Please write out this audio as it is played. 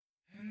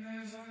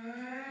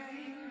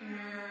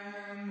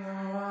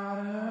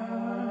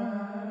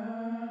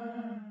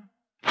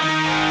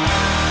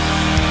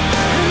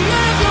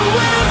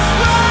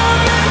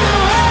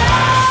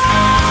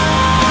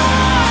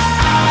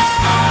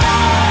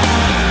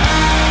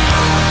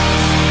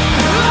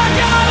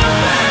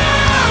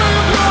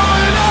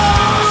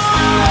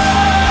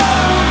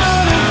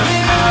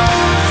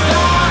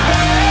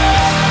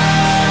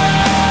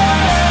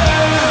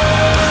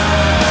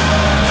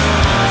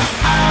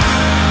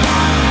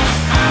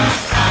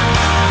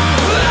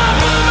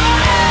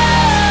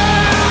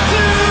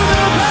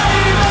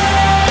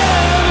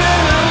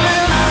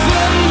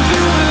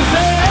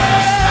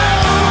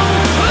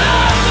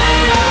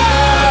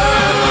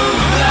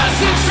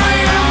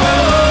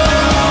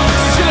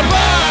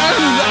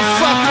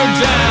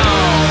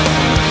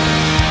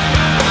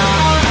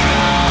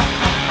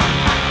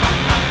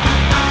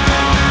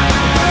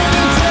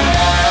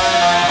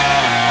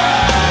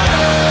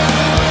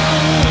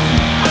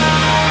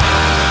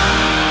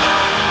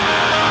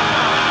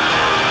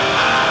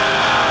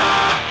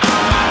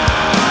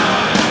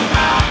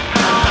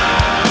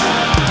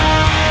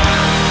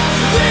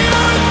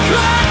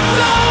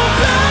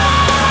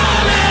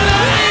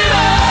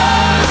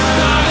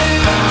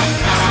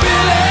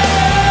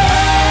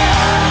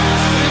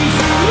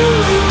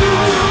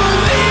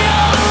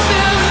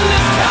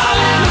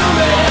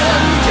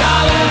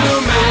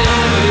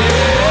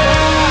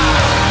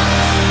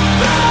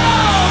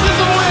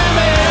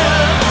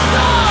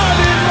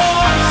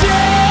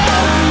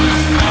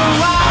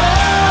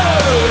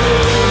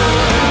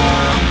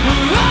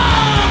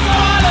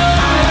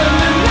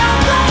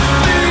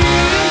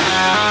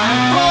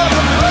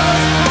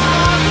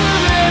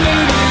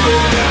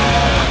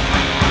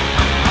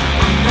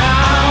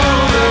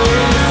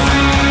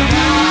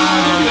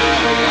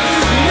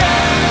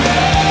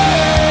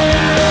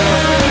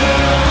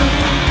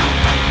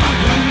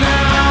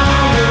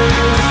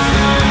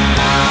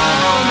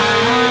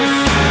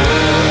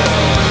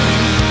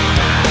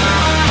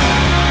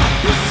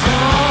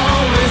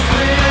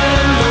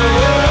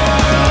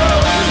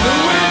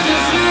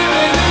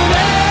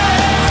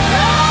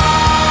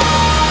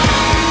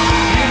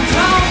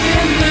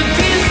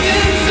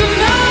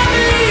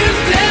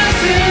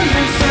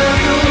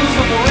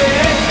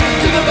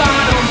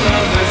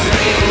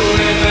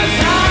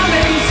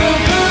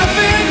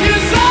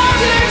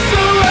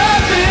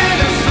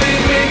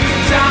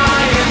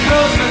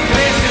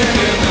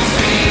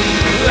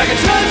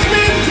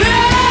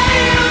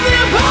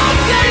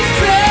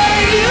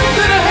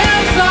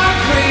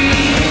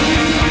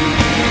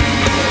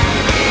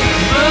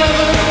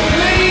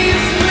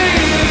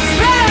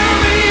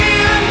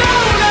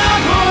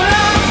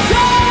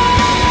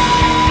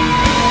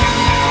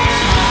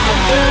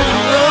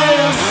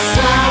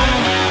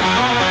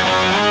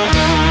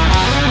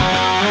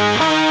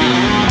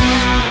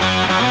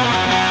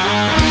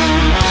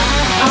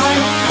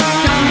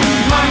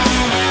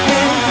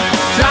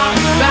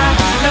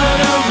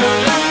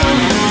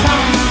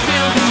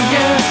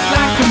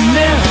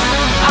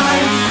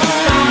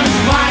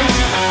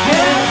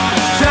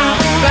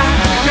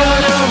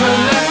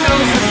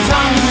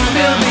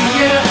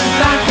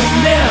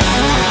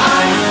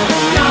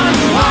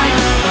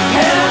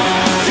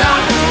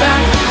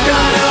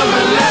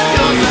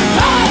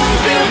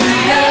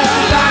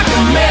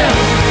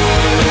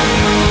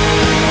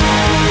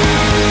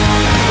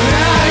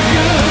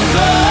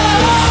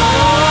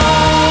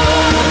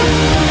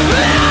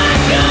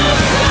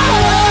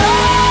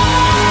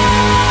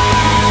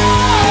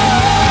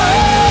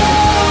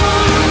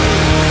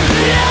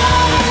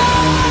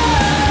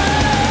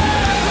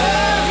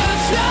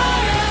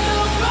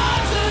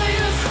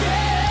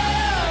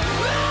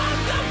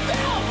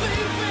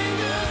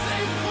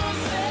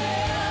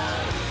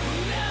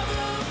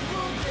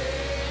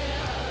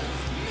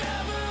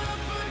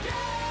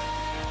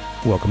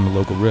Welcome to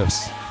Local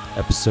Riffs,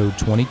 episode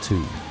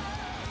 22.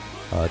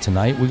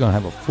 Tonight we're going to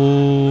have a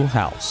full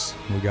house.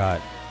 We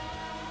got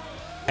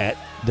at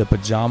the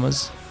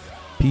Pajamas,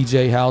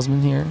 PJ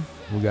Hausman here.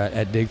 We got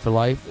at Dig for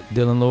Life,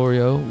 Dylan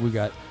Lorio. We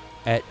got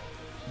at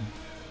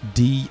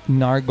D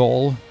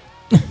Nargol.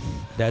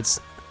 That's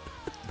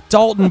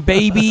Dalton,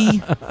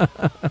 baby.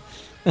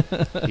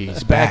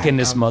 He's back in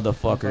this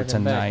motherfucker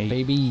tonight. Back,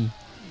 baby.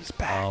 He's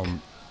back.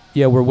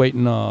 Yeah, we're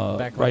waiting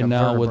Back right like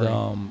now with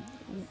vertebrae.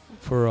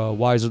 for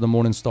Wiser the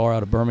Morning Star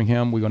out of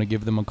Birmingham. We're going to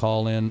give them a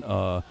call in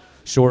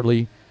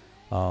shortly.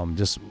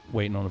 Just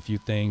waiting on a few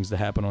things to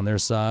happen on their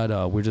side.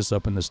 We're just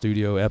up in the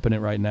studio epping it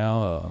right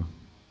now.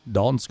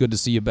 Dalton, it's good to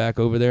see you back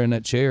over there in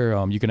that chair.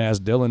 You can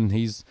ask Dylan.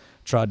 He's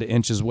tried to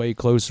inch his way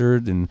closer,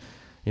 and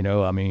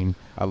I mean,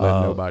 I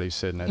let nobody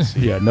sit in that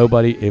seat. Yeah,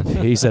 nobody.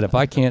 He said if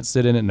I can't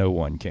sit in it, no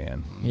one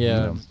can.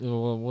 Yeah.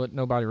 Well, what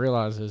nobody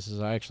realizes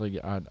is I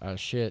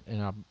shit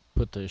and I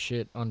put the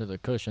shit under the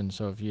cushion.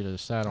 So if you'd have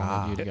sat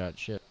on it, you'd have got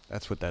shit.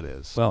 That's what that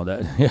is. Well,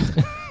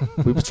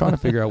 we was trying to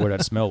figure out where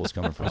that smell was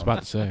coming from. I was about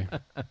to say.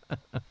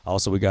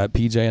 Also, we got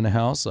PJ in the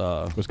house.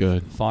 What's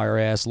good? Fire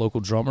ass local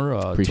drummer.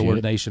 Appreciate Toured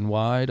it.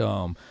 nationwide.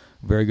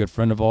 Very good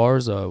friend of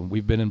ours.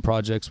 We've been in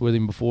projects with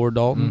him before.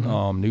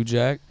 Dalton, New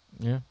Jack.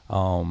 Yeah.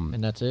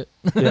 And that's it.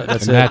 Yeah,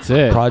 that's And that's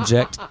it.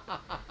 Project.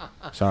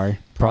 Sorry.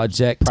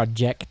 Project.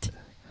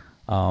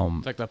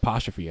 It's like the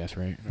apostrophe S,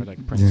 right? Or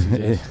like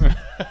parentheses S.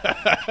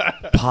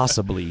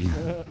 Possibly.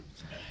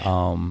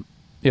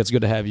 Yeah, it's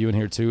good to have you in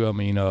here too. I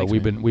mean, Thanks,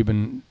 we've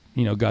man.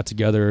 been got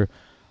together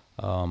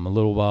a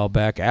little while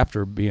back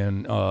after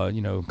being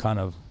kind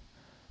of,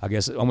 I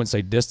guess I wouldn't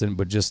say distant,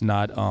 but just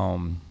not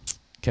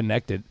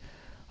connected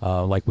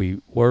like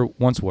we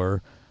once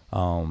were.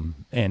 And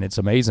it's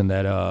amazing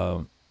that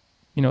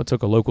it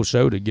took a local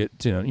show to get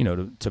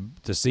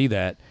to see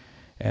that,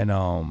 and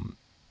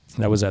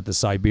that was at the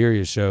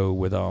Siberia show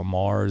with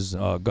Mars,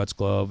 Guts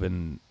Glove,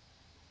 and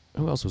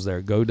who else was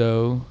there?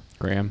 Godot.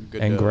 Graham.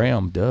 And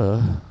Graham,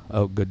 duh.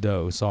 Oh,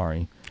 Godot,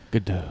 sorry.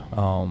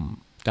 Godot.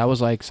 That was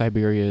like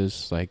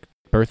Siberia's like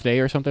birthday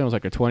or something. It was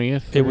like their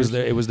 20th. It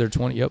was their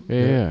 20. Yep.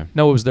 Yeah.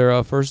 No, it was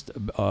their first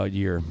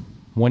year.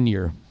 1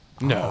 year.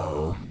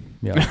 No.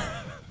 Yeah.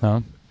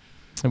 Huh?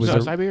 It was So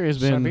their, Siberia's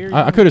been. Siberia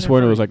I could have been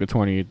sworn there it was for- like the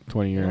 20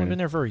 year. You've been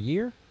there for a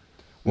year?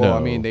 Well, No. I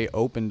mean, they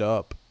opened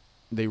up.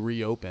 They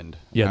reopened.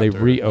 yeah, they after-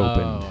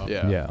 reopened. Oh.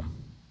 Yeah. Yeah.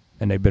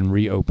 And they've been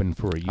reopened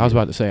for a year. I was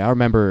about to say. I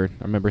remember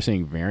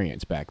seeing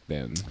variants back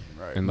then.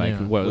 Right. And like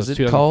Yeah. what was was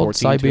it called 2014,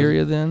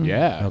 Siberia then?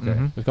 Yeah. Okay.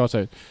 Mhm. It's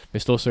called. They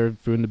still served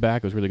food in the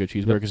back. It was really good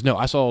cheeseburgers. No,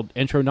 I saw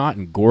Intro Knot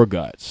and Gore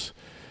Guts.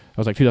 That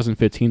was like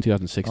 2015,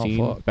 2016.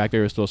 Oh, fuck. Back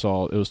there, it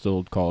was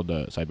still called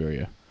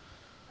Siberia.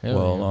 Hell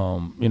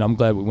Well, I'm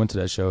glad we went to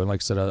that show. And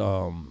like I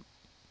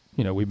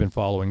said, we've been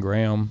following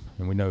Graham,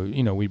 and we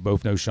know, we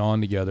both know Sean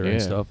together and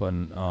Yeah. stuff.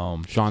 And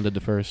Sean did the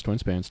first Twin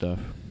Span stuff.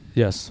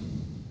 yes,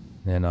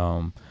 and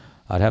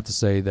I'd have to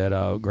say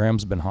that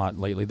Graham's been hot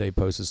lately. They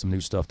posted some new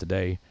stuff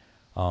today.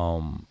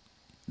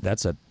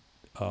 That's at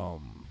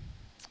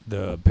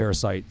the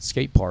Parasite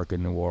Skate Park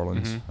in New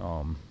Orleans,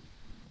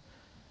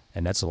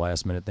 and that's a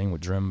last minute thing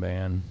with Drum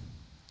Band.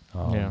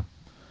 Yeah.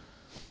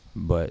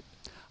 But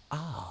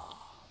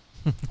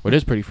What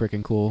is pretty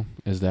freaking cool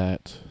is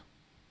that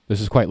this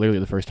is quite literally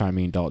the first time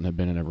me and Dalton have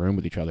been in a room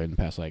with each other in the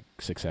past like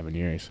 6-7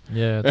 years.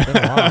 Yeah, it's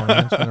been a while,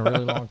 man. It's been a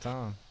really long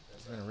time.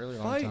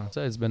 I'd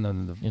say it's been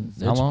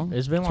How long?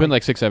 It's been It's been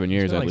like 6-7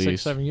 years it's been at like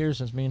least. 6-7 years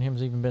since me and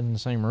him's even been in the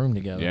same room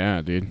together.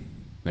 Yeah, dude. Think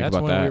That's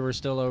about when that. we were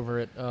still over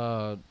at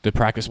The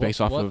practice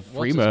space off of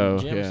what's his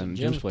Fremo. name? Yeah, and Jim's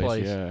Jim's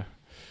place. Yeah.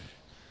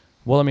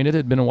 Well, I mean, it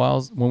had been a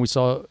while when we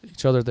saw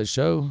each other at that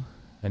show,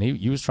 and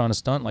he was trying to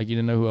stunt like you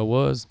didn't know who I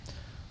was.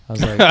 I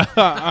was like,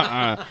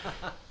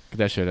 Get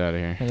that shit out of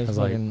here. And his, was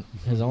like-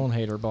 his own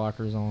hater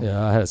blockers on.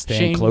 yeah, I had to stand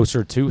Shane.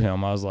 closer to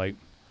him. I was like,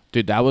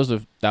 Dude, that was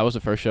the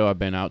first show I've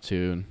been out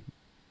to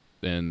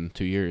in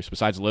 2 years,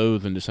 besides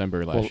Loathe in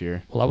December last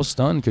year. well, I was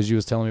stunned because you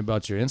was telling me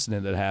about your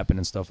incident that happened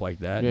and stuff like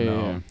that. Yeah,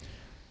 and,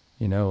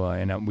 yeah.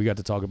 and we got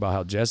to talk about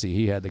how Jesse,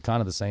 he had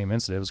the same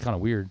incident. It was kind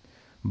of weird,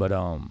 but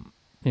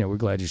we're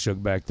glad you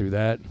shook back through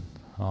that.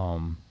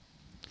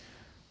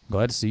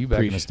 Glad to see you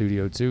back in the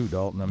studio too,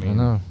 Dalton. I I mean,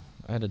 know.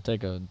 I had to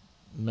take a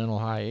mental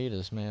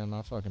hiatus, man.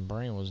 My fucking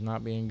brain was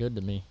not being good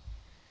to me.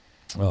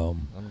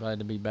 I'm glad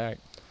to be back.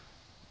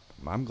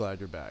 I'm glad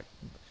you're back.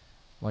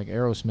 Like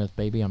Aerosmith,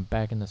 baby, I'm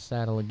back in the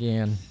saddle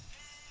again.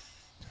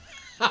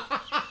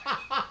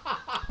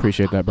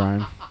 Appreciate that,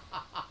 Brian.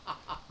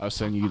 I'll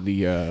send you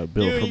the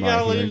bill for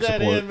my hearing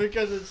support.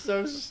 because it's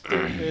so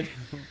stupid.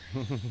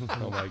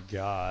 oh my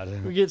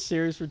God. We get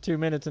serious for 2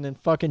 minutes and then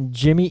fucking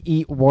Jimmy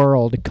Eat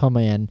World come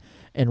in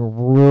and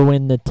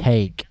ruin the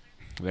take.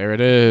 There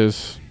it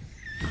is.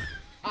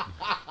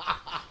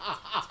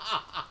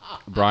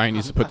 Brian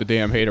needs to put the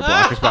damn hater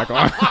blockers back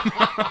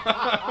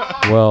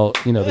on. Well,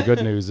 the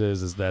good news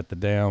is that the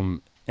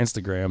damn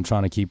Instagram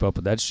trying to keep up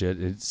with that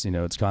shit. It's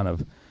it's kind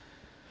of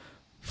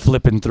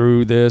flipping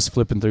through this,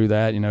 flipping through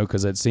that,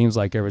 because it seems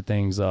like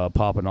everything's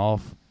popping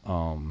off.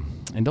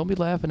 And don't be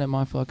laughing at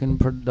my fucking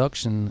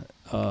production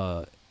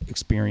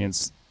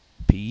experience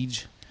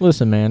Peach.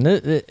 Listen, man.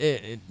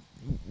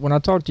 When I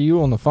talked to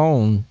you on the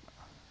phone,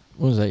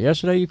 what was that?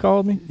 Yesterday you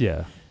called me.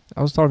 Yeah.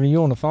 I was talking to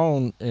you on the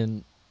phone,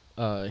 and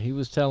he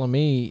was telling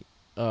me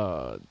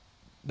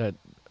that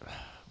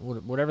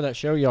whatever that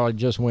show y'all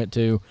just went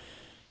to,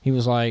 he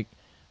was like,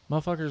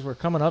 motherfuckers were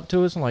coming up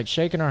to us and like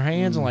shaking our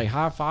hands and like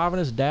high-fiving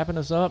us, dapping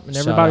us up, and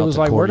Shout everybody out was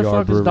to like, where the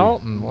Courtyard fuck is Brewery.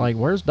 Dalton? Like,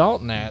 where's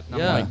Dalton at? And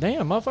Yeah. I'm like,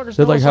 damn, motherfuckers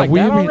They're know like, us have like we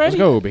that even- already? Let's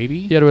go, baby.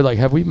 Yeah, they were like,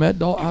 have we met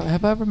Dalton?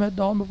 Have I ever met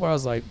Dalton before? I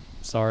was like,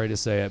 sorry to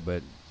say it,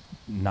 but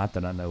not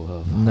that I know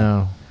of.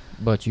 No,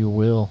 but you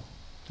will.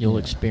 You'll Yeah.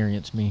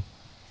 experience me.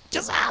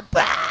 Because I'm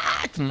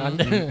back. I'm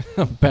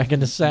back in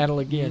the saddle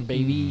again,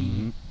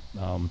 baby.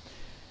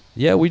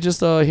 Yeah, we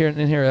just here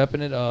in here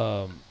upping it.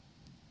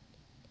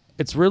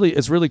 It's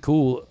really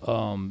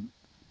cool.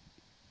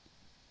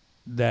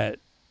 That,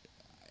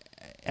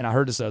 and I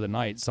heard this the other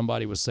night.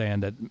 Somebody was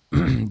saying that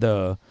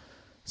the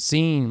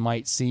scene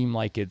might seem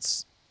like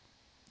it's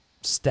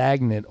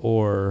stagnant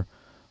or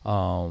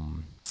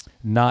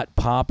not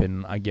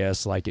popping, I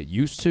guess, like it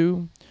used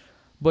to.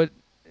 But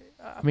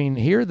I mean,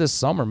 here this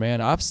summer,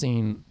 man, I've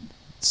seen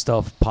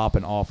stuff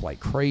popping off like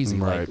crazy,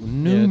 Right. like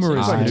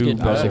numerous like it's new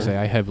getting I was better. gonna say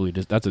I heavily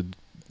just that's a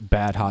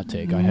bad hot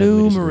take. I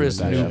heavily disagree with numerous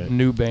that shit.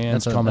 new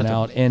bands That's a- coming that's a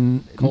out,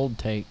 and Cold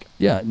take.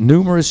 yeah,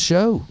 numerous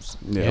shows.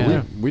 Yeah,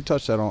 Yeah. we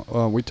touched that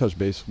on. We touched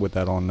base with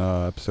that on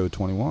episode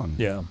 21.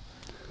 Yeah,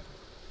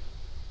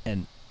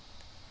 and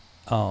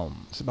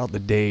It's about the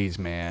days,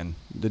 man.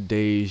 The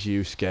days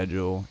you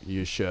schedule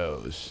your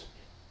shows.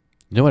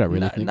 You know what I really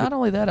not, think? not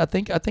only that, I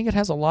think it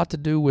has a lot to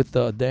do with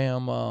the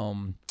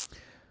damn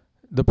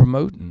the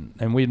promoting,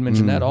 and we had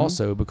mentioned that Mhm.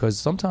 also, because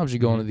sometimes you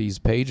go Mhm. into these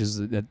pages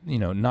that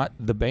not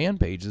the band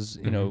pages,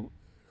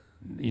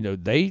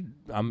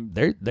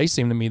 they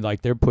seem to me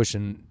like they're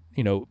pushing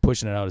it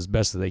out as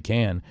best as they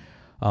can.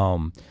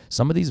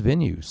 Some of these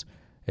venues,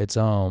 it's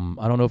I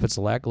don't know if it's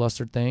a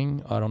lackluster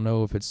thing. I don't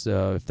know if it's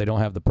if they don't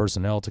have the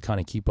personnel to kind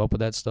of keep up with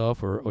that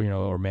stuff,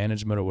 or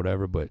management or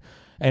whatever. But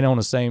and on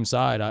the same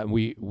side,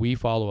 we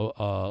follow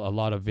a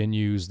lot of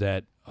venues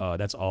that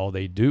that's all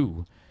they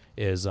do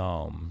is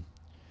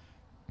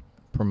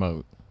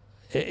Promote.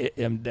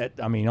 and that,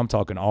 I mean, I'm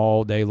talking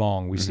all day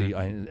long. We see,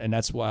 and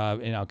that's why,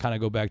 I'll kind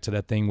of go back to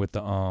that thing with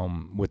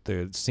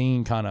the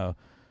scene kind of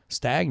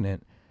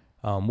stagnant.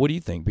 What do you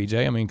think,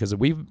 BJ? I mean, because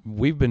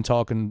we've been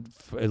talking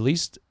at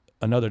least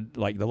another,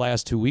 like, the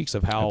last 2 weeks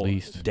of how At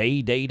least.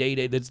 day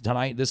this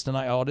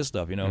tonight, all this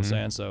stuff. You know what I'm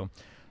saying? So,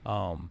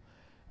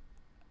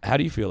 how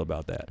do you feel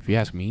about that? If you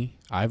ask me,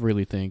 I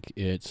really think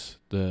it's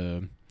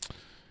the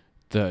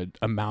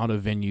amount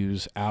of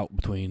venues out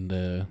between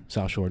the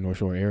South Shore, North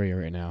Shore area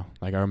right now.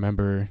 Like, I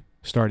remember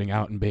starting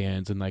out in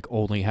bands and like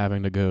only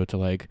having to go to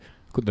like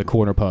the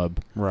corner pub,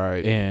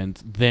 Right.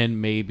 and then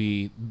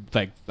maybe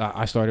like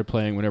I started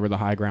playing whenever the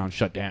High Ground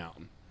shut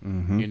down.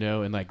 Mm-hmm.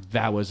 And like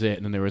that was it.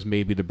 And then there was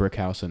maybe the Brick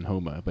House in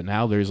Homa. But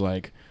now there's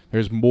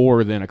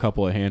more than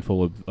a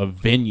handful of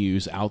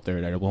venues out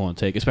there that are willing to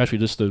take, especially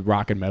just the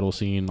rock and metal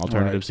scene,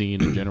 alternative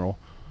scene in general.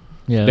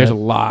 Yeah, There's a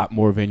lot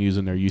more venues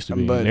than there used to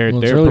be. But- They're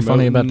What's really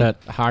funny promoting-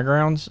 about that High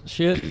Grounds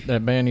shit,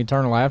 that band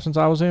Eternal Absence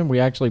I was in, we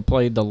actually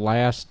played the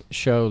last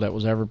show that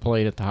was ever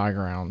played at the High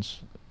Grounds.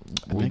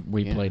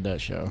 We played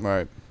that show.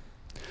 Right.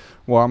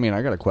 Well, I mean,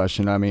 I got a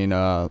question. I mean,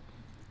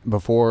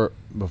 before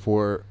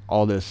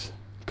all this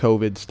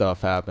COVID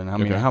stuff happened, I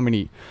mean, Okay. how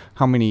many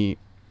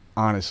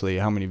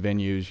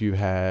venues you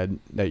had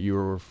that you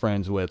were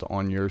friends with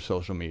on your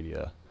social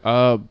media?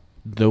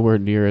 Nowhere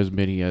near as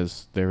many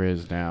as there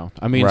is now.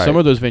 I mean, Right. some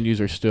of those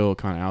venues are still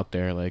kind of out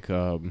there. Like,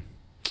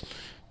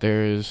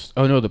 there's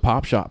the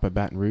Pop Shop at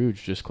Baton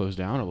Rouge just closed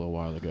down a little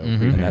while ago.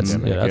 Mhm. And that's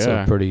Pre-pandemic.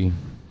 a pretty.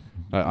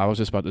 I was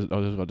just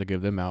about to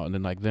give them out, and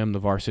then like the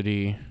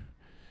Varsity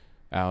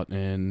out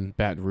in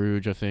Baton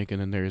Rouge, I think,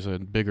 and then there's a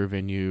bigger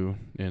venue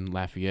in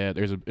Lafayette.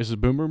 Is a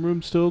Boom Boom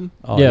Room still?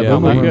 Oh, Yeah,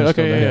 Boom Boom Boom Room's Boom.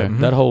 still there. yeah.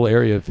 That whole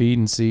area, Feed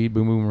and Seed,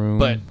 Boom Boom Room.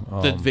 But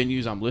the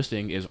venues I'm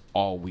listing is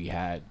all we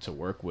had to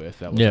work with.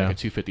 That was Yeah. like a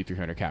 250,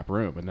 300 cap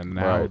room. And then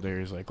now Right.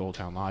 there's like Old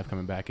Town Live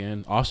coming back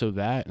in. Also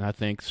that, and I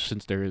think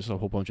since there is a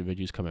whole bunch of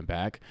venues coming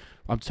back,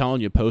 I'm telling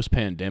you,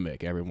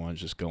 post-pandemic, everyone's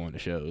just going to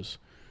shows.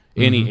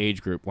 Any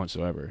age group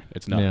whatsoever.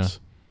 It's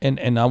nuts. And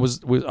I was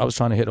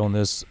trying to hit on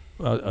this,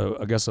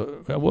 I guess,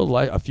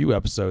 a few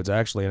episodes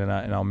actually, and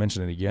I'll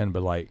mention it again.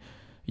 But like,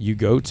 you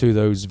go to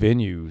those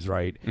venues,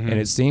 right? Mhm. And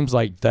it seems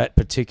like that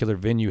particular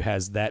venue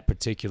has that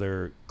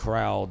particular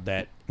crowd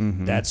that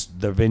Mhm. that's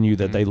the venue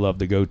that they love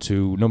to go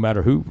to, no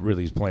matter who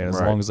really is playing, as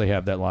Right. long as they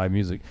have that live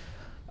music.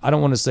 I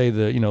don't want to say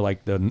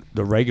like the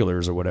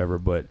regulars or whatever,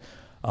 but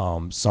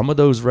some of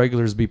those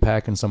regulars be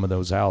packing some of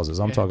those houses.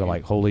 I'm talking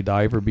like Holy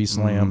Diver be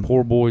slammed,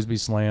 Poor Boys be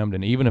slammed,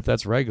 and even if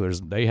that's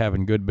regulars, they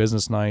having good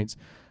business nights.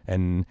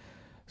 And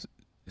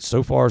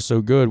so far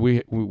so good.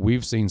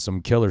 We've seen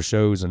some killer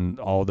shows in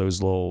all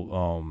those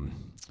little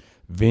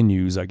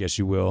venues, I guess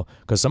you will,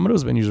 because some of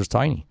those venues are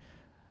tiny.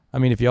 I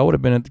mean, if y'all would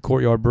have been at the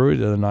Courtyard Brewery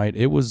the other night,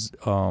 it was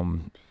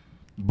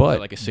but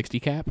like a 60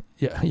 cap.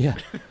 yeah.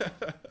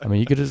 I mean,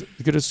 you could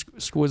have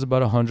squeezed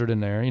about 100 in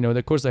there. You know,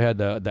 of course they had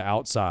the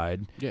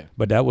outside. Yeah.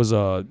 But that was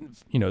the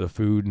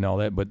food and all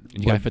that. But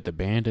You gotta fit the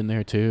band in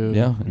there too.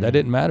 Yeah, that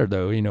didn't matter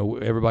though. You know,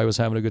 everybody was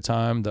having a good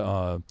time.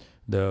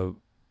 The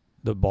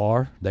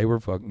bar, they were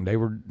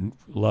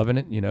loving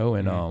it. You know,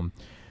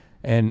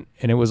 and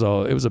it was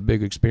a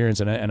big experience.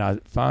 And I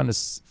find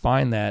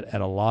that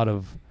at a lot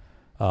of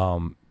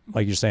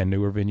like you're saying,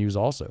 newer venues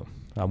also.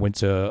 I went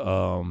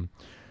to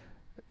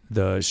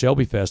the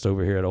Shelby Fest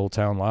over here at Old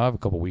Town Live a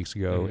couple weeks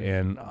ago,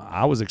 and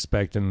I was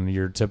expecting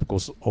your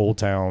typical Old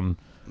Town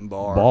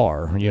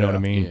bar. You know what I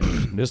mean?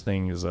 Yeah. This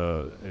thing is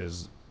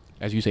as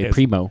you say,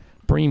 primo.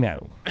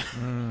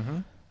 Mm-hmm.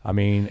 I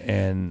mean,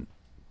 and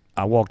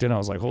I walked in, I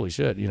was like, holy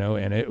shit, you know,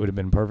 and it would have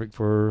been perfect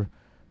for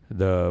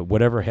the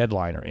whatever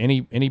headliner,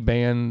 any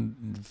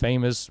band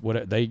famous,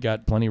 what they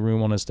got plenty of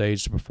room on the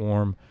stage to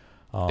perform.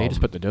 They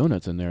just put the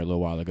donuts in there a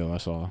little while ago. I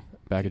saw a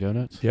bag of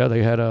donuts. Yeah,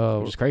 they had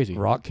which is crazy.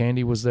 Rock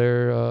Candy was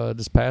there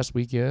this past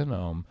weekend.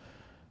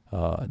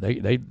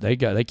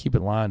 They keep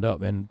it lined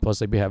up, and plus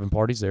they be having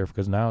parties there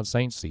because now it's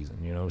Saints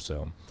season, you know.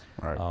 So,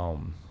 right.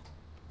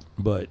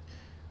 But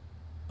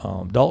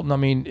Dalton, I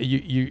mean,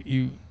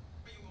 you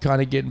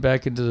kind of getting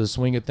back into the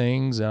swing of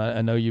things. And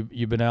I know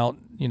you've been out,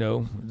 you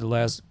know, the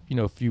last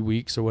few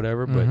weeks or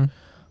whatever, but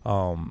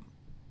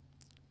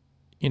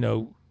you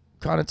know,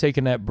 kind of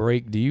taking that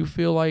break. Do you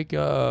feel like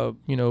you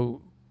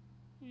know,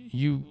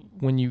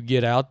 when you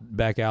get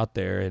back out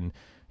there and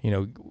you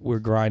know we're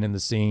grinding the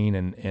scene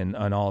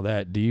and all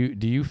that, do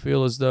you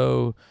feel as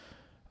though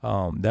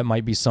that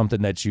might be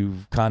something that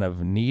you've kind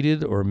of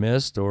needed or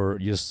missed, or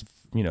just,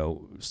 you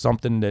know,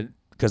 something that,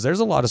 because there's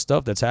a lot of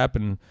stuff that's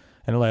happened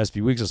in the last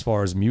few weeks as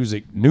far as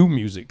new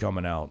music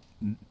coming out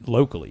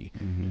locally,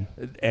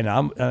 and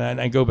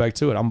I go back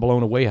to it. I'm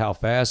blown away how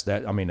fast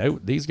that. I mean,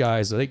 these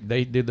guys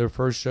they did their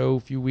first show a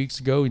few weeks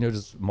ago. You know,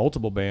 just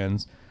multiple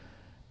bands.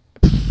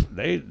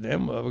 They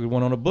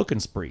went on a booking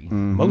spree.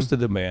 Most of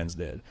the bands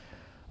did.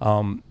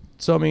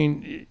 So I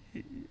mean,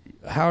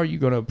 how are you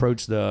going to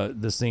approach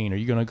the scene? Are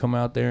you going to come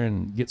out there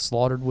and get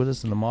slaughtered with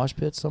us in the mosh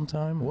pit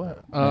sometime?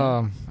 What?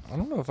 I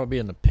don't know if I'll be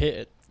in the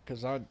pit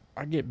because I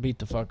get beat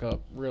the fuck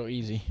up real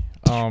easy.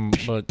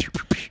 But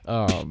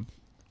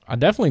I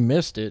definitely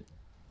missed it.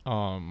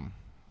 You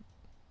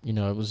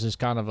know, it was just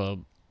kind of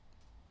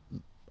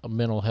a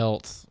mental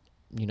health,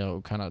 you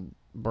know, kind of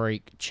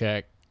break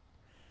check.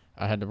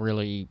 I had to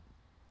really,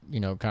 you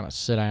know, kind of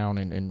sit down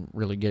and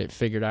really get it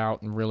figured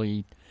out and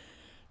really,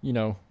 you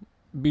know,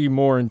 be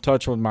more in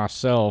touch with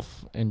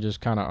myself and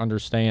just kind of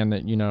understand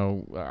that, you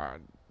know,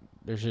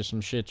 there's just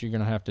some shit you're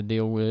going to have to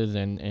deal with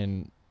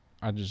and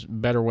I just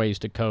better ways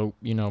to cope.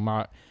 You know,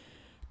 my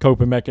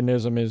coping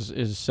mechanism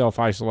is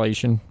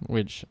self-isolation,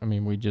 which, I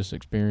mean, we just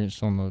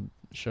experienced on the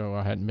show.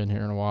 I hadn't been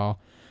here in a while.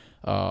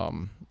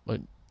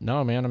 But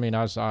no, man, I mean,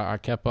 I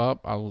kept up.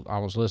 I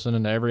was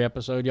listening to every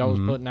episode y'all was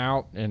putting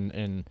out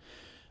and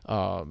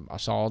I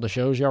saw all the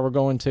shows y'all were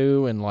going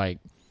to, and like,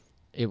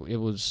 it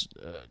was,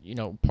 you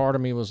know, part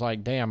of me was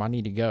like, damn, I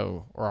need to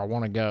go, or I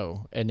want to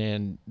go. And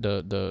then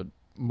the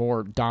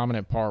more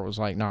dominant part was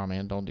like, nah,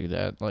 man, don't do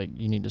that. Like,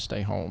 you need to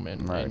stay home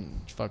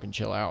and fucking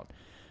chill out.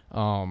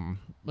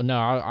 But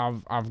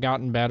no, I've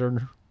gotten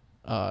better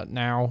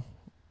now,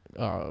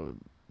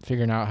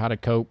 figuring out how to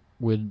cope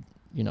with,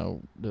 you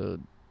know, the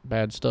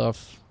bad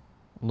stuff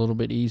a little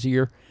bit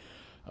easier.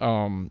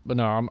 But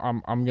no,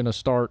 I'm gonna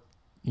start,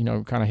 you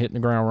know, kind of hitting the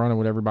ground running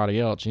with everybody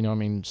else. You know, I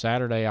mean,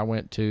 Saturday I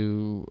went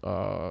to,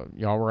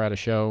 y'all were at a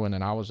show, and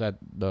then I was at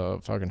the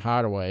fucking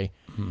Hideaway.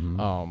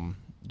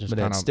 Just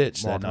kind of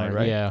Stitch that night,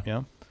 right?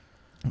 Yeah.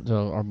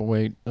 So our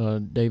boy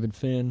David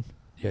Finn.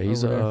 Yeah,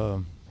 he's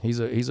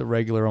a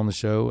regular on the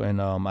show,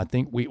 and I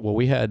think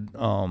we had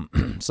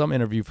some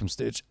interview from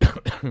Stitch.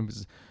 It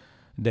was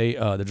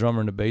the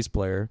drummer and the bass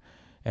player,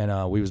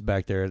 and we was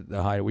back there at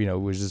the Hideaway. You know,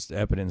 it was just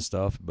epic and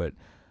stuff, but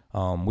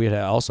we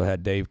had also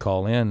had Dave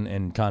call in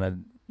and kind of,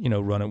 you know,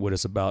 run it with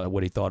us about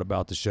what he thought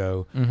about the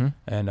show.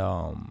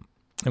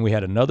 And we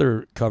had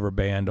another cover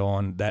band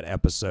on that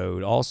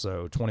episode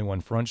also,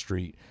 21 Front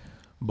Street.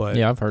 But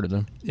yeah, I've heard of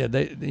them. Yeah,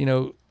 they, you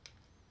know,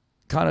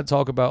 kind of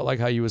talk about like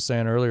how you were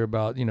saying earlier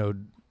about, you know,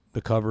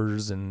 the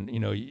covers and, you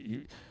know,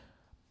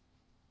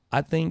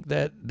 I think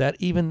that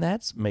even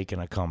that's making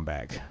a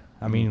comeback.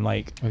 I mean,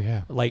 like,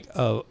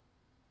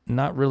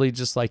 not really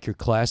just like your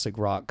classic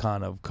rock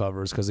kind of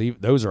covers, because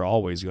those are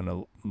always going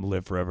to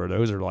live forever.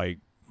 Those are like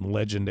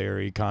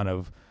legendary kind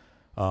of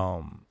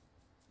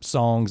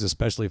songs,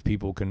 especially if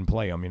people can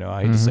play them. You know,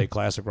 I hate to say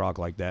classic rock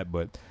like that,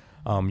 but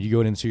you go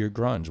into your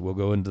grunge. We'll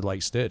go into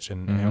like Stitch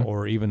and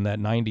or even that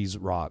 90s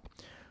rock.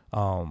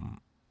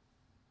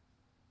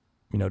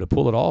 You know, to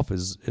pull it off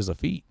is a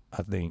feat,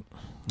 I think.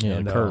 Yeah,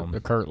 and, the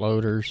Kurt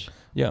Loaders.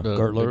 Yeah,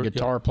 Kurt Loder. The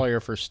guitar player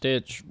for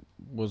Stitch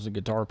was the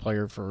guitar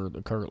player for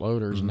the Kurt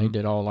Loaders, and they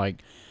did all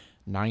like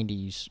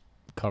 90s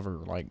cover,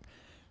 like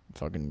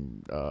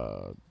fucking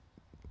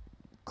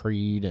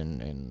Creed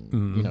and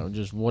you know,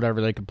 just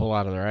whatever they could pull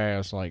out of their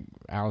ass, like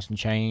Alice in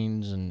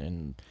Chains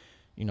and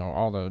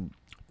all the,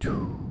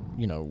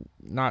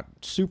 not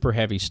super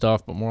heavy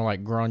stuff, but more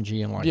like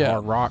grungy and like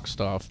hard rock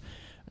stuff.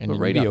 And the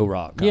radio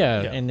rock.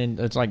 Yeah, and then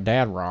it's like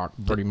dad rock,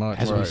 pretty much.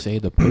 As we say,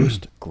 the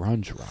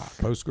post-grunge rock.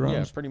 Post-grunge?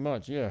 Yeah, pretty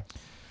much, yeah.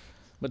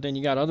 But then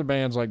you got other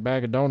bands like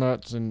Bag of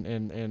Donuts and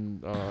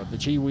the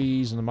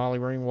Chiwis and the Molly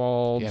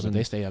Ringwalds. Yeah, but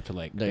they stay up to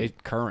like they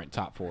current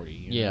top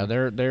 40. Yeah,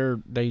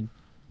 they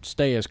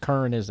stay as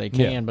current as they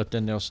can, but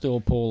then they'll still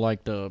pull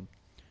like the,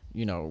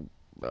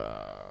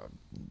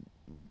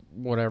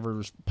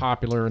 whatever's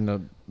popular in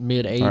the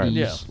mid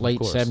 80s, late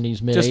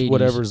 70s, mid 80s. Just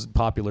whatever's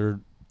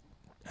popular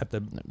at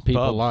the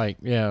people pub.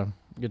 like,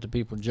 get the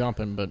people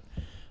jumping. But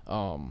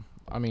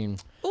I mean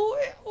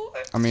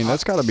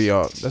that's got to be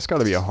a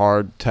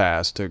hard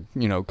task to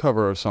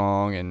cover a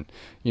song and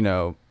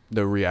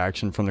the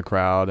reaction from the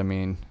crowd. I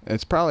mean,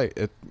 it's probably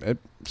it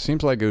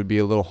seems like it would be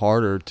a little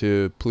harder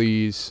to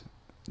please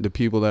the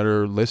people that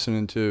are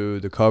listening to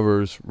the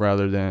covers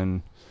rather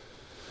than,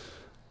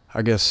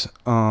 I guess,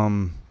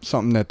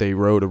 something that they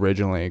wrote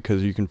originally,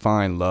 because you can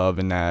find love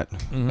in that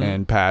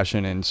and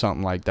passion and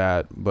something like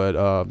that.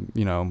 But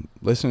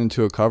listening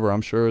to a cover,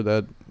 I'm sure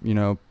that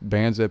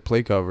bands that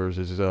play covers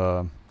is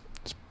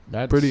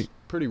that's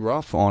pretty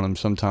rough on them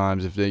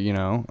sometimes. If they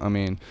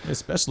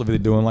especially if they're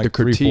doing like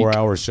 3-4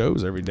 hour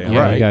shows every day. Yeah,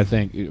 right? You gotta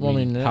think. Well,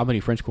 how many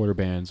French Quarter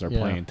bands are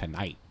playing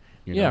tonight?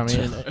 Right.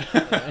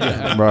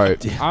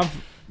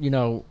 I've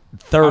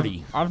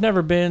 30. I've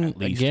never been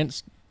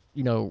against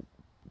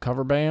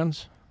cover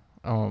bands.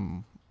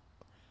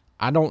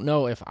 I don't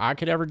know if I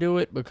could ever do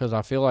it, because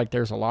I feel like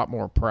there's a lot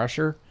more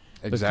pressure.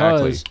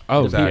 Exactly.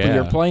 Because the people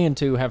you're playing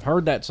to have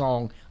heard that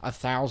song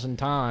 1,000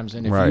 times,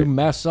 and if you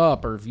mess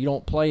up or if you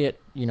don't play it,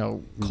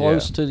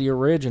 close to the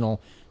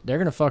original, they're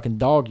gonna fucking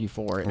dog you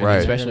for it. Right.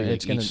 Especially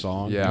each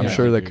song. Yeah, I'm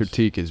sure that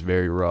critique is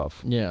very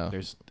rough. Yeah.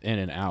 There's in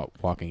and out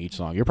walking each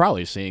song. They're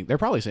probably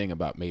seeing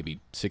about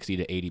maybe 60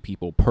 to 80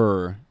 people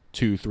per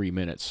 2-3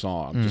 minute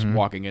song, just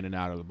walking in and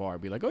out of the bar,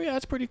 be like, oh yeah,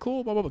 that's pretty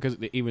cool, blah blah blah, because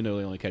even though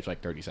they only catch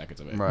like 30 seconds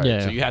of it, right?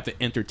 Yeah. So you have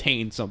to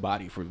entertain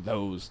somebody for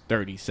those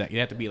 30 seconds.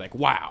 You have to be like,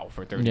 wow,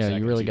 for 30 seconds. Yeah,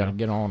 you really got to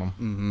get on them.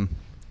 Mm-hmm.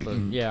 But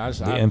yeah,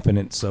 the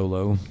infinite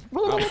solo.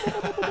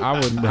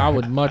 I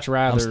would much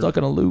rather. I'm stuck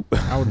in a loop.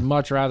 I would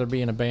much rather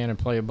be in a band and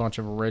play a bunch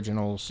of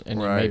originals and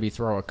then maybe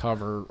throw a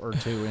cover or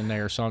two in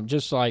there. So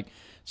just like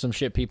some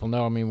shit people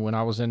know. I mean, when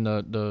I was in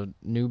the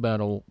new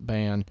metal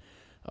band,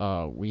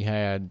 we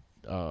had.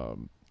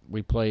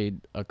 We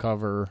played a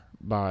cover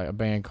by a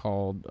band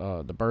called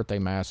The Birthday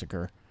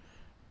Massacre.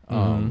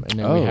 And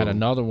then we had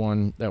another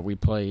one that we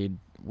played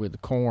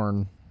with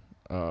Korn.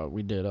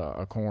 We did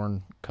a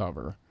Korn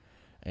cover.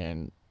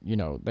 And,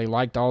 they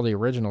liked all the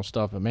original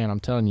stuff. But, man, I'm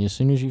telling you, as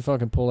soon as you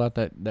fucking pull out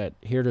that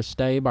Here to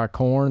Stay by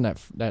Korn,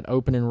 that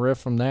opening riff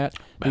from that,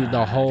 dude,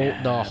 the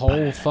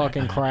whole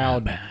fucking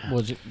crowd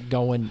was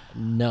going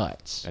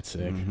nuts. That's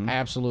sick.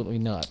 Absolutely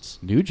nuts.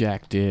 New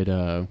Jack did,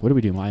 what did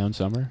we do, My Own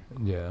Summer?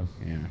 Yeah.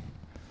 Yeah.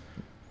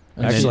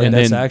 Actually,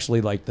 that's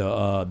actually like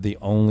the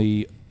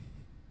only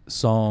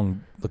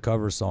song, the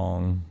cover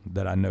song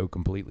that I know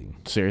completely.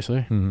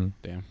 Seriously? Mm-hmm.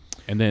 Damn.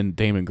 And then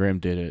Damon Grimm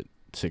did it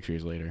 6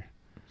 years later.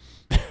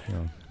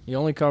 Yeah. The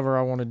only cover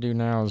I want to do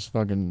now is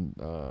fucking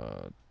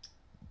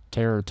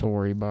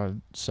Territory by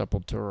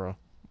Sepultura.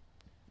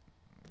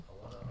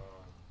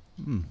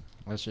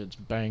 That shit's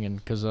banging,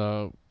 because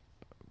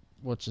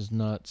what's his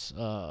nuts?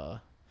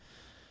 What's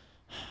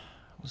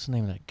the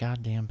name of that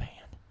goddamn band?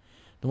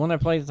 The one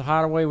that plays the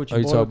Hideaway with your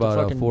boy. You talking with the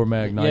about fucking, 4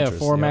 Mag Nitrous? Yeah,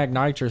 4 Mag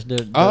Nitrous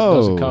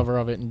does a cover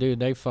of it, and dude,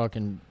 they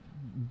fucking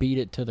beat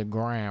it to the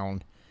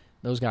ground.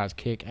 Those guys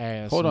kick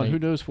ass. Hold on, who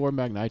knows 4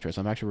 Mag Nitrous?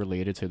 I'm actually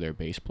related to their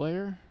bass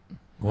player.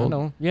 Well, I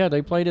know. Yeah,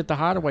 they played at the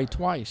Hideaway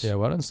twice. Yeah,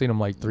 well, I done seen them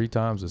like 3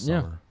 times this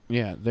summer.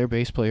 Yeah, their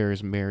bass player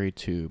is married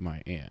to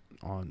my aunt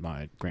on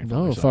my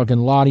grandfather's side. Fucking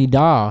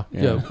la-di-da.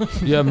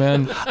 Yeah,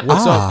 man.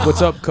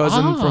 What's up,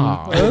 cousin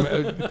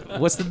from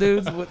what's the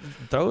dudes?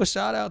 Throw a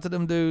shout out to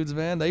them dudes,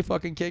 man. They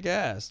fucking kick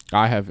ass.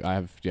 I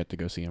have yet to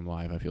go see him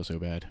live. I feel so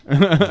bad.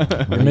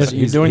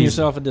 You're doing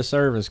yourself a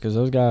disservice, because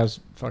those guys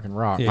fucking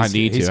rock. Yeah, I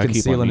need to. He's I keep on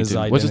concealing need his to.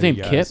 identity, What's his name?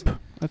 guys. Kip?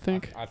 I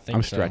think. I think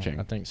I'm so. stretching.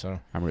 I think so.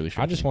 I'm really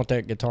stretching. I just want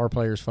that guitar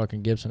player's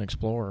fucking Gibson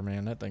Explorer,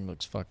 man. That thing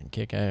looks fucking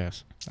kick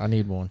ass. I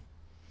need one.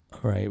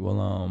 All right.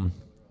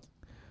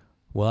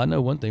 Well, I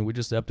know one thing. We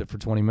just upped it for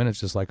 20 minutes,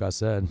 just like I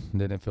said.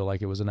 Didn't feel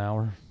like it was an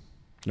hour.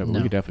 No, but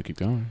we could definitely keep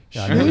going.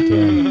 Yeah, I know we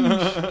can.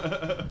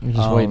 I'm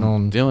just waiting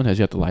on. Dylan has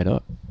yet to light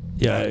up.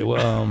 Yeah,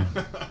 well,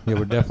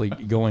 we're definitely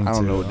going to. I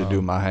don't know what to do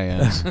with my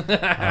hands.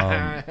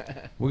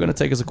 We're going to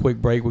take us a quick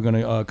break. We're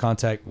going to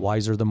contact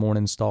Wiser the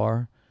Morning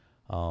Star.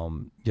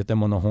 Get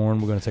them on the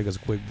horn. We're going to take us a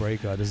quick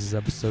break. This is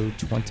episode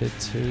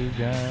 22,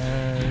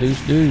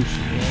 guys. Deuce.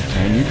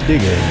 And you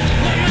dig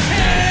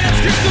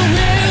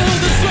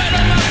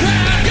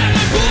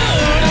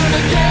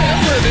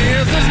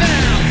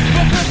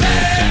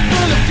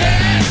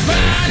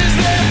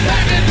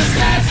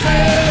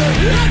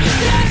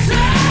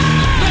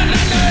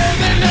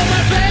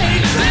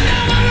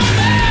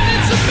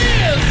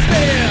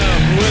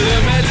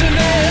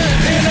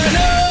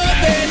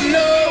They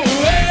know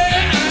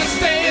where I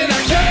stand. I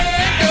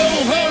can't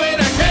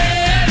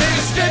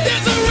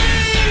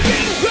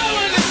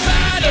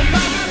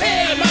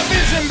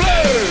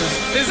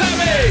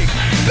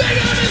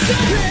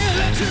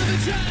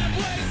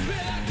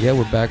Yeah,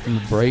 we're back from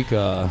the break.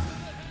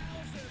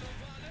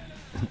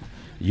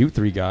 You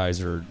three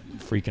guys are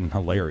freaking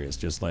hilarious,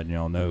 just letting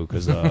y'all know,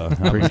 because I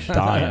was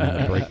dying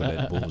in the break with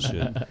that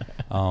bullshit.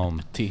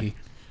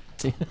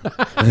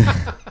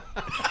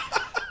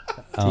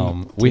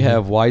 We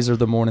have Wiser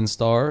the Morning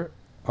Star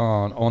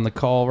on the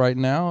call right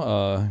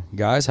now.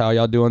 Guys, how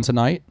y'all doing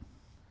tonight?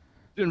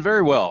 Doing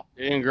very well.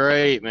 Doing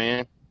great,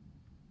 man.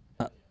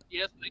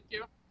 Yes, thank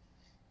you.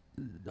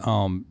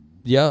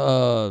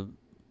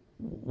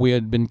 We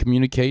had been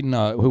communicating.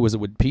 Who was it,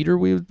 with Peter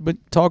we been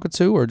talking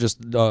to, or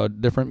just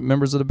different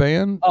members of the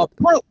band?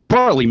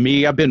 Partly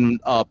me. I've been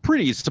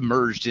pretty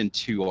submerged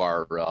into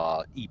our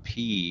EP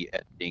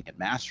editing and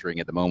mastering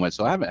at the moment,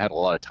 so I haven't had a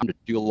lot of time to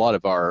do a lot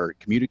of our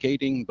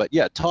communicating. But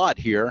yeah, Todd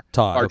here,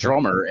 our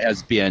drummer,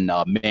 has been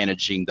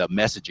managing the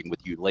messaging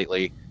with you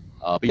lately.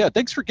 But yeah,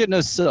 thanks for getting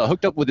us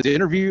hooked up with this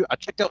interview. I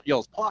checked out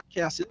y'all's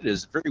podcast. It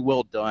is very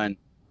well done.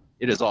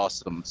 It is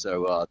awesome.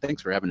 So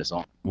thanks for having us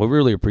on. We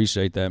really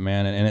appreciate that,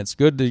 man, and it's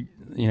good to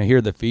hear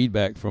the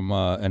feedback from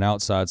an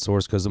outside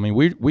source, because I mean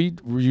we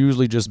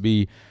usually just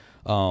be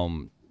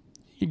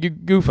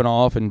goofing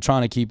off and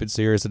trying to keep it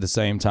serious at the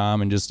same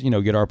time, and just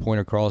get our point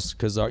across,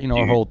 because our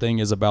whole thing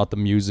is about the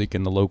music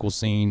and the local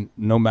scene,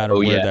 no matter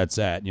where that's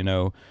at.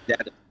 Man,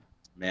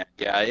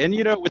 yeah, and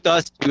with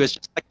us too, it's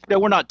just like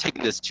we're not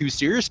taking this too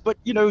serious, but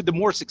the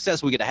more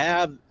success we get to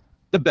have,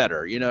 the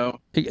better,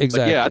 Exactly.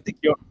 But yeah, I think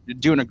you're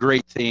doing a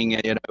great thing.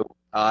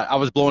 I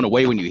was blown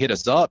away when you hit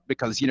us up,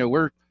 because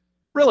we're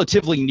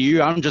relatively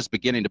new. I'm just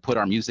beginning to put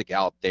our music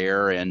out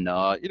there, and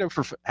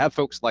have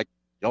folks like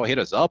y'all hit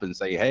us up and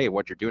say, hey,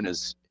 what you're doing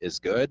is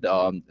good.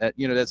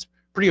 That's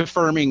pretty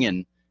affirming,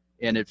 and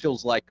it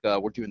feels like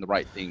we're doing the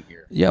right thing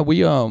here. Yeah, we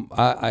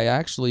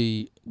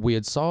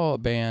had saw a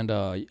band.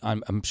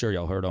 I'm sure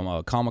y'all heard them,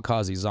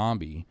 Kamikaze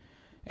Zombie.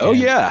 Oh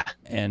yeah,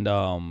 and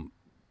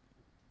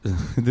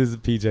this is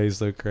PJ is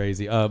so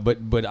crazy.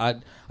 But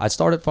I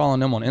started following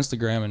them on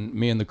Instagram, and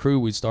me and the crew,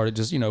 we started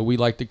just we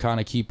like to kind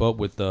of keep up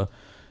with the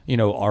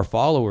our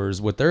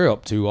followers, what they're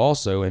up to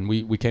also, and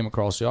we came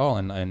across y'all,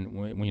 and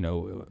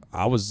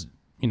I was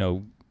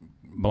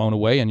blown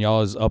away, and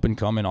y'all is up and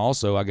coming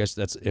also. I guess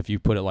that's if you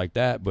put it like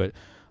that, but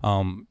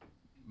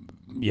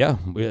yeah,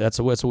 that's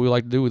what we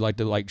like to do. We like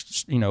to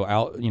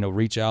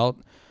reach out.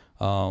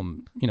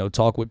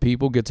 Talk with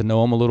people, get to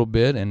know them a little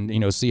bit,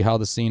 and see how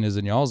the scene is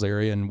in y'all's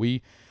area. And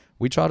we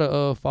try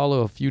to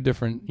follow a few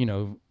different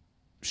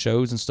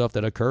shows and stuff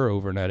that occur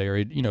over in that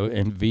area,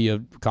 and via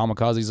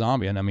Kamikaze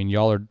Zombie. And I mean,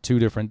 y'all are two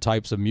different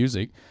types of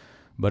music,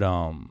 but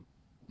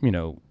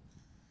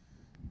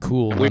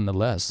cool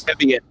nonetheless.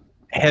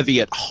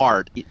 Heavy at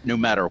heart, no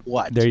matter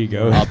what. There you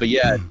go. But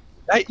yeah,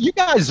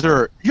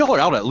 y'all are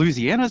out at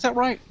Louisiana, is that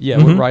right?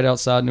 Yeah, we're right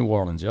outside New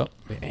Orleans. Yep.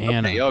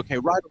 Okay,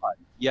 right on.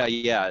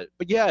 Yeah.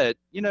 But yeah, I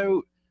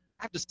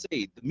have to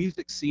say, the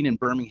music scene in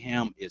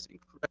Birmingham is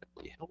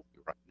incredibly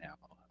healthy right now.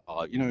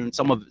 And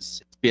some of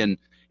it's been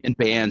in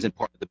bands and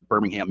part of the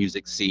Birmingham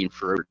music scene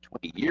for over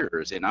 20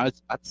 years, and I'd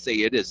say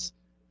it has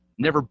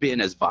never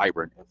been as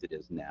vibrant as it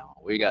is now.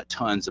 We got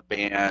tons of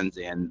bands,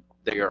 and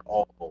they are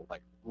all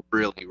like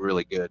really,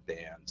 really good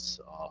bands.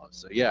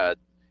 So yeah,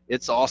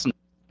 it's awesome to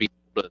be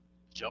able to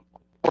jump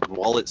on board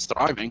while it's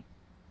thriving.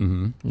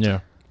 Mm-hmm. Yeah.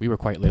 We were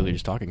quite lately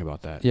just talking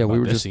about that. Yeah, we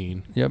were just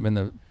scene. Yep, in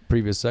the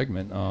previous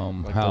segment.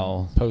 Like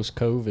how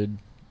post-COVID,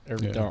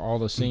 all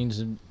the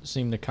scenes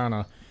seem to kind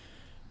of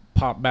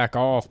pop back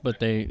off,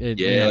 but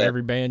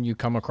every band you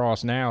come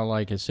across now,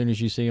 like as soon as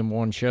you see them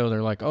one show,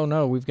 they're like, oh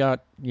no, we've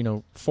got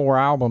 4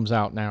 albums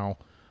out now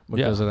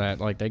because of that.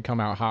 Like they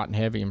come out hot and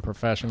heavy and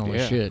professional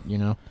as shit.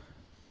 Yeah,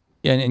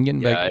 and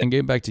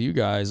getting back to you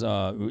guys,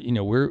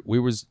 we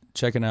was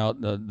checking out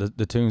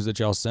the tunes that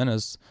y'all sent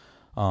us.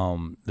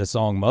 The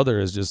song "Mother"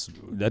 is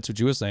that's what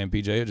you were saying,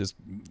 PJ.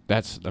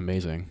 That's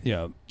amazing.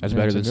 Yeah, that's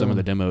better than some of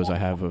the demos I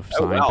have of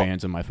signed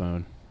bands on my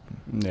phone.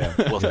 Yeah.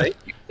 Well,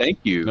 thank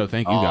you. No,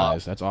 thank you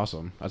guys. That's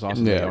awesome.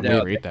 Yeah,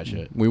 I rate that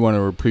shit. We want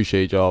to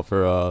appreciate y'all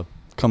for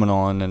coming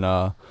on,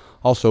 and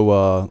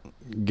also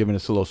giving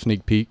us a little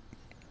sneak peek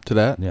to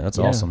that. Yeah, that's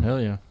awesome.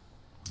 Hell yeah.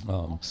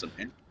 Awesome,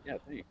 man. Yeah,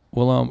 thanks.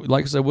 Well,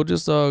 like I said, we'll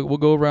just we'll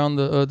go around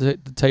the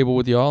table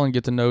with y'all and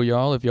get to know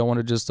y'all. If y'all want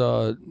to just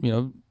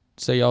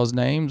say y'all's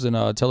names and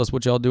tell us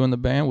what y'all do in the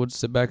band, we'll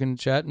sit back and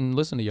chat and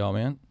listen to y'all,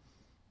 man.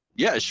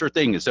 Yeah, sure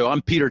thing. So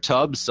I'm Peter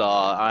Tubbs.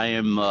 I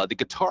am the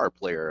guitar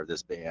player of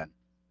this band.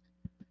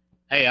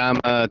 Hey, I'm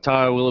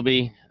Todd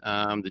Willoughby.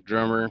 I'm the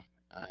drummer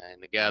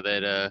and the guy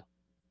that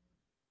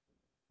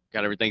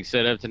got everything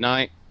set up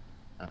tonight.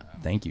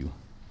 Thank you.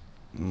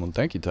 Well,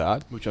 thank you,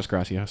 Todd. Muchas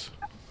gracias.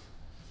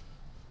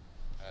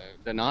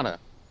 De nada.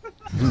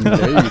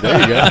 there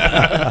you go.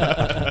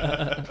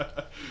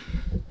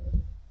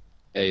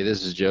 Hey,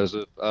 this is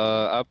Joseph.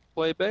 I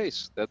play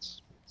bass.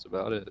 That's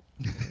about it.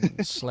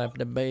 Slap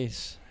the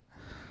bass.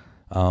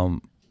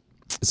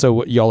 So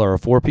what, y'all are a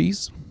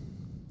 4-piece?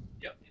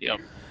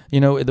 Yep.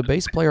 The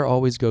bass player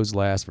always goes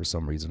last for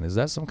some reason. Is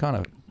that some kind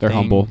of They're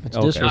humble. It's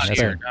Okay.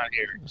 disrespect. Not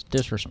here. It's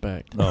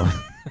disrespect.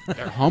 Oh.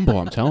 They're humble,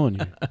 I'm telling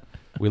you.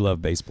 We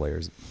love bass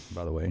players,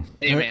 by the way.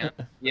 Hey man,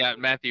 yeah,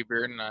 Matthew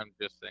Bearden. I'm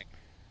just saying.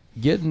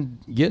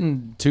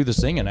 Getting to the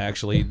singing,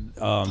 actually,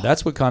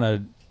 that's what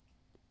kind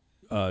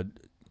of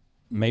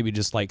maybe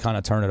just like kind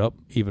of turn it up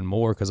even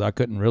more, because I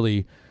couldn't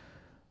really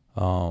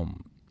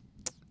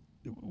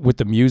with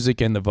the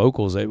music and the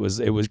vocals, it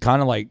was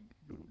kind of like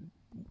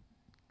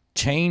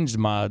changed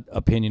my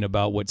opinion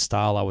about what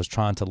style I was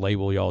trying to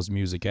label y'all's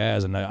music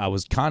as, and I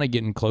was kind of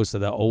getting close to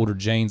that older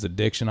Jane's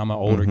Addiction. I'm an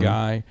older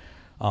guy,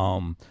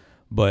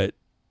 but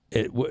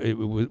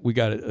we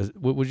got it.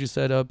 What would you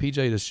said, PJ?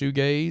 The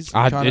shoegaze?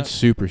 It's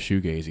super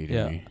shoegazy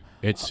to me.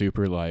 It's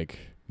super like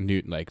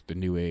new, like the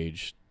new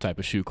age type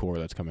of shoecore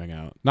that's coming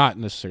out. Not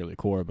necessarily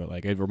core, but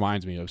like it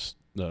reminds me of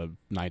the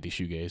 '90s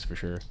shoegaze for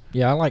sure.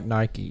 Yeah, I like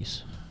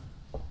Nikes.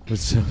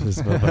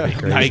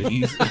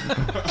 Nikes.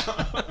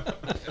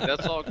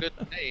 That's all good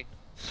to me.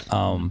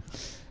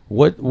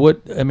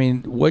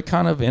 What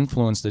kind of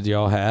influence did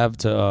y'all have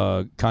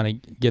to kind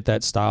of get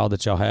that style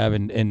that y'all have,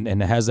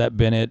 and has that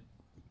been it?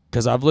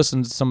 Because I've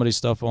listened to some of these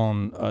stuff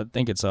on, I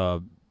think it's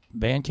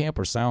Bandcamp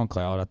or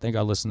SoundCloud. I think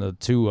I listened to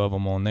 2 of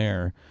them on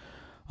there,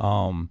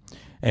 and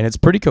it's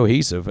pretty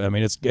cohesive. I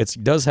mean, it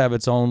does have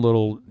its own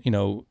little,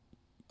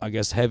 I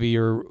guess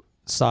heavier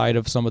side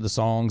of some of the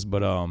songs,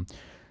 but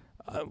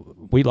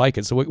we like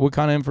it. So what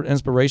kind of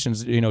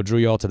inspirations drew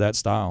y'all to that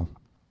style?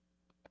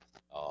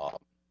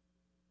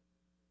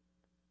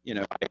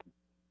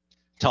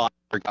 Todd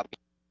got me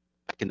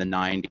back in the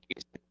 '90s.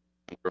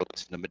 We were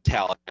listening to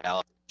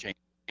Metallica,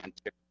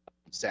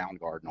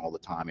 Soundgarden all the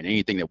time, and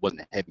anything that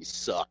wasn't heavy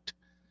sucked.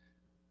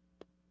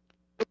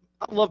 I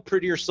love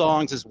prettier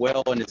songs as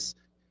well, and as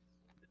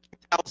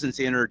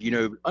 2000s entered,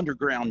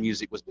 underground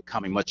music was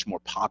becoming much more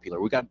popular.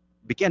 We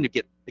began to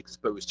get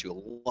exposed to a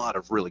lot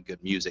of really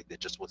good music that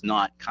just was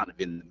not kind of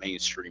in the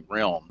mainstream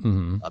realm.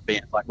 Mm-hmm.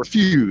 Bands like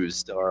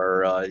Refused,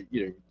 or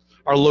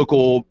our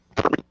local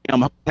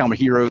Birmingham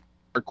hero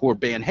hardcore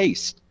band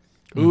Haste.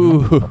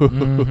 Ooh.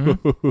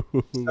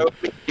 Mm-hmm. So,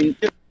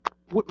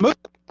 most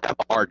have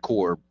a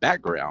hardcore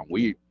background.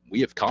 We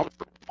have come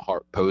from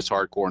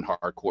post-hardcore and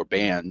hardcore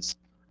bands,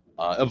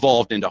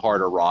 evolved into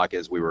harder rock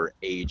as we were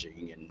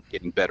aging and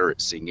getting better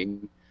at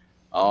singing.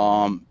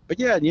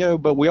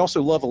 But we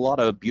also love a lot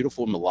of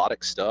beautiful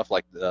melodic stuff,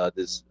 like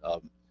this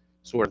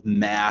sort of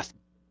math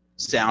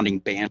sounding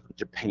band from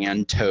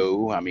Japan,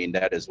 Toe. I mean,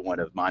 that is one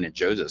of mine and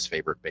Joseph's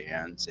favorite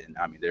bands, and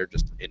I mean, they're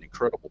just an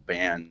incredible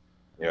band.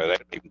 They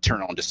don't even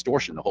turn on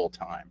distortion the whole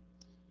time.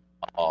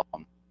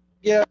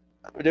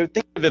 I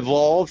think have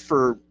evolved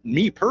for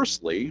me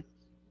personally.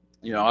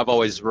 I've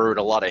always wrote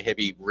a lot of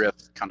heavy riff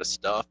kind of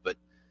stuff, but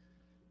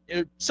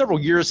several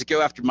years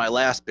ago, after my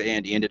last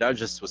band ended, I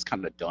just was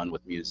kind of done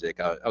with music.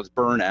 I was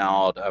burnt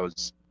out. I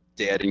was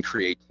dead in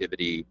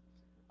creativity.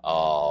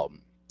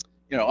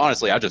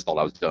 Honestly, I just thought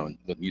I was done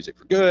with music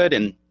for good.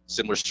 And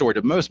similar story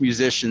to most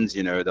musicians,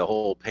 the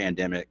whole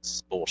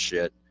pandemic's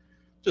bullshit.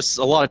 Just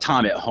a lot of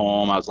time at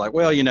home. I was like,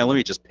 well, let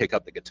me just pick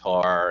up the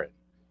guitar.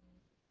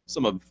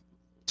 Some of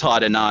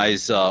Todd and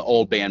I's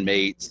old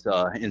bandmates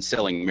in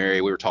Selling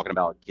Mary, we were talking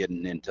about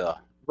getting into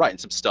writing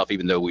some stuff,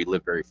 even though we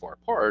live very far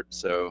apart.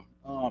 So,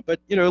 but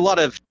a lot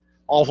of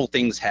awful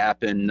things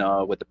happen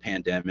with the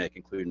pandemic,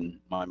 including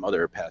my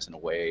mother passing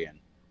away. And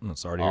I'm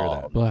sorry to hear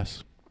that.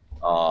 Bless.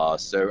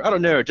 So I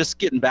don't know, just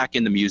getting back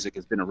into music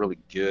has been a really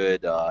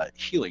good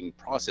healing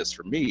process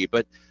for me.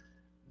 But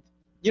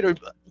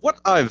what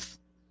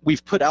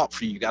we've put out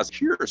for you guys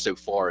here so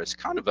far is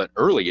kind of an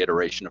early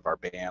iteration of our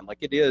band. Like,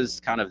 it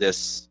is kind of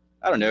this,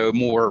 I don't know,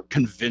 more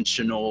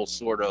conventional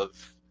sort of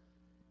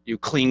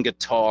clean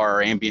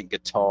guitar, ambient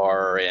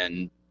guitar,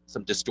 and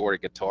some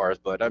distorted guitars.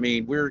 But I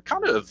mean, we're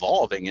kind of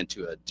evolving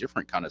into a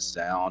different kind of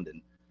sound.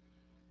 And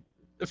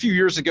a few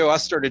years ago, I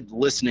started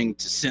listening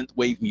to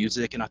synthwave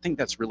music, and I think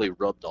that's really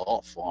rubbed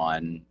off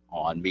on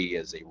me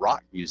as a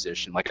rock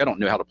musician. Like, I don't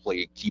know how to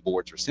play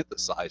keyboards or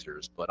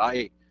synthesizers, but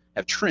I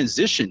have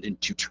transitioned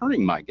into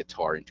turning my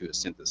guitar into a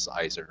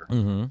synthesizer,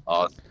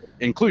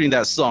 including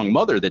that song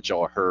 "Mother" that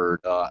y'all heard.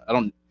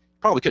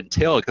 Probably couldn't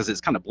tell because it's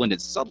kind of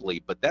blended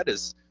subtly, but that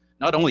is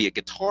not only a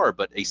guitar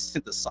but a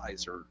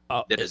synthesizer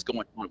that is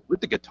going on with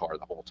the guitar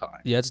the whole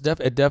time. Yeah,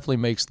 it definitely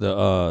makes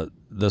the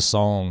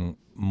song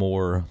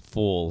more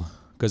full,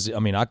 because I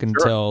mean, I can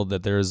tell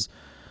that there's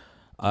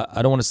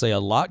I don't want to say a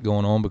lot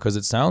going on, because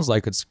it sounds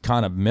like it's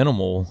kind of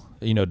minimal,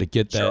 to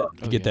get that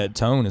that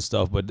tone and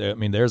stuff. But I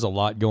mean, there's a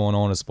lot going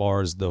on as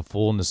far as the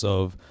fullness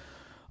of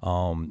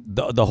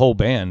the whole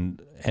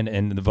band,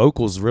 and the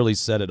vocals really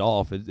set it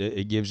off.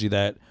 It gives you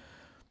that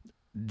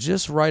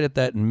just right at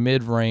that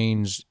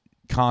mid-range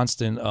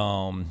constant.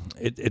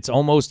 It's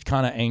almost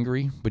kind of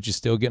angry, but you're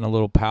still getting a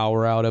little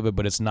power out of it,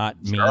 but it's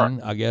not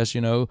mean, I guess.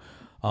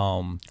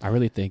 I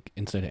really think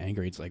instead of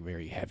angry, it's like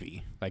very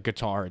heavy, like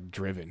guitar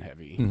driven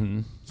heavy. Mm-hmm.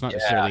 It's not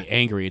necessarily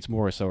angry. It's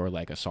more so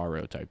like a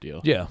sorrow type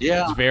deal. Yeah.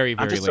 It's very,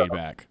 very laid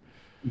back.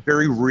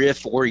 Very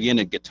riff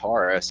oriented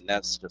guitarist, and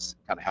that's just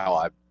kind of how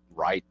I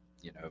write,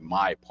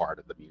 my part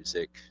of the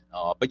music.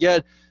 But yeah,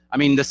 I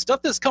mean, the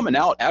stuff that's coming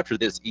out after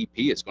this EP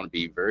is going to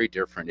be very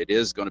different. It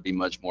is going to be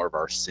much more of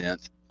our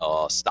synth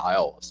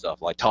style of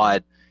stuff. Like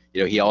Todd,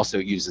 he also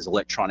uses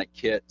electronic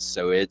kits,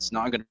 so it's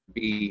not going to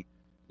be,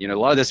 a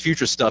lot of this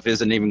future stuff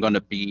isn't even going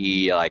to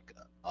be like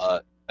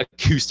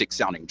acoustic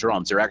sounding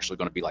drums. They're actually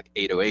going to be like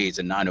 808s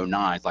and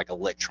 909s, like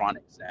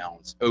electronic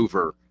sounds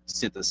over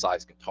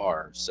synthesized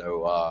guitars.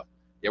 So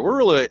we're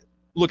really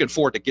looking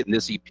forward to getting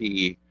this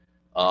EP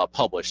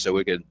published so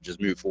we can just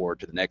move forward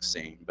to the next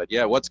scene. But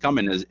yeah, what's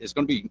coming is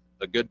going to be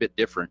a good bit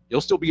different.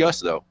 It'll still be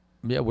us though.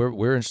 Yeah,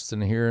 we're interested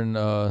in hearing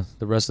the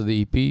rest of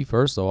the EP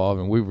first of all,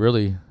 and we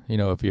really,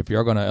 if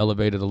you're going to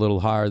elevate it a little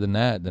higher than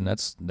that, then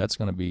that's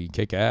going to be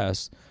kick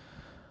ass.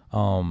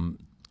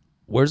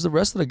 Where's the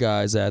rest of the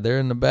guys at? They're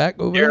in the back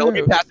over there. Let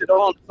me pass it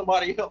on to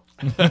somebody else.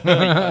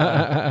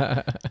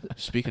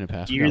 Speaking of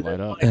pass, we got light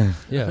up.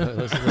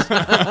 Yeah.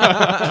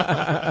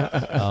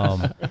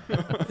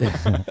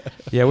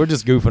 Yeah, we're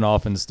just goofing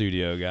off in the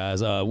studio,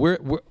 guys.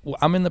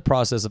 I'm in the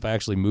process of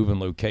actually moving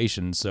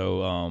locations,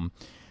 so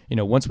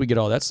once we get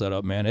all that set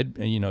up, man,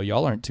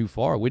 y'all aren't too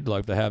far. We'd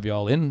like to have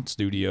y'all in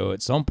studio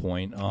at some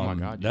point. Oh my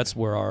God, that's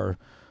where our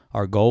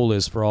goal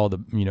is for all the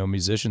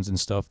musicians and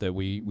stuff that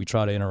we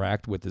try to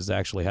interact with, is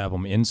actually have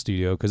them in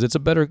studio, because it's a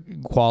better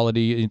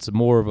quality. It's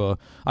more of a,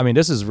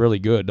 this is really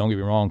good. Don't get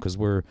me wrong, because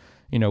we're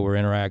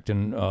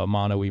interacting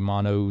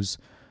monos.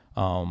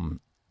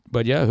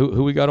 But yeah,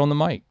 who we got on the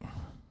mic?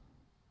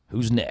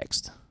 Who's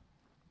next?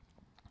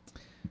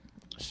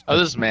 Oh,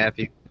 this is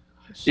Matthew.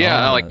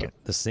 Yeah, I like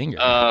the singer.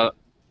 A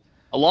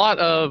lot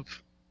of,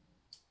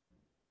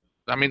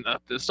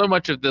 so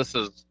much of this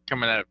is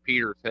coming out of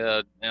Peter's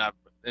head, and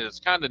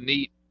it's kind of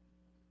neat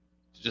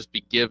to just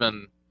be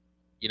given,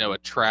 a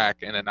track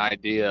and an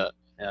idea,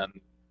 and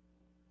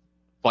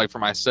like for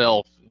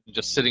myself,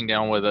 just sitting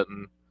down with it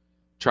and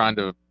trying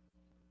to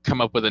come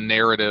up with a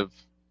narrative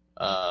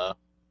to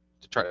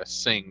try to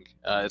sing.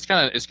 It's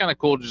kind of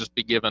cool to just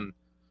be given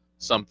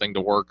something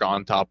to work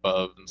on top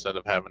of instead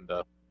of having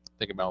to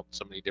think about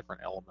so many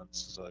different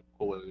elements. It's a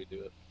cool way we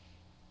do it.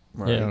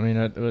 Right. Yeah,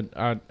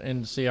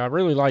 I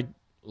really like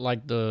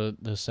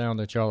the sound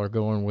that y'all are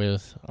going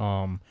with.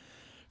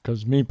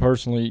 Because me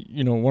personally,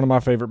 one of my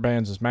favorite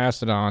bands is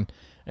Mastodon,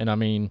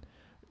 and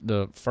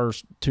the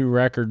first 2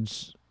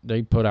 records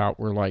they put out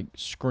were like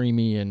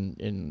screamy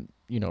and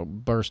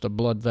burst a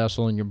blood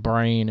vessel in your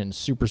brain and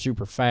super,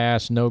 super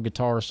fast, no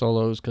guitar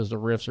solos because the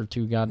riffs are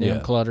too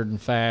goddamn cluttered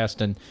and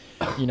fast. And,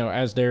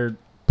 as they're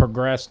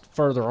progressed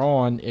further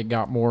on, it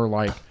got more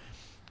like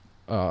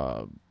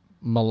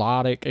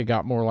melodic. It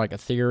got more like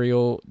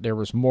ethereal. There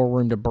was more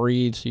room to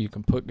breathe, so you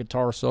can put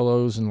guitar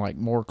solos and like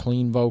more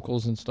clean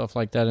vocals and stuff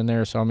like that in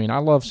there. So, I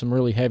love some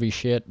really heavy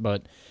shit,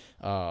 but,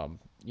 I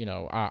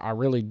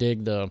really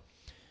dig the,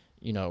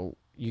 you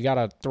got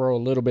to throw a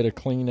little bit of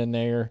clean in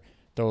there.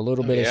 Throw a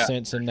little bit of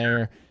sense in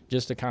there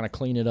just to kind of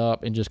clean it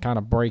up and just kind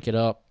of break it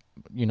up,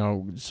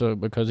 so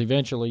because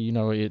eventually,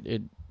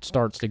 it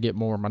starts to get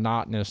more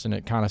monotonous and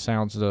it kind of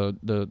sounds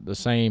the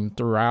same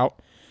throughout.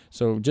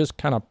 So just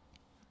kind of,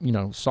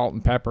 salt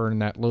and pepper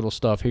and that little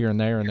stuff here and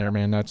there,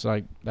 man, that's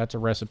a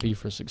recipe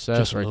for success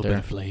just right a little there. bit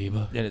of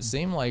flavor. And it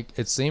seemed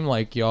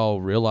like y'all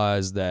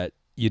realized that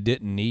you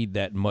didn't need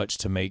that much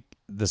to make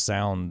the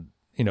sound,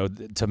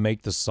 to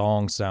make the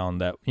song sound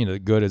that,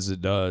 good as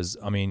it does.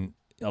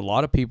 A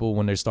lot of people,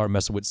 when they start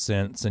messing with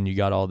synths and you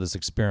got all this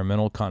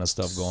experimental kind of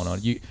stuff going on,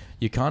 you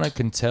kind of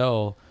can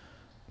tell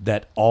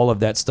that all of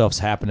that stuff's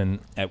happening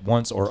at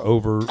once or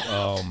over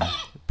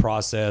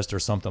processed or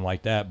something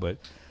like that. But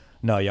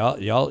no,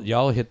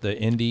 y'all hit the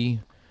indie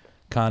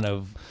kind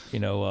of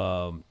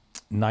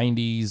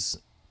 90s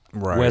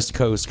West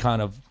Coast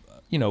kind of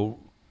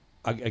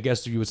I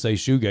guess you would say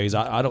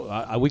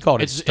shoegaze. We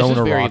called it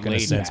stoner rock in a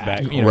sense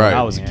back when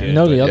I was a kid.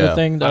 The other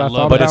thing that I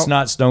thought but about, it's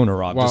not stoner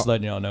rock. Just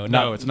letting y'all know.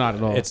 No, it's not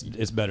at all.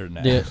 It's better than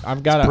that. Yeah,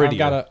 I've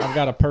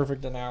got a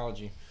perfect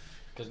analogy,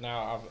 because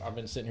now I've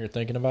been sitting here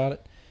thinking about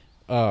it.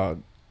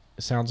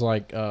 It sounds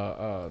like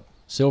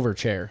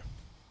Silverchair.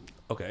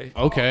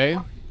 Okay.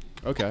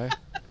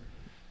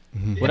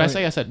 What I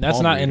say? I said that's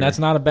palm not, reader. and that's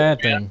not a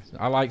bad thing.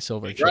 I like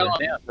Silverchair. Right on,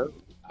 yeah.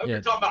 I hope you're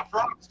talking about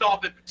Frog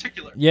Stomp in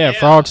particular. Yeah,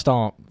 Frog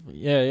Stomp.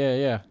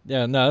 Yeah.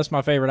 No, that's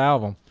my favorite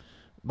album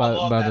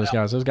by those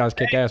guys. Those guys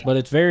kick ass, but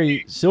it's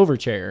very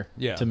Silverchair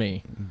to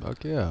me.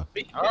 Fuck yeah.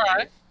 All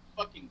right.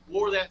 Fucking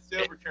wore that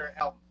Silverchair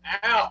album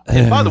out.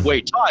 And by the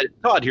way,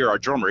 Todd here, our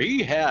drummer,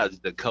 he has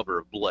the cover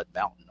of Blood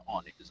Mountain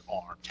on his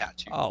arm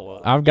tattooed. Oh,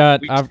 well. I've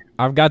got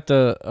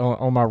the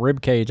on my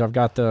rib cage. I've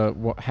got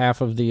the half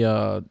of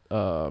the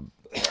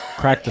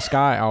Crack the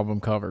Sky album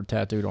cover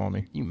tattooed on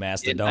me. You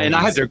mastodon. And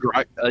I had to,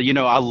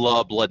 I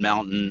love Blood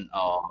Mountain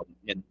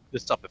and the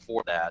stuff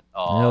before that.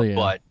 Hell yeah.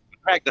 But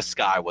Crack the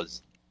Sky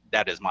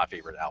that is my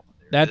favorite album.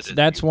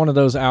 That's one of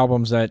those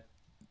albums that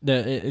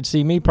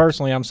see, me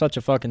personally, I'm such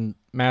a fucking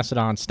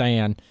Mastodon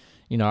stan.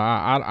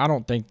 I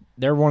don't think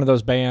they're one of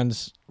those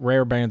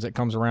rare bands that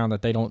comes around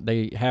that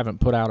they haven't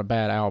put out a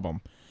bad album.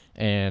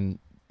 And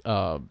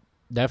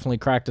definitely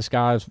Crack the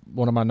Sky is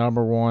one of my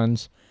number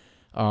ones.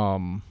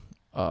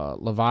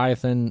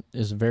 Leviathan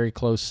is a very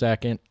close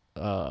second.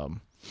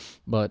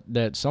 But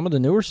that some of the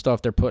newer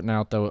stuff they're putting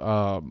out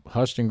though,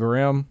 Hushed and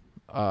Grim,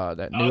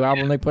 That new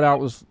album they put out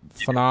was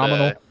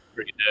phenomenal.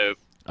 Pretty dope.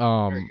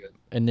 Very good.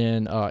 And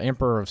then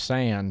Emperor of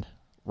Sand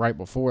right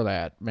before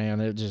that, man,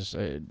 it just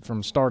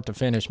from start to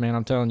finish, man,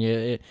 I'm telling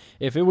you,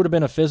 if it would have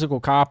been a physical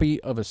copy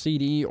of a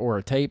CD or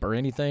a tape or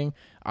anything,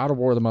 I'd have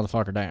wore the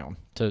motherfucker down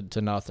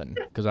to nothing,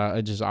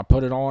 because I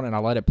put it on and I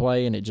let it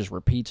play and it just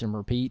repeats and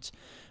repeats.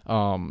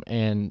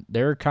 And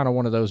they're kind of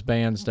one of those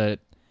bands that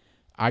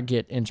I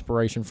get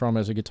inspiration from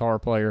as a guitar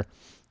player.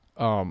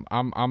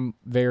 I'm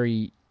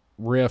very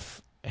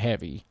riff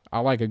heavy. I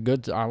like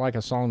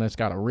a song that's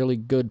got a really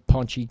good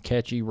punchy,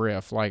 catchy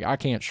riff. Like, I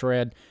can't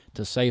shred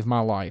to save my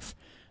life,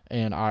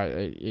 and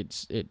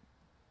it's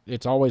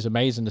always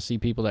amazing to see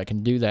people that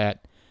can do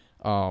that.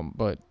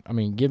 But I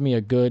mean, give me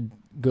a good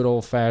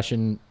old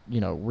fashioned,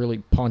 really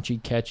punchy,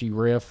 catchy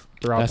riff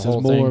throughout Less the whole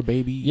is more, thing.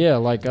 baby. Yeah,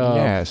 like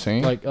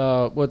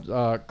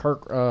what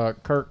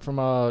Kirk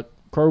from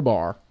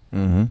Crowbar.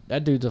 Mm-hmm.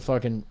 That dude's a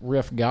fucking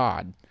riff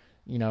god,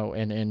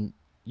 and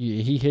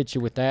he hits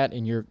you with that,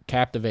 and you're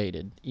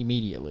captivated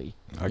immediately.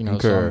 I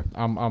concur.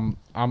 So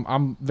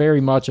I'm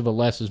very much of a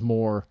less is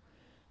more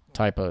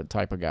type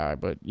of guy.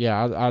 But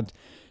yeah,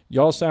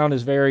 y'all sound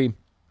is very.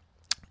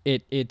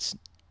 It's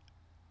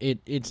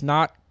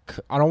not.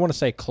 I don't want to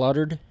say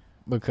cluttered,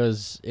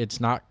 because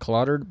it's not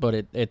cluttered,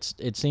 but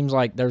it seems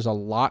like there's a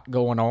lot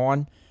going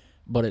on,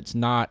 but it's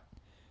not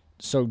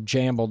so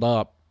jumbled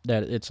up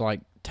that it's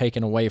like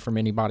taken away from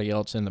anybody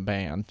else in the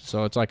band.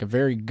 So it's like a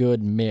very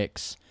good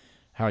mix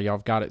how y'all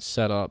have got it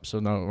set up. So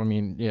no, I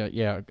mean,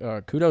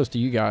 kudos to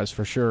you guys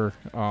for sure.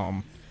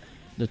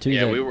 The two.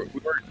 Yeah,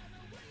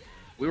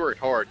 we worked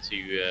hard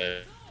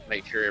to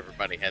make sure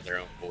everybody had their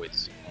own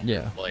voice.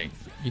 Yeah, Play.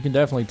 You can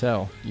definitely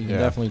tell.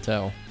 Definitely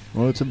tell.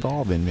 Well, it's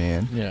evolving,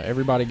 man. Yeah,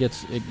 everybody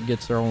gets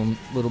their own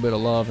little bit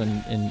of love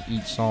in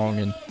each song,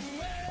 and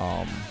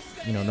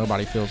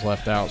nobody feels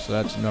left out. So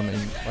that's, I mean,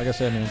 like I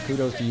said, man,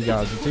 kudos to you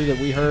guys. The two that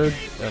we heard,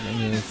 I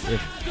mean, if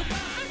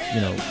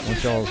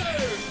once y'all,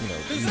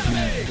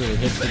 EP really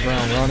hits the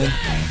ground running.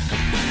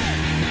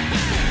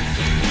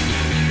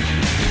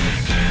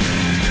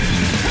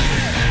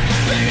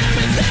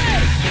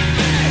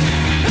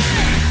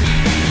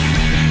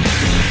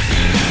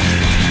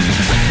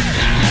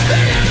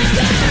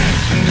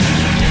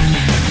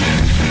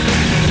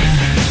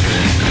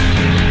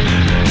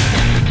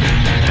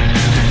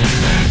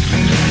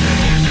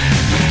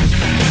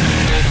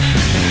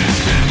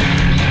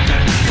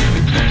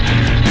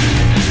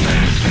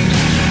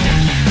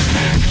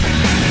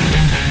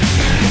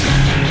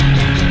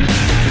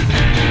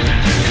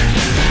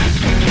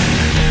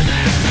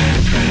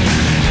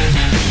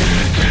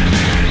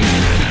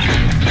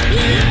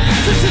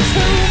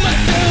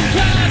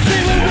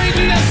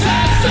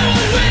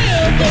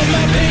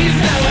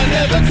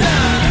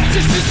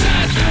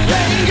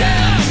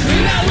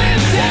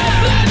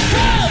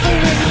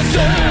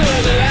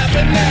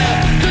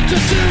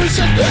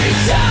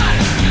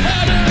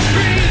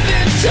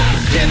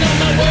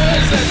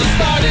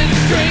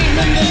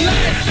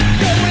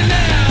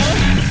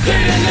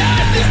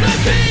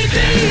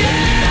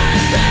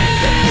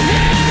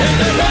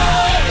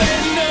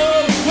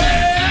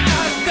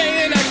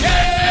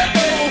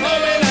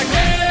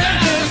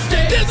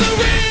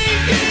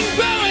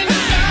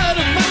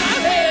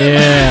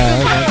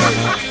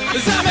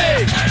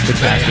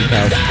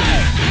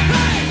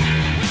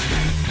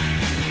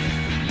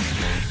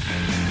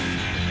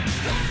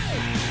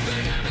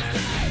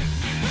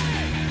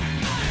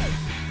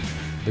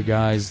 The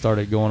guys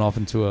started going off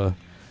into a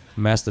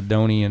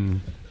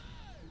Macedonian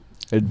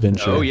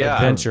adventure. Oh yeah,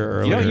 adventure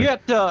earlier. You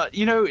have to,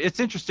 it's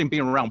interesting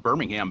being around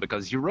Birmingham,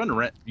 because you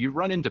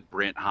run into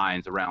Brent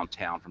Hines around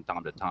town from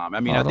time to time. I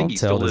mean, I think he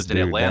still lives in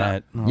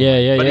Atlanta.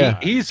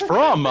 But he's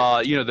from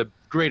the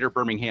greater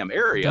Birmingham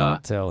area.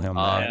 Don't tell him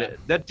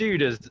that. That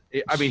dude is.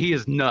 I mean, he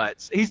is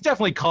nuts. He's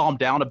definitely calmed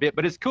down a bit,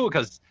 but it's cool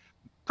because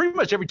pretty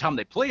much every time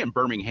they play in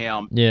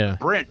Birmingham,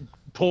 Brent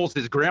pulls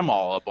his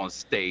grandma up on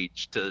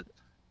stage to.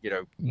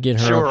 Get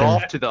her show her up there.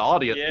 off to the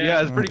audience.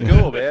 Yeah, it's pretty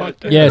cool, man.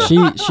 Yeah,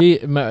 she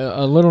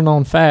a little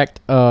known fact,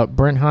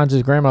 Brent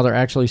Hines' grandmother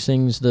actually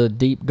sings the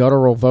deep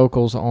guttural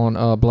vocals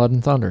on Blood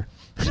and Thunder.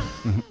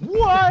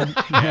 What?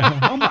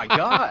 Oh my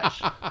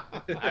gosh.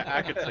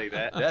 I could see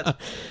that. That's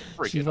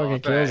freaking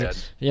fucking kills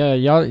it. Yeah,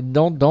 y'all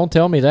don't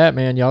tell me that,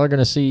 man. Y'all are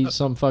gonna see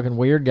some fucking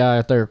weird guy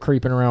out there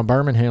creeping around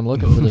Birmingham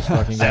looking for this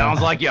fucking guy.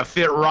 Sounds like you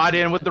fit right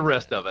in with the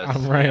rest of us.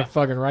 I'm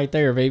fucking right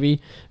there,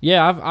 baby.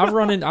 Yeah,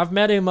 I've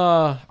met him.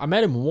 I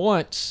met him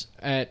once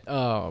at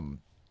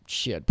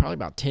probably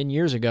about 10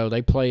 years ago.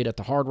 They played at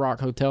the Hard Rock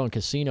Hotel and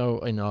Casino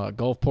in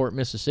Gulfport,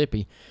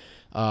 Mississippi.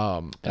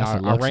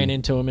 I ran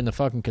into him in the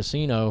fucking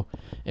casino,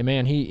 and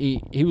man,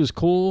 he was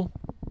cool,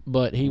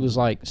 but he was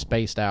like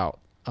spaced out.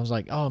 I was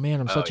like, oh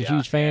man, I'm such a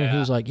huge fan. And he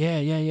was like, yeah.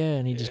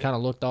 And he just kind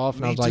of looked off,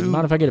 and I was like,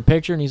 mind if I get a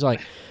picture? And he's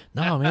like,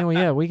 no, man, well,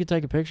 yeah, we could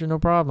take a picture, no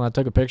problem. I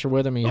took a picture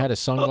with him. He had his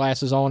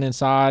sunglasses on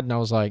inside, and I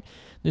was like,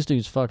 this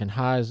dude's fucking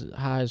high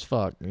as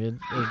fuck.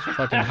 It's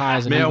fucking high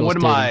as an man, eagle's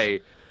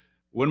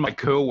one of my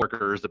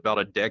coworkers about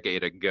a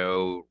decade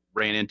ago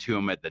ran into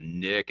them at the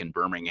Nick in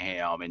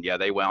Birmingham, and yeah,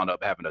 they wound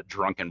up having a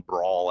drunken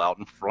brawl out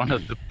in front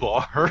of the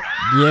bar.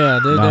 Yeah,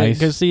 Nice.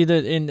 because see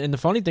that, and the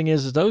funny thing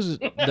is those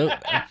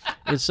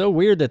it's so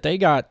weird that they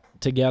got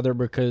together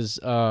because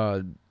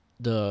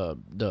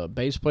the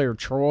bass player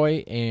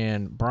Troy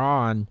and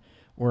Bron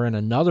were in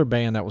another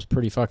band that was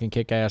pretty fucking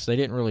kick ass. They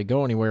didn't really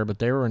go anywhere, but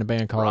they were in a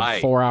band called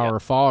Right, 4 Hour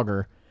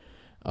Fogger.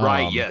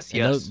 Right, yes, and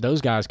yes. Those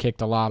guys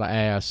kicked a lot of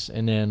ass,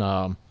 and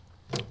then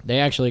they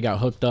actually got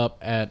hooked up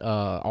at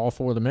all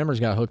 4 of the members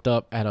got hooked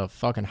up at a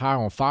fucking High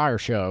on Fire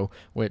show,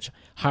 which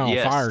High on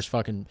Yes. Fire's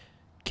fucking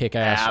kick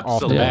ass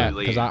off the bat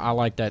Absolutely. because I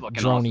like that Fucking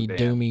drony awesome band.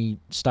 doomy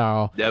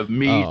style. Yeah,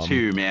 me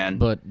too, man.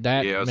 But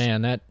that Yes.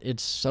 man, that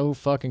it's so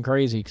fucking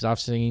crazy because I've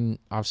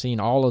seen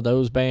all of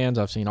those bands.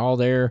 I've seen all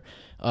their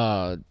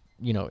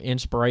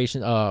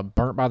inspiration.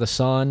 Burnt by the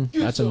Sun.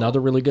 That's another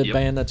really good Yep.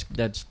 band.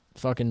 That's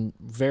fucking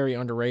very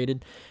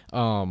underrated.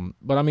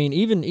 But I mean,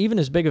 even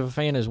as big of a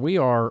fan as we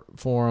are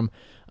for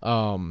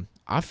them,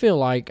 I feel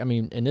like, I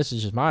mean, and this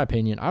is just my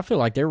opinion, I feel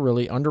like they're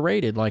really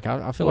underrated. Like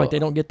I feel like they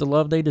don't get the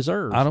love they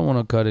deserve. I don't want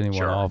to cut anyone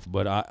Sure. off,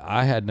 but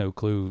I had no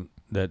clue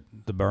that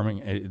the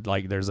Birmingham,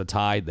 like there's a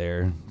tide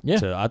there. Yeah.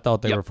 I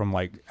thought they Yep. were from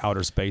like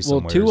outer space Well,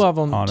 somewhere. two of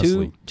them,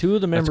 honestly. two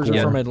of the members cool.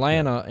 are from Yeah.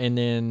 Atlanta, and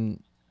then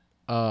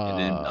And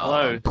then,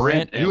 Hello,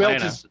 Brent. Who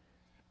Atlanta. else is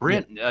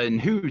Brent? And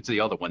who's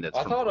the other one that's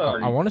I from? thought,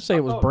 I want to say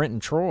it was Brent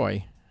and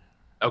Troy.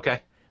 Okay.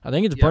 I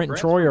think it's Yeah, Brent and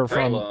Brent's Troy are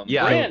from from Salem.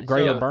 Yeah, the Brent,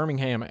 greater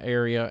Birmingham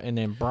area, and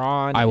then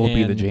Bron. I will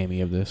be the and, Jamie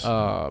of this.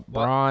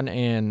 Bron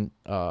and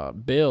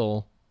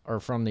Bill are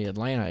from the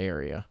Atlanta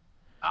area.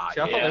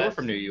 See, I thought they were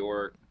from New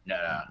York No.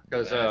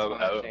 because That's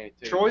what I was saying,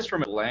 too. Troy's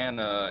from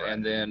Atlanta,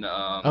 and then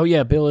Oh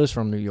yeah, Bill is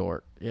from New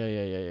York. Yeah.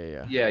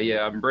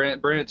 yeah,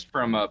 Brent's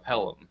from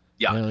Pelham.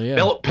 Yeah. Hell yeah.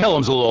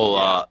 Pelham's a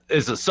little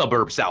is a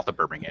suburb south of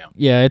Birmingham.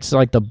 Yeah, it's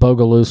like the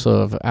Bogalusa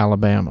of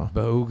Alabama.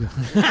 Bogue.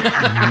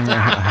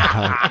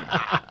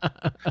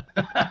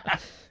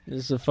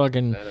 This is a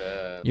fucking.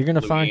 You're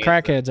gonna find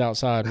crackheads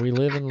outside. We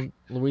live in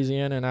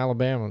Louisiana and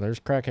Alabama. There's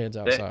crackheads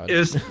outside.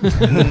 It's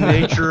the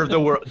nature of the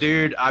world,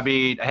 dude. I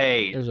mean,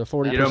 hey, There's a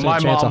 40% you know, my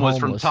chance mom of was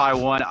from homeless.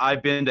 Taiwan.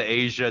 I've been to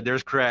Asia.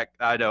 There's crack.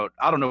 I don't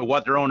know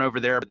what they're on over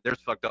there, but there's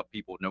fucked up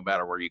people no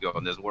matter where you go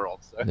in this world.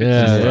 So it's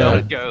Yeah, just how yeah.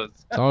 it goes.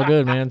 It's all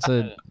good, man.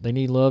 They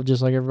need love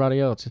just like everybody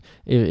else.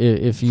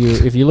 If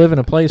you live in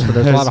a place where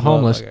there's a lot of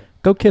homeless,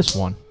 go kiss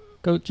one.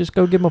 Go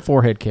give them a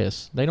forehead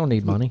kiss. They don't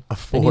need money.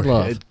 They need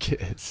love. Forehead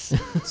kiss.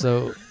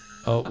 So,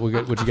 what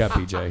you got,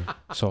 PJ?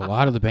 So a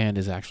lot of the band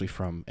is actually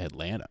from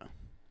Atlanta,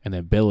 and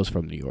then Bill is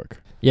from New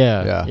York.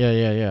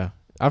 Yeah.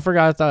 I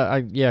forgot.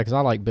 Because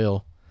I like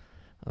Bill.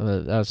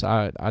 I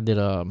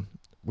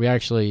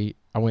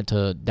went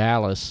to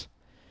Dallas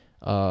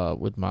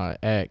with my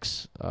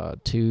ex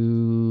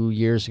 2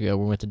 years ago.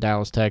 We went to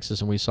Dallas,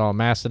 Texas, and we saw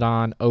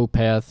Mastodon,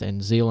 Opeth,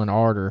 and Zeal and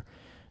Ardor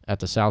at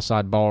the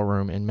Southside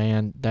Ballroom. And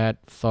man, that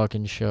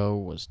fucking show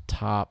was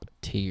top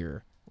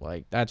tier.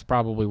 Like, that's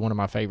probably one of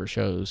my favorite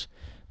shows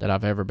that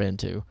I've ever been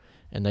to.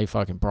 And they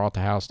fucking brought the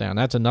house down.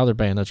 That's another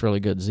band that's really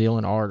good. Zeal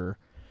and Ardor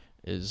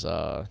is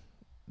they're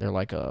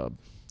like a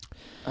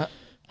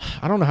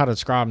I don't know how to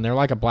describe them. They're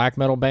like a black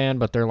metal band,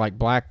 but they're like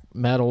black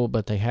metal,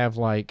 but they have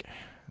like,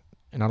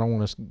 and I don't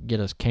want to get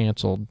us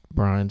canceled,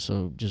 Brian,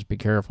 so just be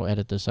careful,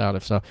 edit this out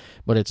if so.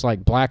 But it's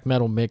like black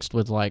metal mixed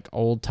with like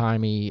old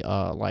timey,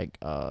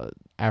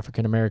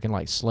 African American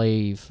like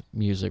slave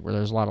music, where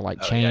there's a lot of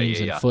like chains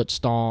and foot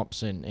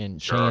stomps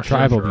and Sure,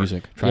 Tribal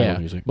music.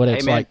 But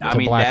it's Hey man, like I to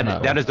mean black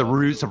metal. that is the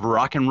roots of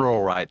rock and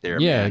roll right there.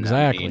 Yeah, man.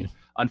 exactly. I mean,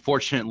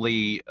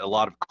 unfortunately, a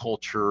lot of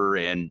culture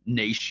and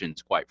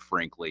nations, quite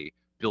frankly,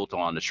 built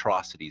on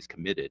atrocities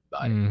committed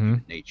by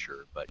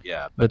nature. But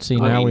yeah, But see,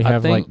 I now mean, we I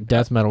have think- like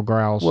death metal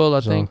growls. Well, I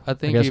so think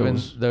guess it even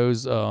was-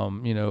 those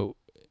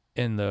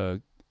in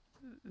the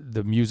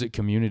music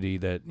community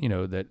that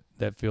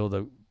feel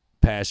the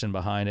passion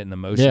behind it and the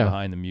emotion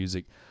behind the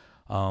music,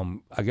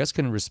 I guess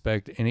can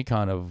respect any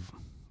kind of,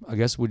 I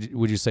guess would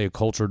you say a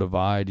culture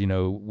divide,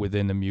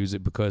 within the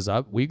music, because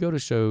we go to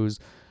shows,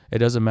 it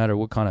doesn't matter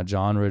what kind of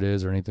genre it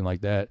is or anything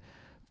like that.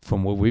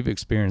 From what we've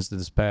experienced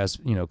this past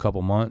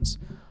couple months,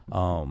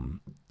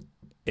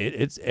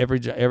 it's every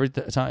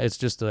time it's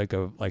just like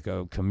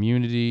a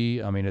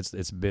community. I mean,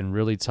 it's been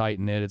really tight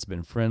knit. It's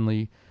been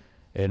friendly,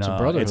 and It's a it's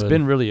brotherhood.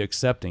 been really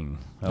accepting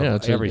of Yeah,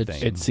 it's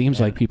everything. It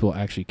seems like people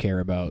actually care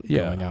about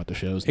going out to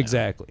shows now.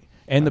 Exactly,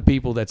 and the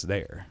people that's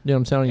there, Yeah,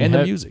 I'm telling you, and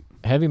the music.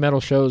 Heavy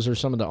metal shows are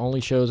some of the only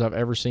shows I've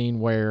ever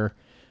seen where,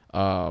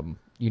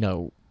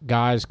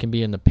 guys can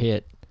be in the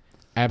pit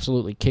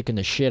absolutely kicking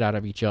the shit out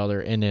of each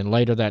other, and then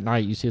later that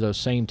night you see those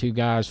same two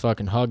guys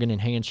fucking hugging and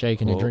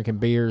handshaking and drinking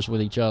beers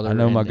with each other. I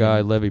know my guy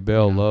and, Levy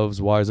Bell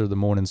loves Wiser the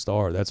Morning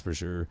Star. That's for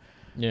sure.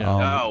 Yeah.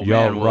 Oh,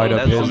 y'all man, right well,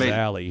 up that's his amazing.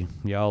 alley.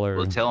 Y'all are.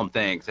 Well, tell him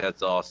thanks.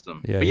 That's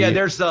awesome. Yeah, but yeah, he-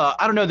 there's I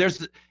don't know.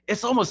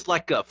 It's almost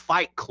like a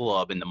fight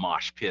club in the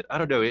mosh pit. I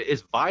don't know.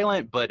 It's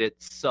violent, but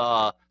it's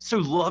so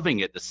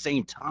loving at the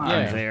same time.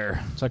 Yeah.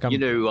 there. It's like I'm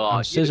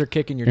I'm scissor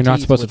kicking your You're not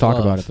teeth supposed to with talk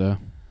love. about it though.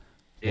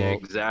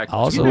 Exactly. I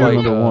also Yeah, like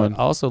number one. I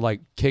also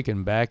like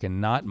kicking back and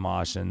not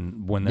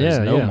moshing when there's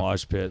no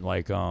mosh pit.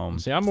 Like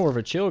See, I'm more of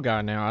a chill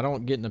guy now. I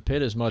don't get in the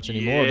pit as much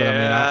anymore, but I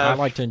mean, I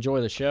like to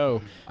enjoy the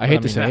show. I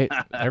hate to say it.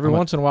 Every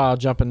once in a while, I'll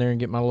jump in there and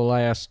get my little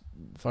ass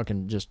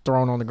fucking just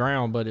thrown on the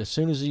ground. But as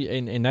soon as you,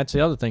 and that's the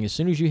other thing, as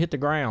soon as you hit the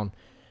ground,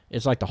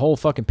 it's like the whole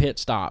fucking pit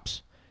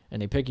stops,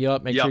 and they pick you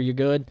up, make sure you're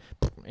good,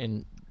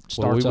 and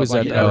starts up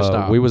like you never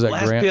stop. We was at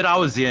last Grant. pit I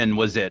was in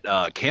was at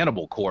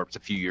Cannibal Corpse a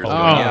few years ago. Oh,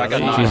 Yeah, I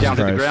got knocked Jesus down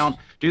to the Christ. ground.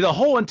 Dude, the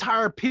whole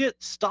entire pit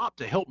stopped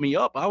to help me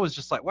up. I was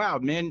just like, wow,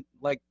 man,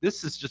 like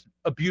this is just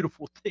a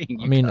beautiful thing.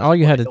 I mean, all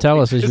you had to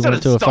tell us is you Instead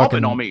went of to a stomping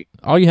fucking. on me.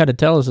 All you had to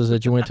tell us is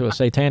that you went to a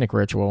satanic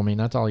ritual. I mean,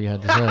 that's all you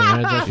had to say.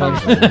 Right?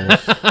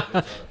 Just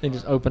fucking- they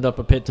just opened up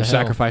a pit to They're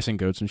hell. sacrificing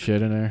goats and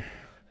shit in there.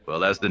 Well,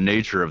 that's the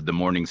nature of the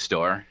Morning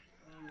Star.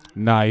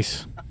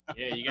 Nice.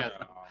 Yeah, you guys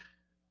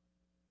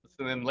listen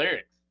to them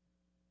lyrics.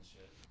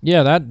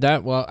 Yeah,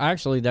 that well,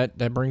 actually, that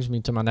brings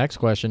me to my next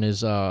question: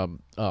 is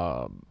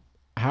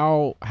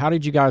how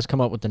did you guys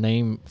come up with the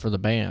name for the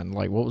band?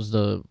 Like, what was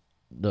the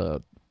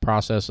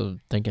process of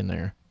thinking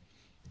there?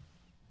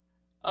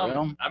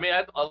 Well- I mean,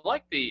 I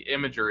like the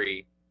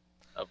imagery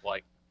of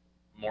like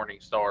Morning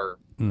Star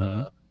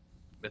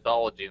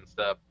mythology and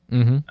stuff.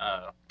 Mm-hmm.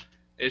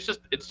 It's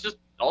just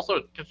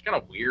also just kind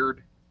of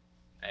weird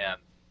and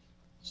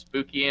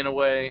spooky in a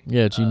way.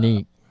 Yeah, it's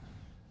unique.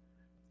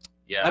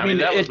 Yeah, I mean,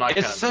 that was my kind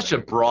it's of such a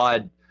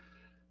broad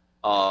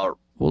Well,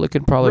 it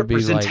could probably be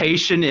like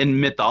representation in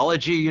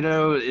mythology. You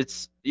know,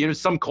 it's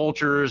some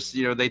cultures,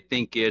 they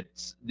think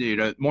it's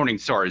Morning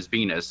Star is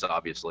Venus,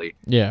 obviously.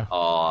 Yeah.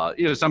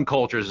 Some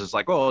cultures it's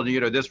like, well,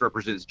 this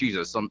represents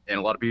Jesus. And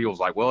a lot of people's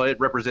like, well, it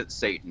represents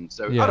Satan.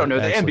 So Yeah, I don't know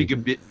actually.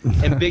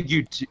 the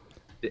ambiguity.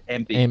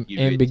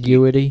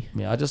 Ambiguity.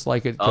 Yeah, I just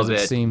like it because Of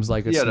it it. seems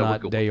like it's Yeah, no, we're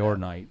not cool day with or that.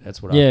 night.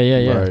 That's what Yeah, I.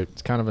 yeah. Right.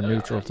 It's kind of a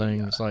neutral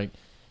thing. It's like,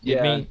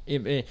 Yeah.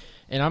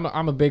 and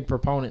I'm a big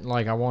proponent.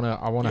 Like, I wanna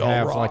Y'all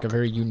have rock. like a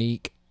very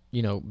unique,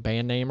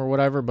 band name or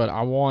whatever. But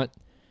I want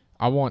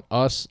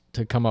us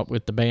to come up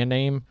with the band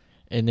name,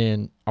 and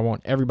then I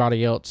want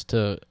everybody else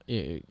to.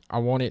 I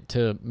want it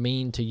to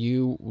mean to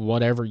you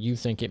whatever you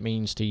think it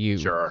means to you.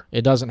 Sure.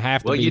 It doesn't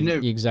have to Well, be you know-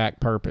 the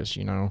exact purpose.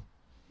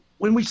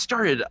 When we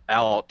started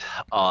out,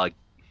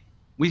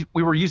 we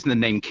were using the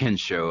name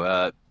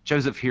Kensho.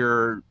 Joseph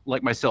here,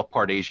 like myself,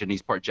 part Asian.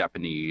 He's part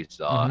Japanese.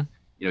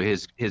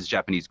 His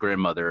Japanese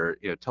grandmother,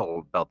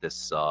 told about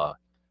this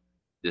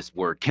this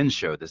word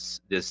Kensho,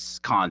 this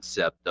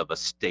concept of a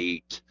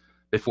state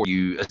before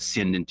you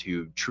ascend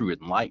into true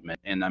enlightenment.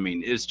 And I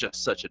mean, it's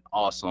just such an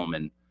awesome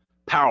and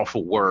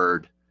powerful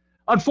word.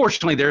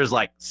 Unfortunately, there's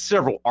like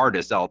several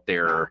artists out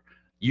there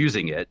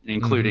using it,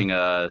 including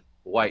a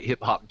white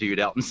hip hop dude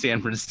out in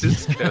San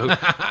Francisco.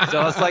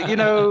 So it's like,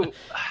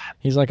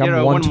 He's like, You I'm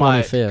know, one of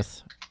my-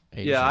 125th.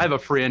 yeah, I have a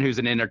friend who's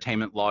an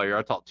entertainment lawyer.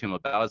 I talked to him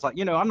about it. It's like,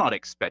 I'm not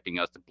expecting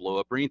us to blow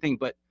up or anything,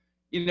 but,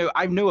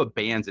 I know of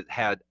bands that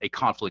had a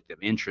conflict of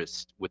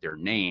interest with their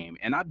name,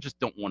 and I just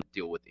don't want to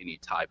deal with any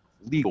type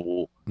of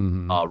legal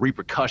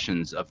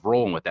repercussions of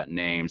rolling with that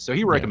name. So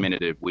he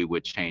recommended if we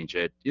would change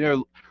it.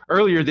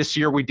 Earlier this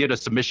year, we did a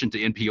submission to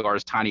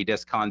NPR's Tiny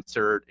Desk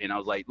concert, and I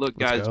was like, look,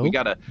 Let's guys, go. we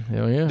got to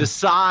Hell yeah.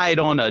 decide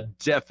on a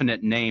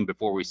definite name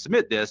before we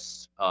submit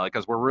this,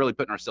 because we're really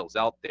putting ourselves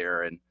out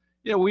there. And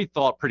we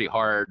thought pretty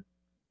hard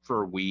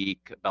for a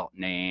week about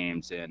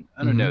names, and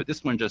I don't know,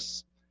 this one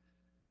just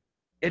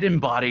it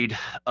embodied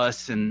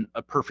us in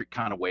a perfect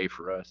kind of way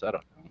for us. I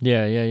don't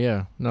know.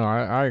 Yeah. No,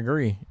 I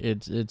agree.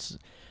 It's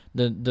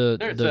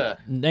the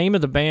name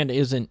of the band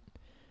isn't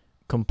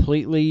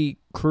completely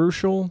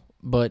crucial,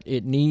 but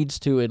it needs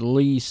to at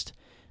least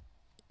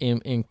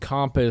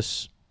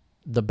encompass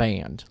the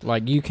band.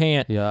 Like, you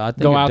can't Yeah, I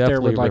think go it out there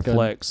definitely with like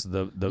reflects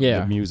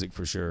the music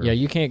for sure.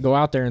 you can't go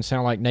out there and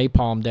sound like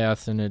Napalm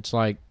Death and it's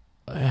like,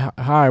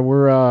 hi,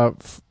 we're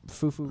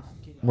Fufu.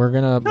 We're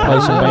gonna play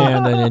some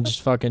band and it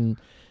just fucking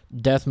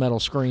death metal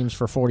screams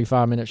for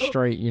 45 minutes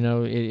straight. You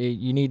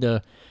need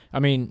to. I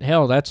mean,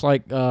 hell, that's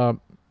like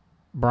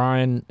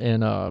Brian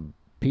and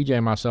PJ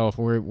and myself.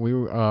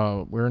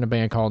 We're in a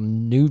band called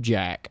New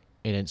Jack,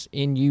 and it's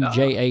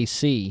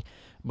NUJAC,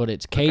 but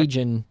it's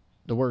Cajun.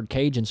 The word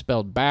Cajun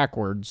spelled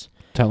backwards.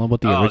 Tell them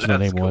what the original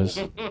that's name cool. was.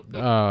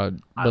 I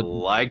But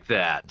like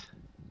that.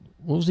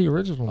 what was the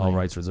original name? All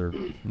rights reserved.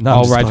 No, All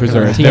I'm just rights fucking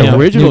reserved. around. TM. The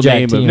original New Jack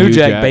name of TM. New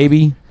Jack,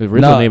 baby. The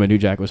original No. name of New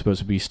Jack was supposed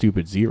to be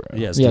Stupid Zero.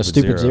 Yeah,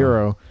 Stupid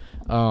Zero.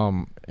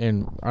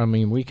 And I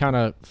mean, we kind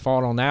of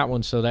fought on that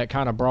one, so that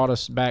kind of brought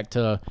us back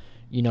to,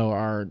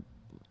 our,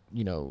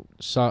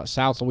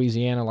 South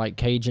Louisiana, like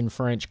Cajun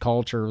French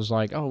culture was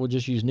like, oh, we'll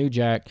just use New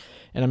Jack.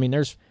 And I mean,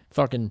 there's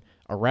fucking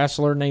a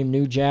wrestler named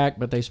New Jack,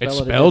 but they spell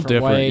it a spelled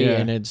different way, different,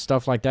 yeah. and it's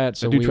stuff like that.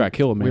 So They do try to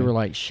kill him, we man. were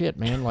like, shit,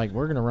 man, like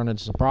we're gonna run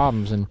into some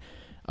problems, and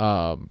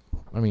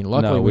I mean,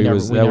 luckily No, we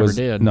never was,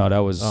 did. No, that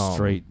was Um,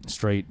 straight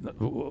out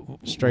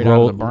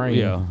of the brain.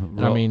 Yeah,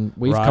 And I mean,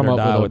 we've ride come or up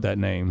die with that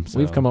name. So.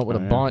 We've come up with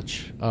a Yeah.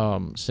 bunch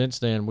since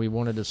then. We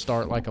wanted to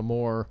start like a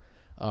more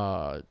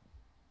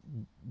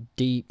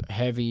deep,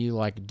 heavy,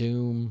 like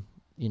doom,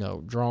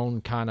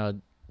 drone kind of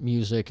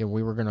music, and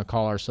we were gonna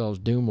call ourselves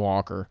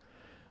Doomwalker.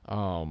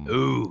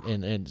 Ooh.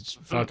 And it's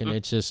fucking,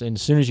 it's just, and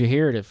as soon as you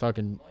hear it,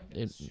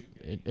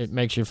 it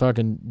makes your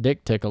fucking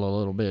dick tickle a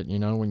little bit, you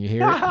know, when you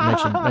hear it.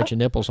 It makes your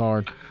nipples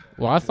hard.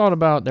 Well, I thought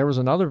about, there was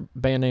another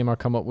band name I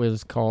come up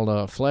with called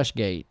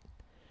Fleshgate.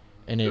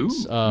 And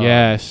it's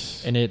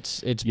yes. And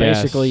it's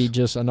basically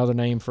just another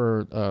name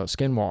for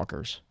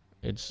skinwalkers.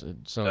 It's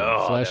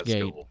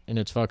Fleshgate, cool. And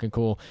it's fucking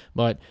cool.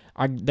 But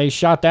they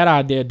shot that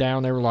idea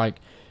down. They were like,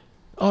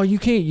 "Oh, you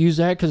can't use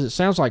that because it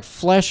sounds like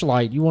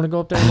fleshlight. You want to go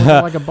up there and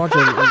look like a bunch of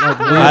like."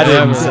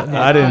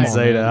 I didn't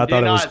say that. I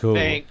thought it was cool.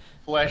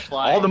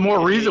 All the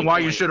more reason why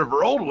you should have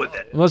rolled with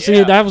it. Well,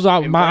 see, that was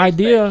my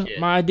idea.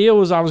 My idea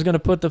was I was going to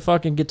put the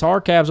fucking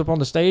guitar cabs up on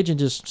the stage and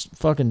just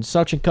fucking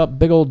suction cup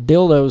big old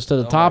dildos to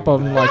the top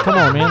of them. Like, come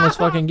on, man, let's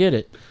fucking get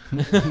it.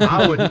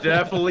 I would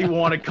definitely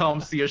want to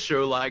come see a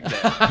show like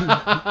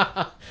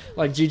that.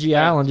 Like Gigi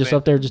Allen just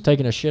up there just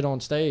taking a shit on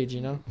stage,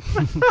 you know?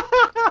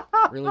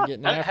 Really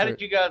getting after how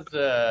did you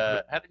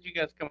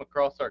guys come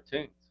across our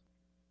tunes?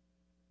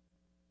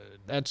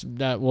 That's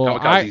that. Well,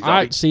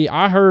 I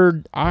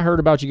heard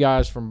about you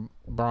guys from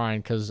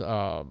Brian because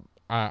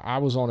I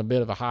was on a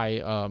bit of a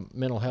high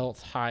mental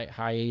health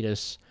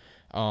hiatus.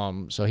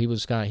 So he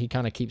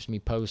kind of keeps me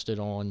posted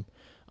on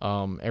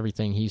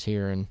everything he's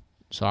hearing.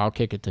 So I'll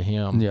kick it to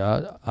him.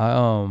 Yeah,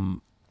 I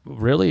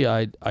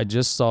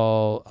just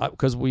saw,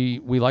 because we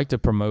like to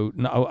promote.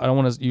 No, I don't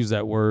want to use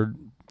that word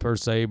per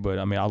se, but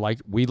I mean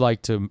we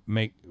like to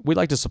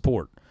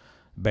support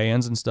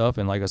bands and stuff.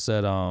 And like I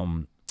said, I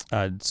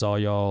saw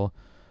y'all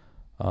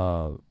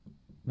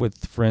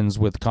with friends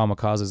with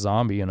Kamikaze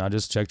Zombie, and I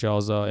just checked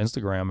y'all's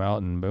Instagram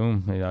out, and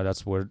boom,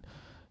 that's what,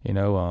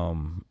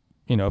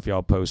 if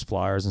y'all post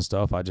flyers and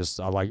stuff,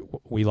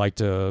 we like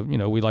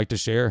to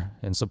share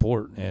and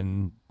support,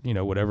 and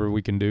whatever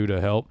we can do to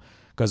help,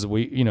 because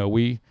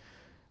we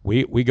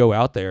go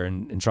out there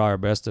and try our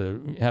best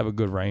to have a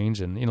good range,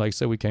 and like I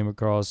said, we came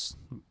across.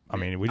 I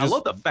mean, I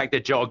love the fact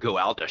that y'all go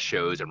out to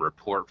shows and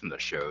report from the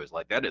shows.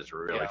 Like, that is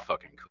really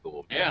fucking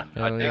cool, man.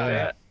 Yeah, I dig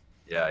that.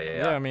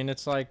 Yeah. I mean,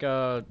 it's like,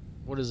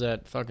 what is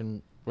that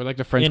fucking? We're like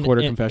the French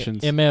Quarter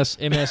Confessions.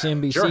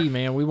 MSNBC, sure.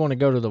 Man. We want to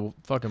go to the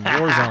fucking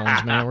war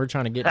zones, man. We're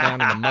trying to get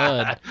down in the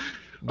mud,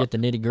 get the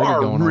nitty gritty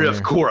going on. Our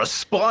riff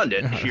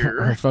correspondent here.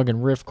 Our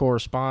fucking riff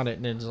correspondent,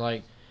 and it's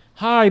like,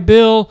 "Hi,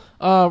 Bill,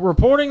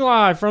 reporting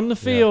live from the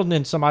field," and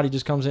then somebody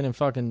just comes in and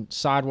fucking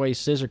sideways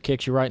scissor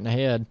kicks you right in the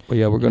head. Well,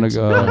 yeah, we're gonna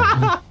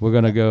go. We're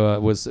gonna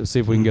go. See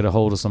if we can get a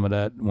hold of some of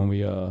that when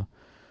we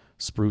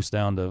spruce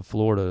down to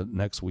Florida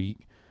next week.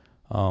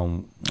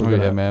 Man.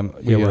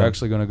 We're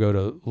actually gonna go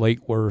to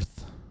Lake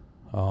Worth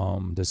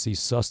to see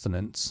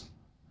Sustenance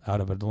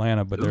out of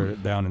Atlanta, but they're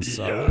down in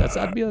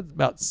that'd be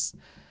about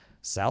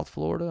South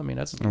Florida. I mean,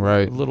 that's a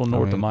little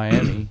north of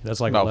Miami. That's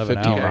like about 11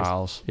 15 hours.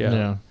 miles.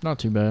 Yeah, not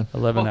too bad.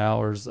 11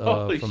 hours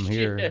from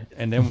here,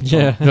 and then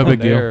no big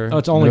deal. Oh,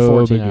 it's only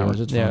 14 hours.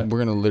 It's fine. We're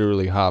gonna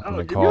literally hop in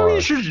the car.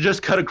 You should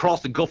just cut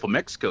across the Gulf of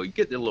Mexico. You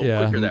get there a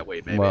little quicker that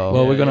way, maybe.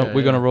 Well, we're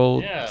gonna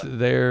roll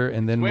there,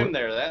 and then swim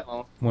there that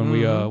long.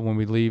 When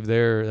we leave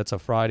there, that's a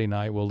Friday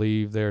night. We'll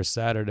leave there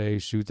Saturday,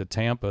 shoot to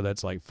Tampa.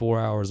 That's like 4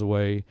 hours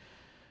away,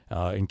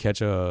 and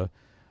catch a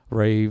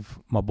rave.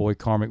 My boy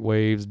Karmic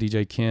Waves,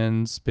 DJ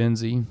Ken,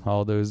 Spenzy,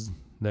 all those.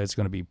 That's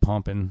going to be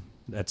pumping.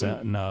 That's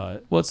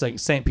it's like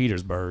St.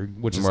 Petersburg,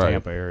 which is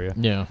Tampa area.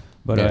 Yeah.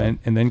 But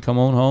and then come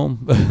on home.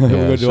 We're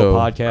gonna do a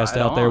podcast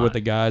out there with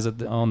the guys at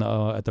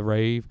the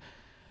rave.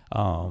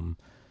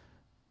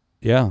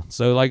 Yeah.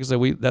 So like I said,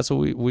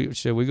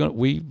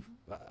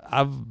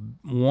 I've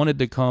wanted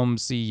to come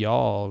see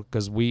y'all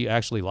because we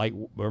actually like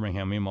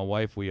Birmingham. Me and my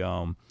wife, we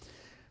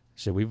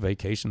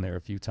vacationed there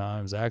a few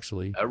times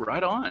actually.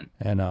 Right on.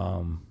 And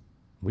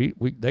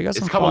they got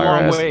some come fire a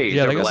long ass. ways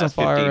Yeah, they over got the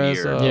some last 15 fire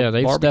years. ass.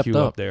 They've barbecue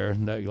stepped up there.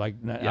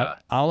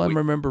 I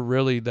remember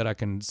really that I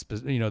can.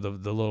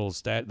 The little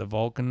the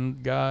Vulcan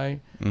guy.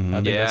 Mm-hmm.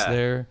 I think that's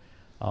there.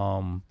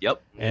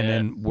 Yep. And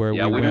then where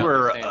we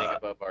were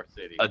above our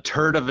city. a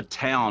turd of a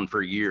town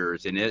for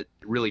years, and it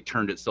really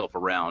turned itself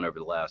around over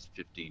the last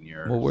 15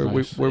 years. Well, where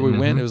we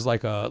went, it was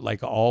like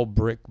all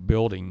brick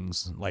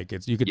buildings. Like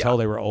you could tell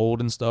they were old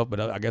and stuff. But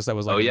I guess that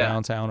was like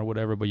downtown or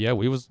whatever. But yeah,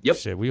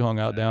 we hung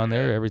out down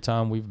there every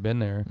time we've been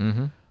there.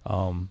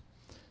 Mm-hmm.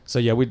 So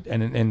yeah, we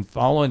and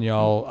following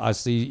y'all, I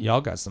see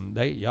y'all got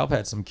y'all have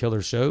had some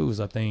killer shows.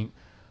 I think.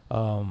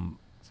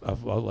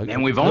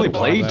 And we've only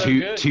played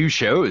two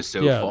shows so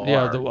far.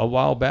 Yeah, a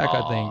while back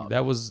I think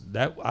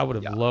that I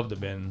would have loved to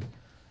have been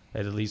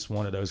at least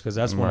one of those because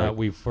that's when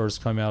we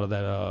first come out of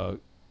that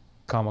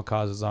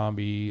Kamikaze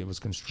Zombie. It was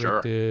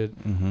Constricted.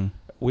 Sure. Mm-hmm.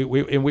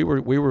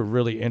 We were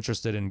really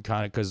interested in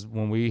kind of because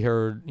when we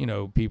heard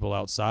people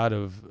outside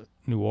of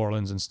New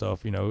Orleans and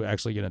stuff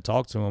actually getting to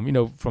talk to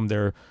them from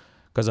their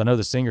because I know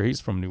the singer, he's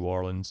from New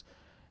Orleans,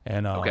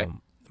 and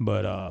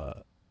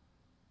but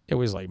it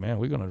was like, man,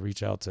 we're gonna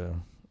reach out to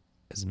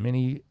as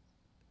many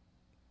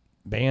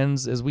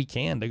bands as we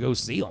can to go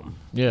see them.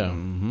 Yeah.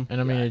 Mm-hmm. And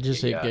I mean,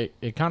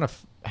 it kind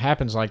of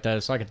happens like that.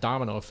 It's like a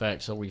domino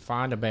effect. So we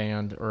find a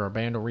band or a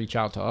band will reach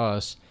out to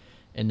us,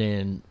 and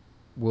then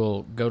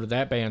we'll go to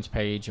that band's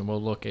page and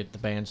we'll look at the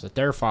bands that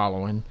they're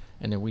following,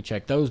 and then we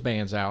check those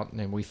bands out, and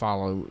then we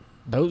follow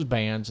those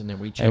bands, and then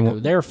we check who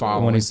they're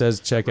following. When he says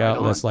check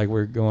out, that's like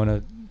we're going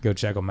to go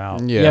check them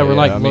out. Yeah, we're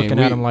like looking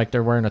at them like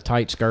they're wearing a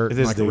tight skirt,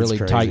 and like a really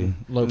tight,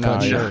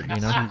 low-cut shirt,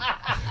 you know?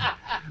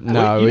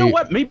 You know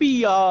what?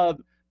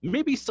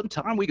 Maybe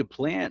sometime we could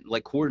plan,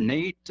 like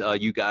coordinate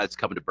you guys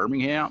coming to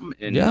Birmingham,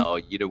 and you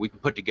know, we can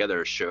put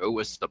together a show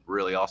with some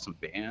really awesome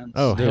bands.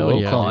 Oh, hell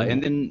yeah.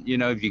 And then, you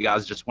know, if you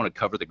guys just want to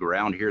cover the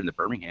ground here in the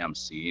Birmingham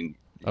scene,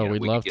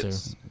 we'd love to.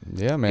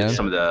 Yeah, man.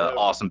 Some of the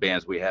awesome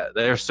bands we have.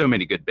 There's so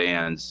many good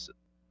bands.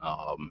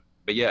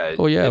 But yeah.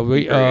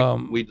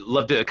 We'd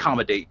love to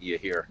accommodate you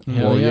here.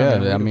 Well,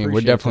 I mean,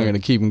 we're definitely going to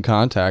keep in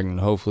contact, and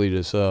hopefully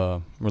this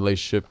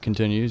relationship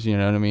continues, you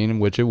know what I mean?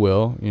 Which it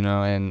will, you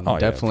know, and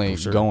definitely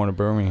going to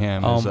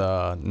Birmingham is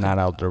not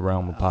out the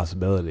realm of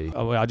possibility.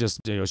 I just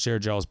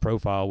shared y'all's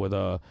profile with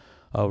a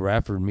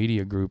Radford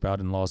Media Group out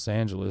in Los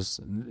Angeles.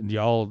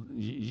 Y'all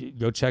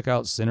go check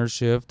out Center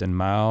Shift and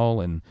Mal,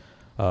 and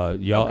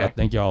I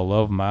think y'all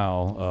love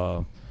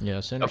Mal.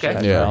 Center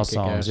Shift. Mal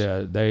songs.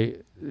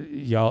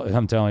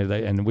 I'm telling you,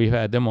 and we've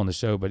had them on the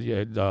show, but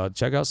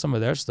check out some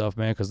of their stuff,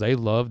 man, because they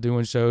love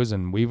doing shows,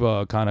 and we've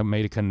kind of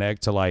made a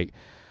connect to like,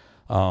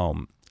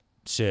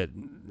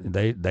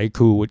 they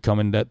cool with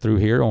coming through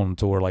here on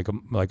tour, like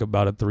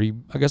about a three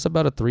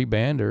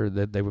bander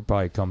that they would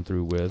probably come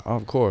through with.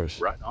 Of course,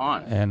 right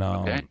on.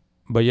 And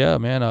but yeah,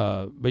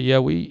 man,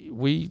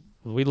 we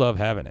love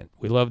having it.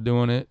 We love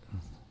doing it.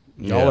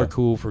 Y'all are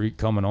cool for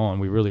coming on.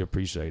 We really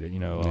appreciate it. You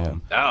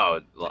know. I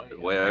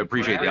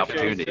appreciate the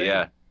opportunity.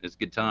 Yeah. It's a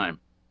good time.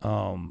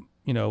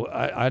 You know,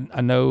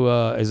 I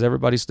know. Is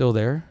everybody still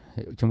there?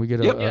 Can we get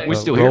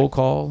a roll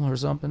call or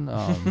something?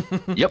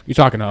 Yep. You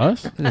talking to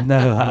us?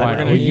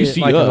 No, you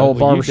see like an old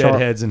barbershop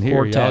deadheads in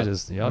here. Y'all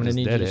just I'm gonna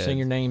need you to sing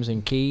your names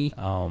in key.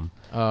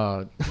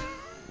 Well,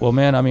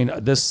 man, I mean,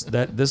 this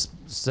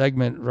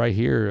segment right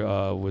here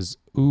was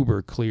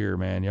uber clear,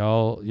 man.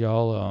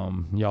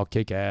 Y'all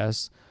kick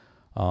ass.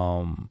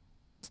 I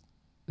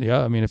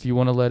mean, if you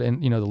want to let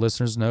the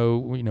listeners know,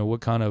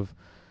 what kind of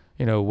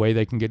way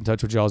they can get in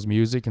touch with y'all's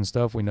music and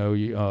stuff. We know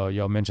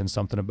y'all mentioned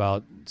something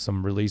about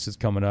some releases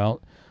coming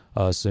out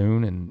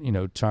soon,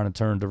 and trying to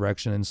turn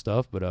direction and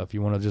stuff. But if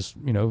you want to just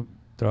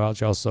throw out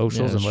y'all's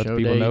socials and let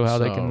people know how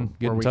they can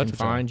get in touch with you,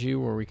 find you,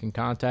 where we can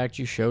contact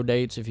you, show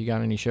dates if you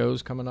got any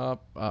shows coming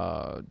up.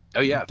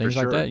 Things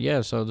like that.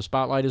 Yeah, so the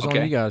spotlight is on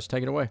you guys.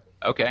 Take it away.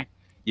 Okay.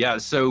 Yeah.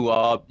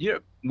 So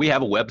we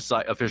have a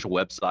website, official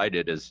website.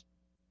 It is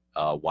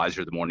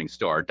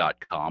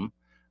wiserthemorningstar.com.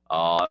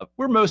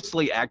 We're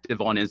mostly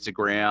active on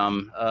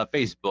Instagram.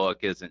 Facebook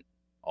isn't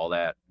all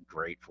that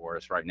great for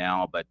us right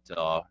now, but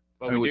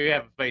we do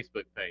have a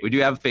Facebook page. We do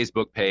have a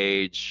Facebook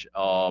page.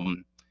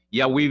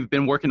 We've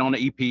been working on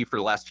the EP for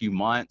the last few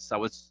months. I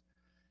was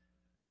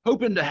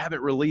hoping to have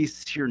it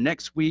released here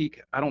next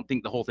week. I don't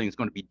think the whole thing is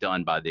going to be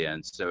done by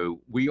then.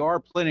 So we are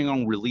planning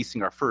on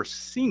releasing our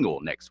first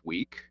single next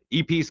week.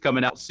 EP's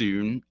coming out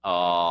soon.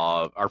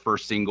 Our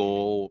first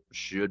single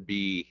should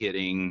be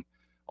hitting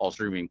all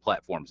streaming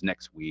platforms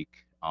next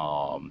week.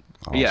 Awesome.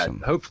 Yeah,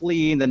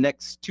 hopefully in the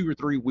next 2 or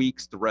 3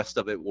 weeks, the rest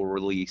of it will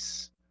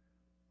release.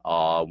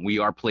 We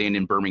are playing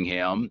in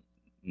Birmingham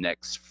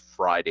next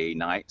Friday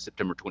night,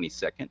 September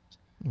 22nd.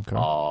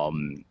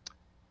 Okay.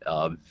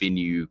 A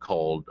venue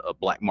called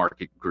Black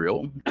Market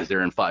Grill is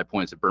there in 5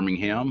 Points at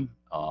Birmingham.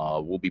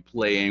 We'll be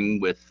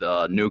playing with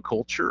No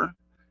Culture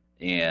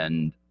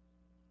and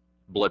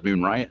Blood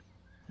Moon Riot.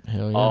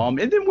 Hell yeah.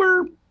 And then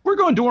we're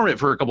going dormant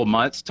for a couple of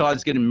months.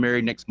 Todd's getting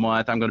married next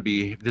month. I'm going to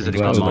be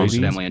visiting my mom's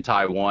family in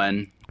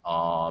Taiwan.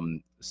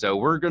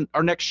 So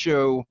our next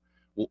show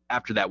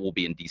after that will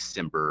be in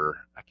December.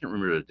 I can't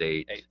remember the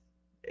date.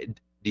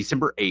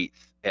 December 8th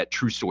at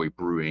True Story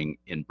Brewing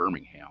in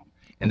Birmingham.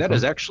 And that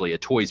is actually a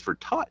Toys for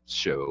Tots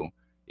show.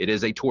 It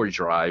is a toy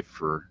drive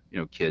for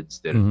kids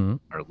that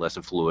are less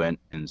affluent,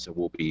 and so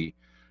we'll be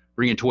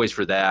bringing toys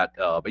for that.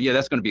 But yeah,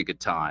 that's going to be a good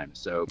time.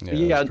 So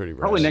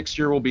probably next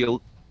year we'll be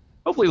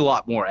hopefully a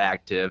lot more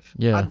active.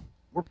 Yeah,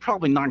 we're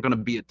probably not going to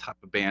be a type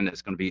of band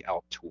that's going to be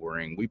out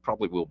touring. We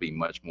probably will be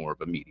much more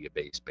of a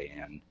media-based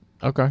band.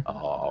 Okay.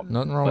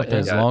 Nothing wrong with that.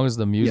 As long as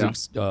the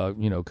music's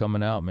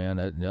coming out, man.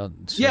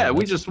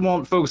 We just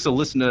want folks to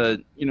listen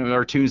to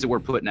our tunes that we're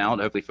putting out.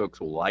 Hopefully,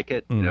 folks will like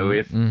it.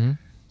 If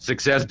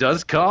success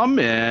does come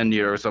and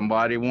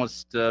somebody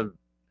wants to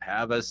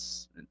have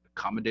us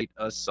accommodate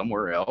us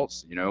somewhere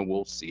else,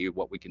 we'll see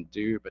what we can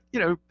do. But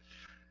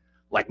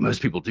like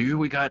most people do,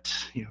 we got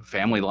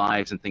family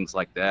lives and things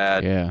like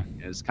that. Yeah,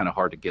 it's kind of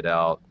hard to get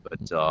out.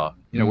 But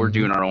we're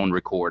doing our own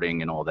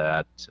recording and all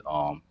that.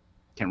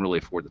 Can't really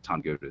afford the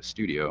time to go to the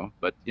studio,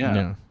 but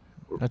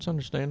that's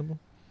understandable.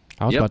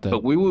 I was about to.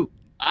 But we will. Go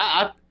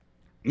ahead.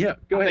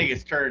 I think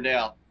it's turned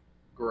out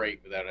great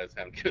without us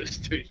having to go to the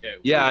studio.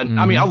 Yeah,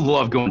 I mean, I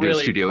love going to the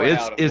studio.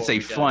 It's a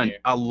fun.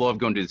 I love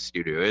going to the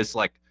studio. It's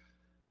like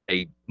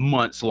a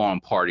months-long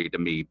party to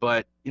me.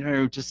 But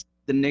just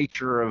the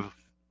nature of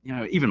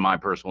even my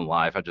personal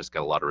life, I just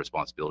got a lot of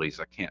responsibilities.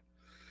 I can't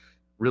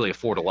really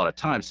afford a lot of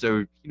time.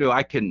 So,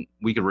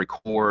 we can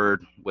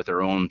record with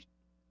our own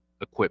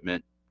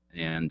equipment,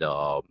 and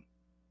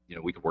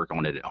we could work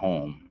on it at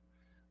home,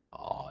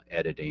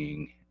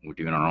 editing. We're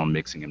doing our own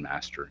mixing and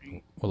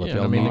mastering. Well, if Yeah,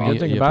 y'all I mean, the need, good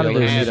thing if about y'all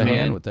it is, need a man,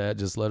 hand with that,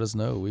 just let us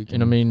know. We can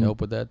and I mean, help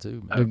with that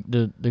too, man.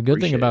 The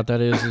good thing about that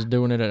is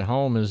doing it at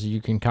home is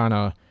you can kind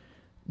of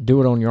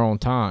do it on your own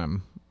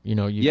time. You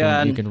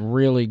can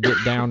really get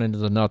down into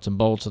the nuts and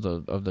bolts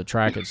of the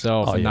track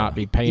itself and not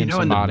be paying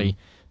somebody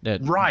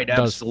that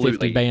does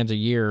 50 bands a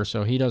year,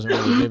 so he doesn't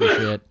really give a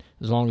shit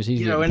as long as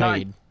he's getting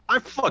paid. I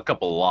fuck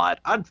up a lot.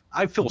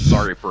 I feel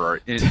sorry for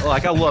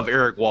I love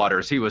Eric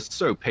Waters. He was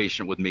so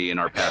patient with me in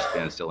our past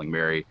band, Selling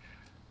Mary,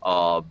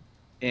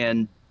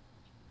 and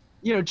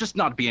just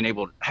not being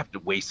able to have to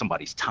waste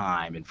somebody's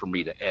time and for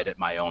me to edit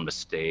my own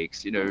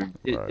mistakes.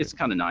 It's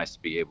kind of nice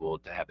to be able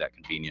to have that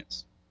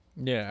convenience.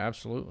 Yeah,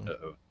 absolutely.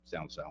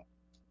 Sounds out.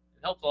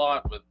 It helps a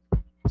lot with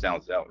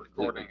Sounds out.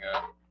 recording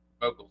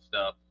vocal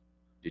stuff.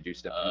 Did you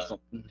step on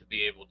something? To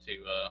be able to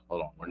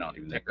Hold on, we're not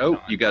even there.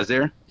 Oh, you guys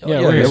there?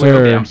 Yeah, we're here, Okay,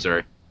 sir. I'm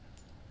sorry.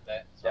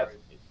 Sorry.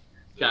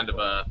 Kind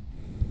of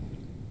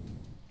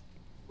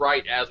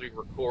right as we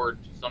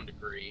record to some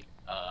degree.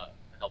 It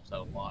helps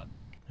out a lot.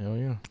 Hell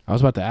yeah. I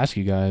was about to ask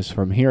you guys,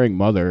 from hearing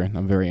Mother,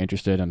 I'm very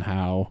interested in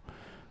how,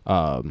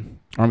 I'm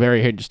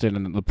very interested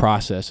in the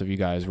process of you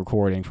guys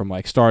recording from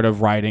like start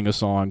of writing a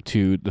song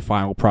to the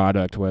final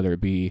product, whether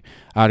it be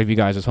out of you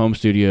guys' home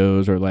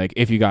studios or like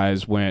if you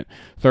guys went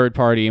third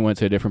party and went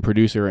to a different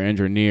producer or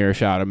engineer,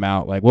 shout them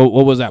out. Like what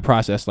was that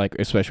process like,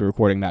 especially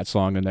recording that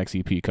song, the next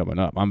EP coming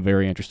up? I'm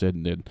very interested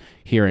in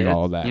hearing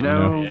all of that.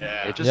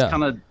 It just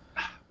kind of,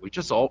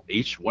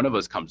 each one of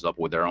us comes up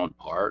with their own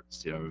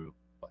parts.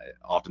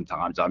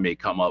 Oftentimes I may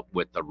come up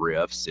with the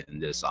riffs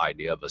and this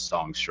idea of a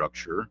song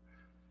structure.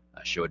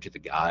 I show it to the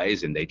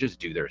guys and they just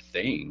do their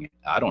thing.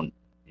 I don't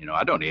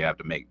even have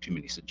to make too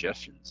many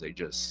suggestions. They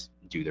just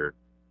do their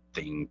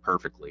thing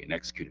perfectly and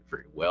execute it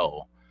very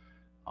well.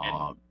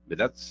 But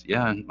that's,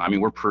 I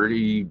mean, we're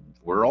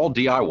all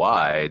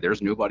DIY.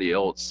 There's nobody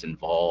else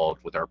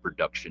involved with our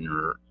production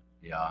or,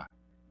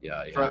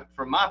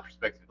 From my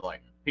perspective,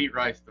 like Pete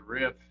writes the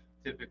riff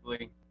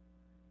typically,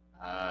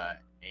 and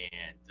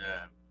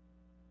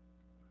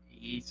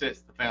he sets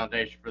the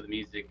foundation for the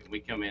music, and we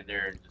come in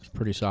there and just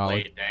pretty solid.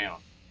 lay it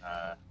down.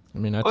 I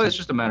mean, that's it's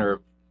just a matter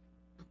of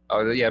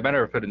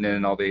putting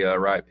in all the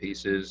right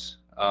pieces.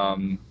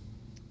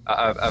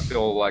 I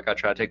feel like I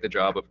try to take the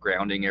job of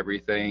grounding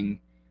everything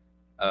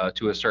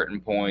to a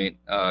certain point,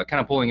 kind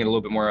of pulling it a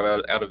little bit more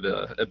out of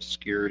the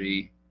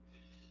obscurity.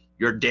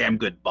 You're a damn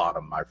good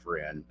bottom, my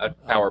friend.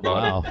 Power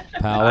bottom. Wow,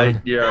 power.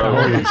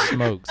 Holy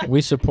smokes. we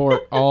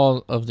support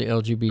all of the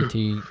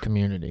LGBT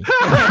community.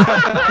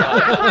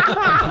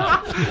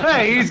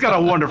 Hey, he's got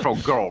a wonderful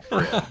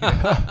girlfriend.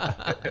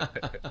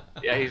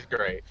 Yeah, he's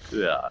great.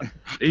 Yeah,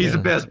 he's the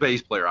best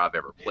bass player I've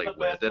ever played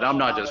with, and I'm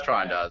not just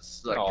trying to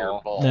suck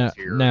your balls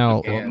here.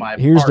 Now, My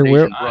here's the part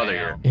real Asian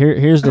brother here.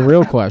 here's the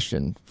real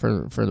question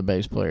for the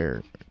bass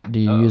player. Do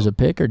you use a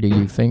pick or do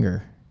you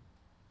finger?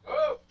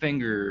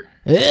 Finger.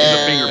 He's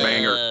a finger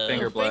banger.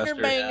 Finger blaster.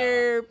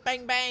 banger,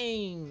 bang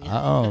bang.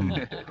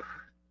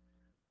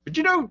 But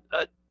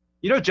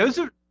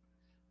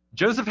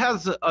Joseph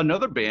has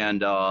another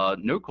band,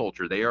 No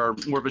Culture. They are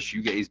more of a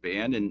shoegaze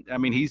band, and I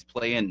mean he's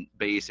playing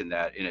bass in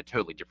a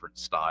totally different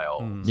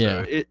style.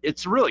 Yeah. So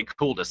it's really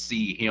cool to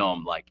see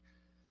him like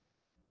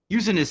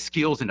using his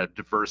skills in a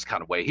diverse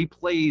kind of way. He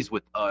plays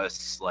with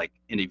us like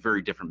in a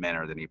very different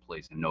manner than he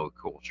plays in No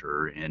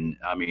Culture, and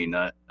I mean,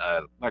 like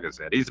I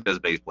said, he's the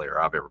best bass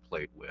player I've ever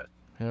played with.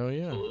 Hell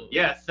yeah.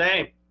 Yeah,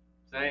 same.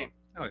 Oh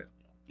yeah.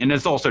 And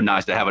it's also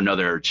nice to have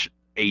another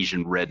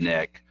Asian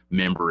redneck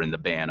member in the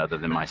band other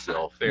than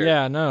myself. Fair.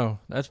 Yeah, no,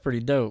 that's pretty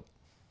dope.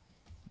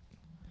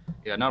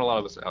 Yeah, not a lot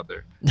of us out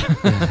there.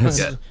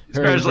 Yeah,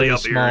 especially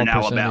up here in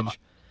Alabama.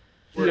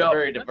 We're a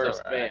very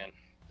diverse band.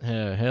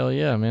 Yeah, hell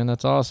yeah, man,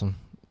 that's awesome.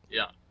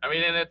 Yeah, I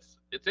mean, and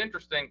it's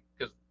interesting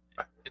because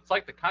it's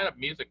like the kind of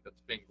music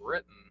that's being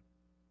written.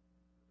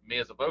 Me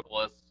as a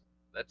vocalist,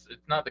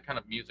 it's not the kind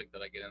of music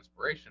that I get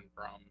inspiration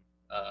from.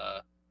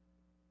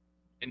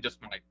 In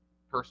just my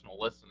personal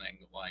listening,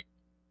 like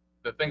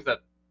the things that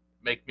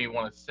make me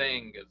want to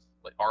sing is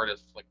like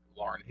artists like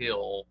Lauryn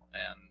Hill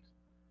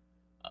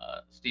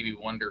and Stevie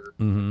Wonder.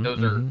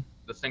 Those are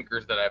the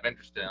singers that I have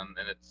interest in,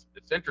 and it's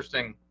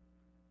interesting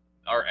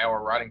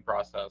our writing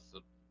process.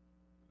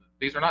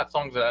 These are not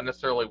songs that I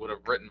necessarily would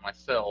have written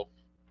myself,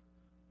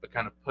 but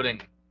kind of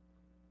putting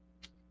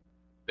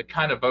the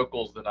kind of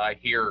vocals that I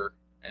hear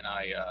and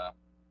I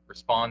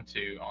respond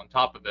to on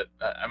top of it.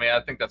 I mean,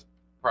 I think that's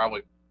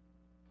probably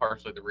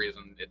partially the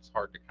reason it's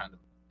hard to kind of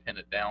pin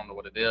it down to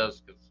what it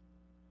is, because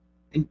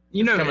it's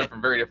coming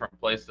from very different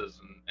places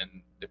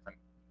and different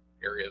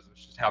areas.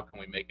 It's just how can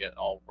we make it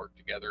all work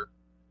together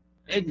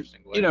in an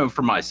interesting way.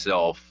 For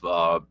myself,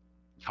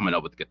 coming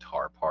up with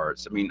guitar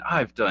parts, I mean,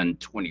 I've done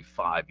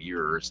 25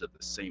 years of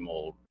the same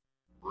old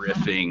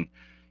riffing,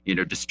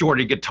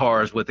 distorted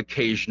guitars with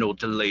occasional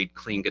delayed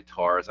clean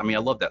guitars. I mean, I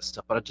love that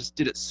stuff, but I just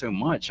did it so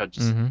much.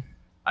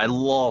 I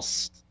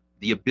lost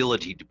the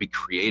ability to be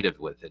creative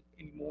with it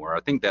anymore. I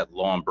think that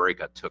long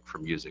break I took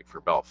from music for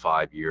about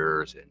 5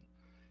 years, and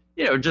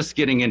just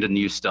getting into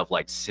new stuff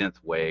like synth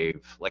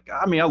wave. Like,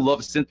 I mean, I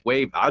love synth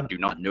wave. I do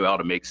not know how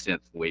to make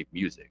synth wave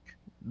music.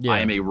 Yeah. I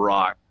am a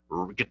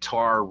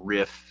guitar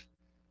riff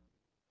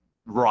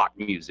rock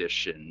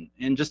musician,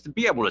 and just to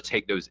be able to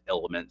take those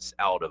elements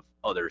out of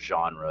other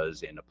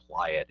genres and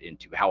apply it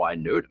into how I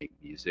know to make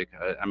music.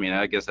 I mean,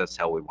 I guess that's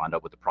how we wind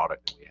up with the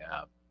product that we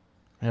have.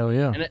 Hell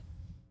yeah. And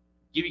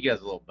give you guys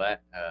a little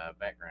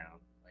background.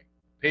 Like,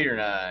 Peter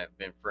and I have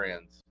been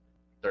friends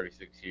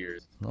 36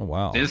 years. Oh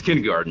wow. Since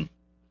kindergarten.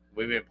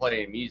 We've been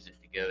playing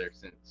music together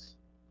since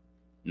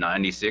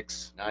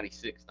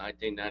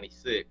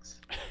 1996.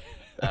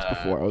 That's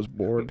before I was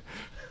born.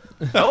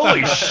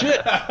 Holy shit!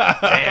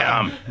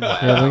 Damn.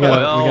 Yeah, we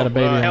got a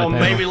baby on the Hell, panel.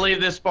 maybe leave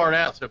this part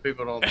out so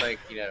people don't think,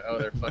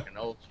 they're fucking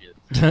old shit.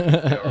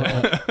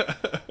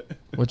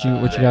 What you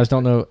guys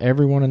don't know,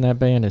 everyone in that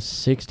band is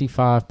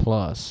 65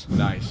 plus.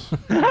 Nice.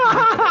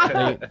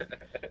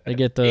 They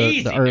get the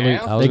Easy early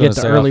now. they get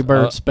the early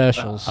bird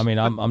specials. I mean,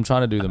 I'm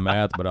trying to do the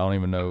math, but I don't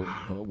even know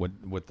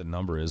what the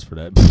number is for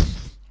that.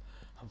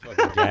 I'm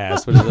fucking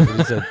gassed. What is it?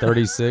 You said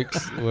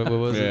 36. What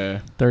was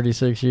it?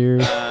 36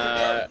 years.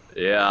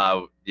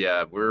 Yeah.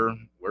 We're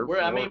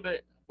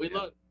but we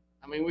look.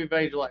 I mean, we've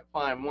aged like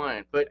fine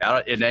wine, but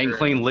it ain't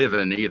clean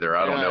living either.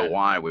 I don't know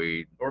why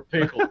or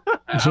pickle.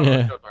 I don't know what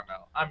you're talking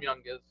about. I'm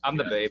youngest. I'm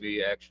the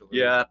baby, actually.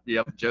 Yeah.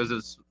 Yep.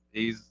 Joseph's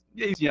he's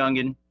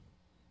youngin'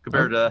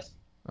 compared to us.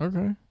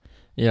 Okay.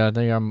 Yeah, I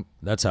think I'm.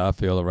 That's how I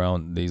feel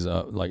around these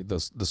like the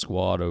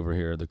squad over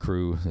here. The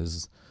crew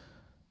is,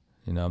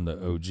 I'm the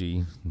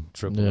OG,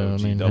 triple Yeah, OG,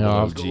 I mean, double hell,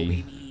 OG.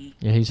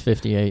 Yeah, he's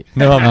 58.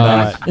 No, I'm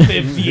not.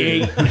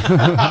 58.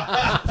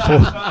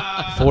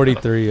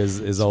 43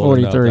 is old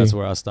enough. 43. That's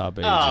where I stop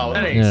aging. Oh,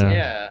 that man. ain't, Yeah.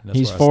 yeah. That's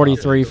He's where I stop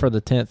 43 aging. for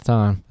the 10th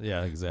time.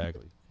 Yeah,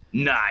 exactly.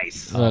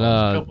 Nice. But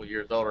A couple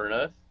years older than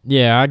us.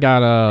 yeah, I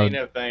got Ain't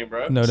no thing,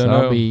 bro. No, so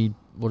no. I'll be,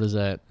 what is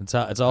that? It's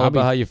all I'll about be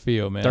how you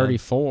feel, man.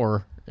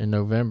 34 in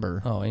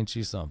November. Oh, ain't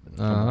you something?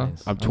 Come Uh-huh. on.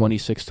 I'm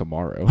 26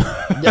 tomorrow.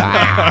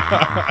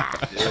 Yeah.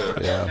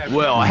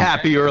 Well,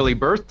 happy early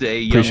birthday,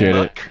 young Appreciate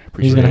it. buck.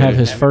 He's gonna have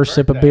his first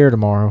sip of beer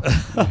tomorrow.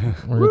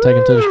 We're gonna take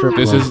him to the strip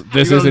This club. is You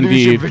gonna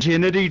lose your indeed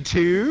virginity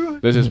too.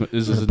 this is Gonna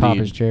pop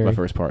his indeed cherry. my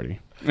first party.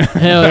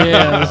 Hell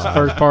yeah, this is the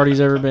first party he's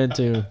ever been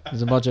to.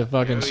 There's a bunch of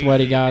fucking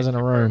sweaty guys in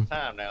a room.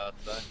 Time now,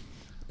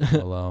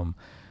 son.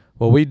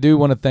 Well, we do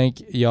want to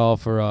thank y'all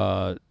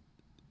for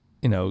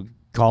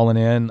calling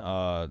in.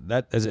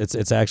 That is,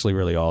 it's actually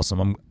really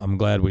awesome. I'm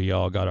glad we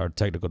all got our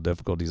technical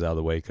difficulties out of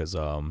the way because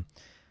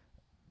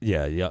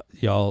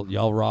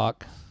y'all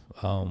rock.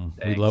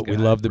 We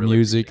love the Really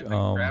music. Thanks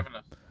for having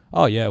us.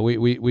 Oh yeah,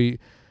 we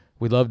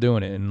love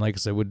doing it, and like I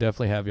said, we'll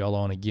definitely have y'all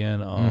on again.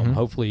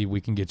 Hopefully,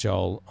 we can get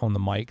y'all on the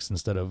mics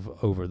instead of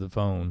over the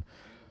phone.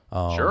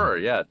 Sure,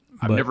 yeah.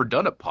 I've but- never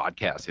done a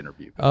podcast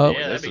interview. Oh,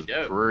 Yeah, This that'd be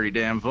is dope. pretty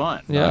damn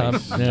fun. yeah,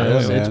 Nice. Yeah,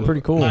 it's man. pretty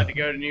cool. Glad to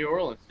go to New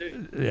Orleans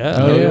too. Yeah,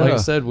 Oh, yeah. like I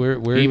said, we're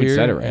He even here,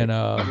 said it right.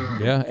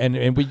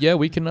 and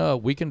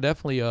we can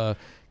definitely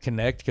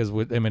connect because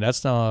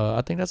that's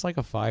I think that's like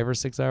a 5 or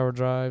 6 hour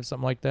drive,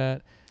 something like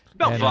that.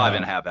 About And,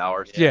 5.5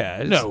 hours. Yeah,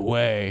 it's No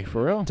way,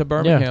 for real? to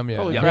Birmingham. Yeah,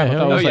 Holy yeah. crap! I hell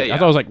thought it was yeah. like Yeah, I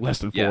thought it was like less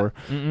than yeah. 4.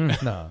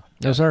 No,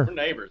 Yes, sir. We're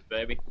neighbors,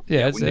 baby.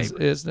 yeah, we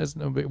it's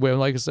no big. Well,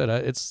 like I said,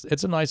 it's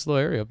a nice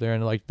little area up there,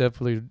 and like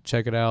definitely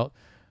check it out.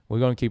 We're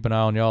gonna keep an eye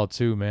on y'all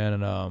too, man.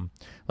 And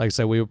like I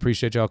said, we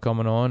appreciate y'all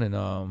coming on. And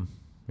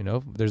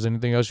if there's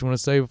anything else you want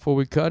to say before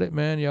we cut it,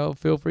 man, y'all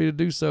feel free to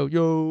do so.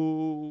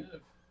 Yo.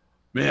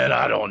 Man,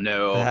 I don't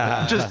know.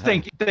 Just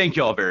thank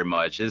y'all very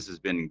much. This has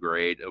been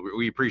great.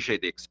 We appreciate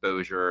the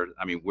exposure.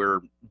 I mean, we're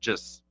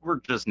just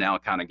now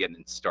kind of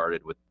getting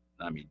started with.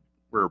 I mean,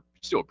 we're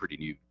still a pretty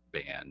new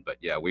band, but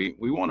yeah, we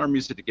want our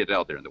music to get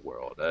out there in the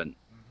world, and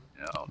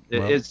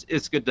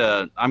it's good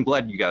to. I'm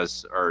glad you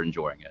guys are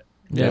enjoying it.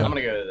 Yeah. I'm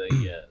gonna go to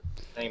the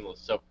shameless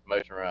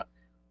self-promotion route.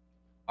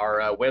 Our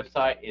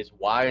website is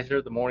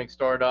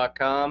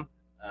wizerthemorningstar.com.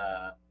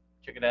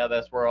 Check it out.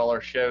 That's where all our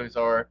shows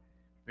are.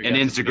 We And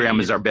got some Instagram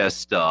is videos. our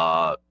best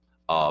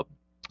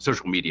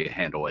social media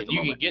handle at And the you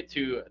can moment. get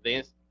to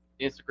the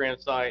Instagram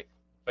site,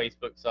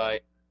 Facebook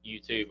site,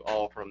 YouTube,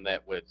 all from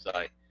that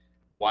website.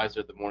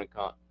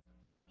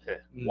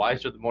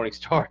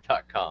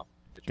 wizerthemorningstar.com.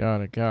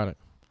 Got it.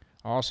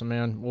 Awesome,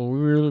 man. Well, we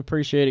really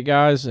appreciate it,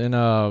 guys,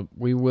 and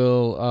we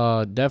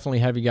will definitely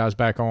have you guys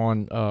back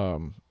on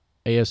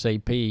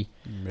ASAP.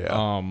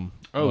 Yeah.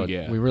 But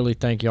yeah. we really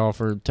thank y'all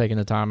for taking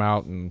the time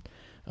out and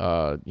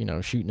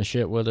shooting the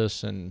shit with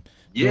us and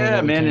doing Yeah,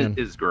 what we man, can. it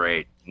is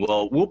great.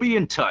 Well, we'll be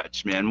in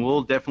touch, man.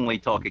 We'll definitely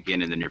talk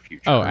again in the near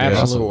future. Oh, Yeah, of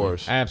absolutely,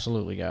 course.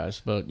 absolutely,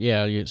 guys. But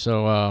yeah,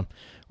 so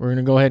we're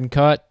gonna go ahead and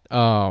cut.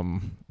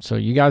 So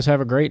you guys have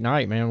a great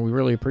night, man. We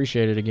really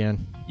appreciate it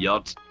again.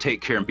 Y'all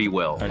take care and be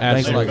well. All right,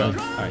 thanks a lot,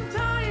 Absolutely. guys.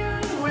 All right.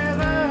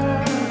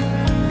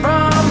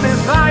 From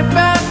this life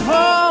back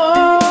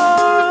home,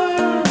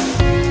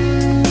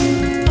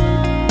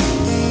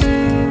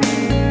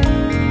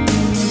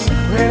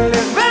 well,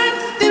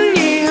 advanced in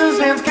years,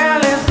 hands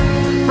callous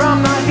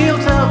from the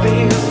hilltop.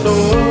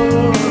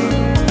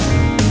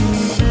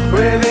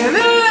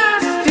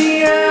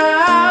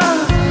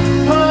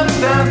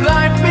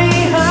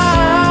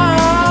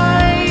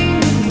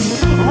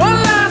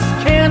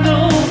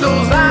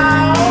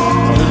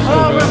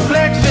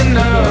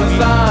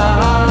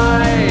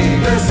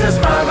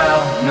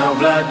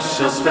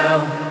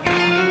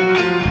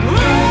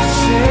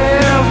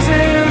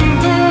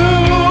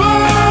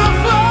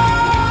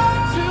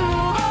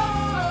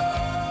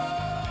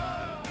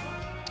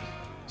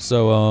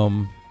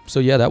 So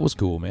yeah, that was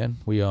cool, man.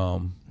 We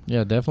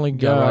Yeah, definitely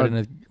got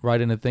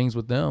right into things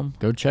with them.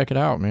 Go check it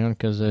out, man.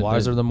 Because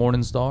Wiser the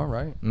Morning Star,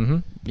 right? Mm-hmm.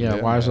 Yeah,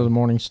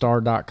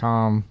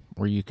 wowzerthemorningstar.com,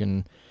 where you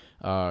can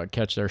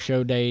catch their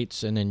show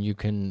dates, and then you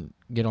can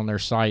get on their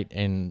site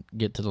and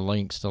get to the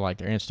links to like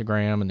their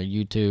Instagram and their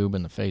YouTube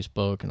and the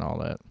Facebook and all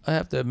that. I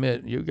have to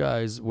admit, you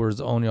guys were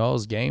on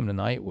y'all's game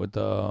tonight with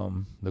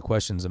the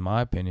questions, in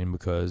my opinion,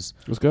 because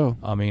Let's go.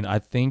 I mean, I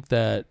think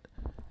that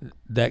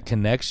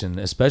connection,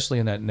 especially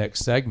in that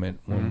next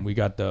segment when we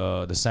got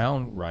the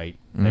sound right,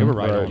 they were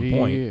right on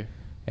point. Yeah.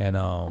 And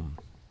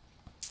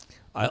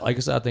like I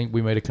said, I think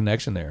we made a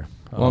connection there.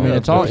 Well, I mean,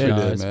 it's all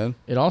man.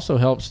 it also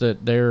helps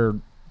that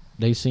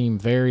they seem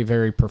very,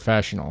 very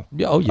professional.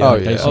 Yeah, oh yeah,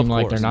 They seem of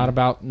like course. they're not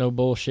about no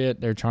bullshit.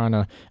 They're trying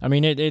to. I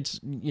mean, it's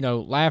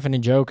laughing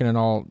and joking and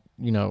all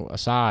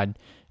aside.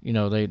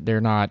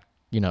 They're not.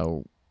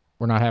 We're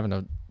not having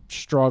to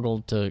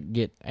struggle to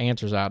get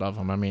answers out of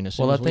them. I mean, as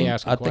soon as we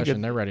ask a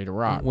question, they're ready to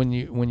rock. When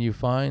you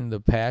find the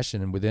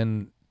passion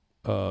within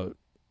the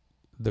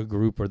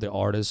group or the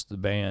artist, the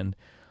band,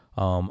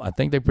 I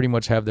think they pretty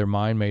much have their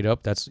mind made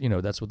up. That's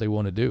what they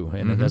want to do,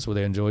 and that's what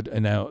they enjoyed.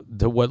 And now,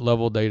 to what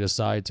level they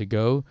decide to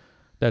go,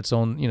 that's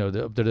on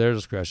up to their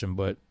discretion.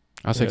 But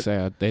I was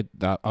I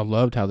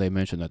loved how they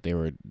mentioned that they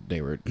were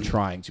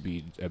trying to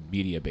be a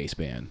media based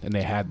band, and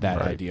they had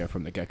that idea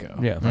from the get go.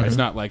 Yeah, It's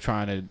not like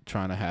trying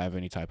to have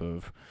any type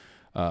of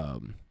I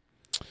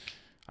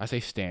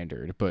say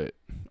standard,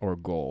 or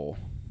goal,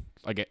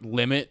 like a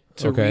limit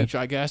to reach.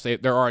 I guess they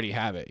already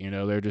have it.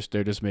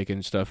 They're just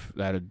making stuff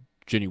out of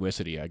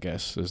genuicity, I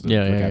guess, is the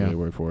vocabulary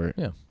word for it.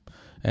 Yeah,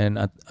 and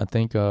I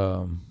think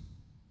you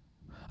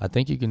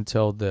can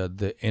tell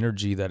the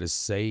energy that is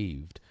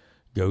saved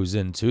goes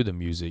into the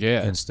music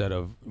instead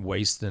of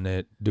wasting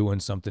it doing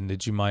something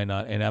that you might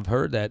not. And I've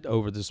heard that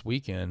over this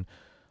weekend.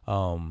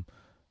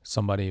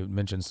 Somebody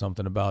mentioned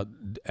something about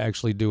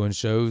actually doing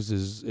shows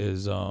is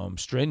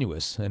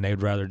strenuous, and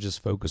they'd rather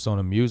just focus on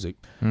the music,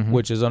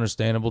 which is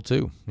understandable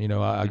too.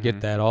 I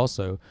get that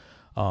also.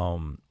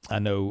 I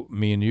know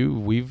me and you,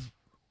 we've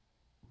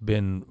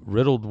been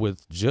riddled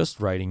with just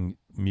writing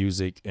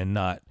music and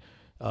not,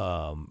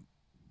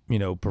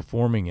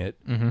 performing it.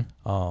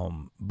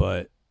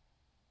 But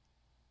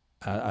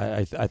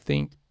I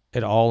think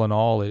all in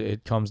all,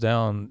 it comes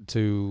down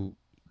to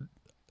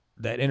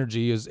that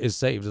energy is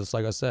saved, just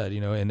like I said,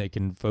 and they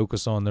can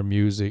focus on their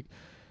music.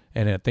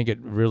 And I think it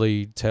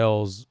really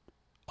tells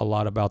a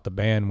lot about the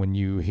band when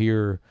you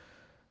hear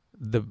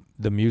the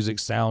music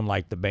sound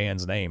like the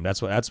band's name.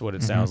 That's what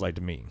it sounds like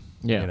to me.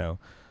 Yeah.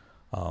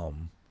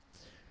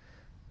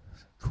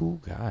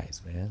 Cool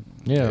guys, man.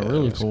 Yeah,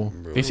 really cool.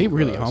 They seem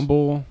really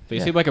humble. They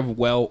seem like a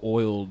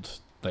well-oiled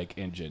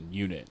engine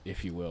unit,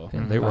 if you will.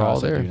 And they were all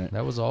there.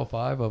 That was all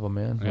 5 of them,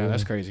 man. Yeah,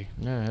 that's crazy.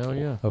 Yeah, hell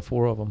yeah.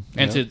 4 of them.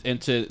 And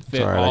to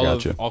fit all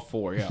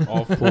 4,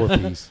 all 4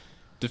 piece.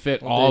 To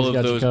fit all of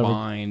those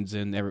minds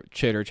and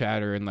chitter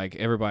chatter and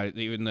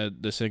everybody, even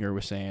the singer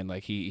was saying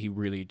he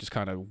really just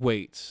kind of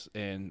waits,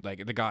 and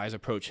the guys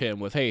approach him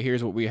with, hey,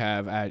 here's what we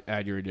have,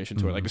 add your addition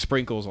to it, the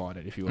sprinkles on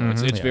it, if you will.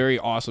 It's very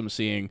awesome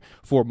seeing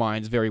 4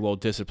 minds very well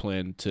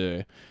disciplined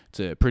to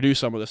produce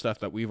some of the stuff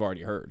that we've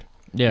already heard.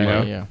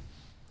 Yeah.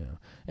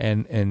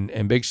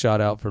 And big shout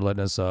out for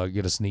letting us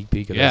get a sneak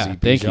peek of those EPs.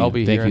 Thank you. I'll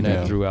be hearing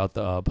that throughout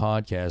the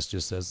podcast,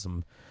 just as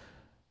some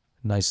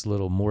nice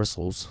little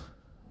morsels.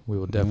 We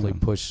will definitely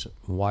push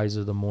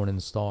Wiser the Morning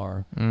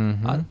Star.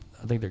 I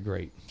think they're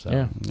great.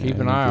 So keep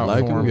an eye out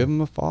for them. Give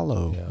them a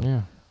follow.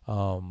 Yeah.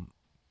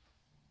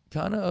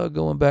 Kind of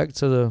going back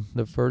to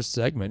the first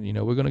segment,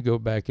 we're going to go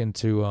back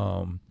into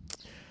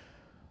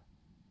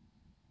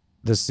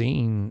the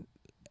scene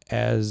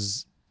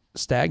as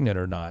stagnant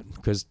or not,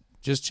 because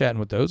just chatting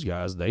with those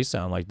guys, they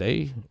sound like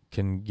they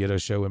can get a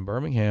show in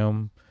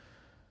Birmingham,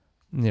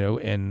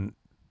 and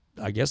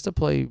I guess to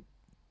play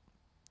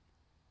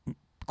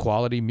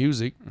quality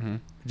music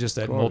just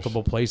at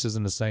multiple places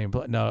in the same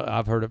place. Now,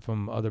 I've heard it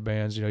from other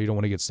bands, you don't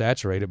want to get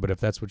saturated, but if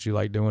that's what you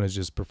like doing is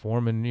just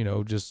performing,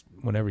 just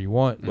whenever you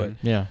want. But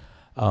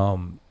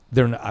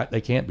they're not, they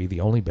can't be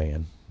the only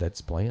band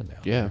that's playing now.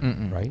 Yeah.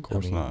 Right? Of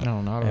course not.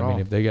 No, not at all. I mean,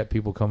 if they got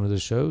people coming to the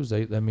shows,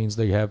 that means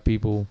they have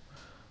people.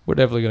 We're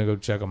definitely going to go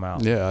check them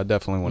out. Yeah, I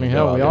definitely want to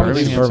hell, go we out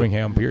already there. been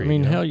Birmingham, period. I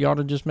mean, hell, you ought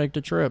to just make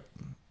the trip.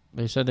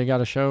 They said they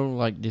got a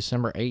show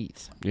December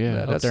 8th.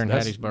 Yeah, up there in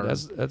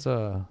Hattiesburg. That's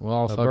we'll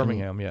all fucking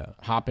Birmingham, yeah.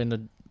 hop in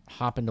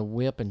the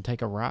whip and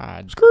take a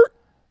ride.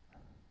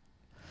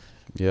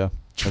 Yeah,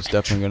 that's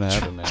definitely going to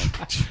happen, man.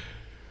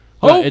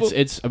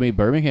 It's. I mean,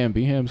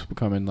 Birmingham's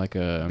becoming like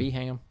a.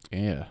 Beham.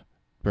 Yeah,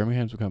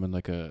 Birmingham's becoming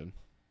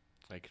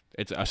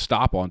it's a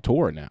stop on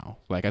tour now.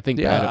 I think.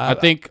 Yeah, I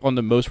think on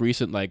the most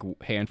recent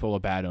handful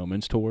of Bad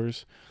Omens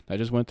tours that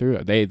just went through,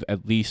 they've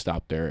at least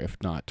stopped there, if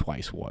not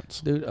twice,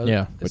 once. Dude,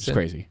 which is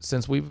crazy.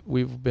 Since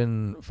we've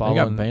been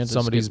following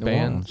some of these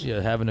bands,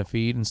 having a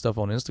feed and stuff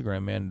on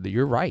Instagram, man,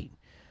 you're right.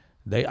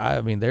 I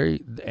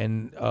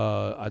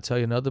tell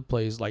you another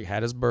place like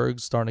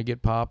Hattiesburg's starting to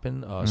get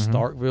popping.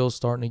 Starkville's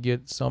starting to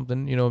get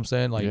something. You know what I'm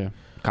saying?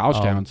 College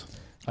towns.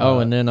 Oh,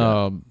 and then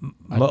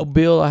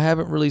Mobile, I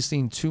haven't really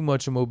seen too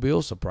much of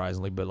Mobile,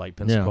 surprisingly, but like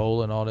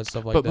Pensacola and all that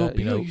stuff like but that.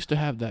 Mobile used to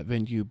have that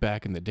venue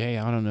back in the day.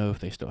 I don't know if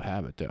they still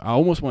have it though. I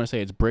almost want to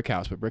say it's Brick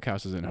House, but Brick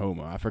House is in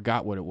Houma. I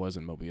forgot what it was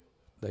in Mobile.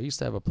 They used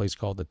to have a place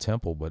called the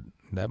Temple, but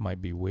that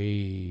might be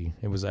way.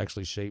 It was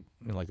actually shaped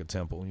like a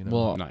temple,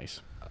 Well,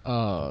 nice.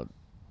 I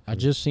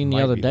just seen the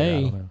other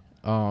day,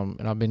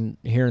 and I've been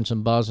hearing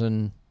some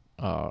buzzing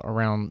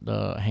around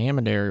the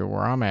Hammond area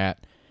where I'm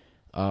at.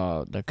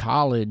 The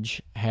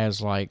college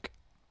has like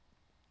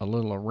a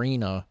little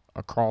arena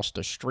across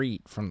the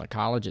street from the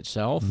college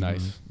itself.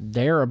 Nice.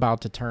 They're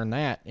about to turn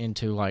that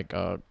into like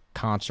a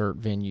concert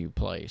venue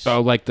place.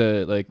 Oh, like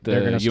the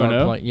they're gonna start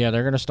UNO?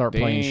 they're gonna start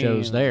playing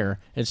shows there.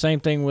 It's same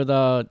thing with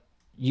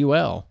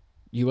UL.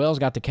 UL's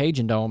got the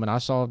Cajun Dome, and I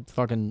saw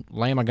fucking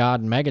Lamb of God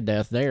and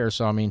Megadeth there.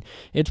 So I mean,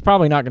 it's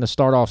probably not going to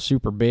start off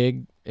super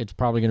big. It's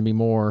probably going to be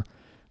more,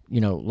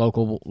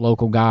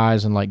 local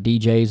guys and like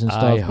DJs and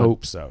stuff. I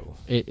hope so.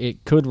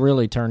 It could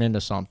really turn into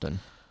something.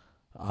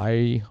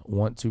 I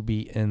want to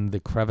be in the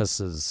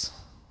crevices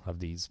of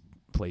these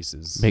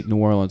places. Make New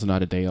Orleans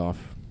not a day off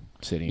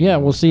city. Yeah,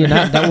 we'll see. And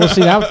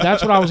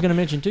that's what I was going to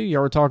mention too. You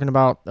were talking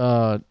about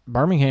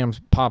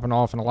Birmingham's popping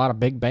off, and a lot of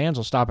big bands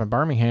will stop in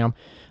Birmingham.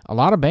 A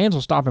lot of bands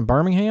will stop in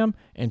Birmingham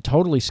and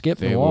totally skip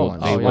New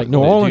Orleans. New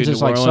Orleans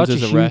is like such a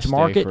huge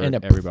market, and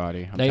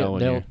everybody.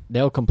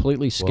 They'll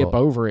completely skip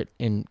over it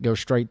and go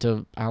straight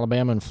to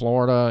Alabama and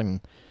Florida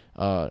and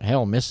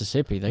hell,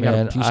 Mississippi. They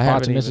got a few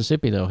spots in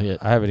Mississippi they'll hit.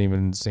 I haven't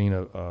even seen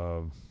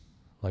a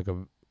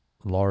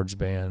large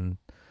band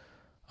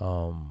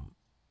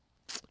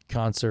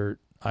concert.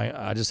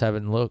 I just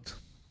haven't looked.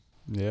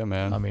 Yeah,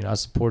 man. I mean, I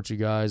support you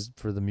guys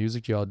for the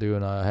music y'all do,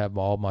 and I have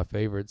all my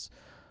favorites.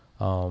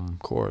 Of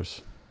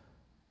course.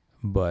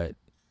 But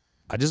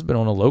I just been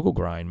on a local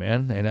grind,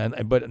 man.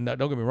 But don't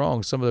get me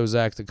wrong, some of those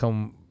acts that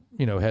come,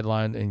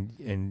 headline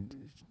and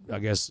I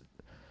guess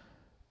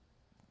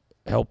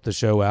help the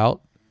show out,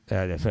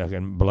 if I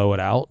can blow it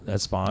out,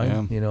 that's fine.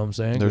 Yeah. You know what I'm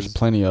saying? There's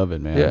plenty of it,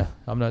 man. Yeah,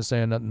 I'm not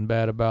saying nothing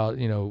bad about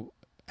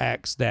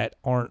acts that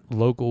aren't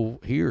local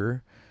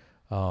here,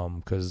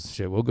 because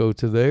we'll go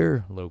to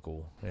their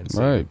local and see,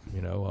 right.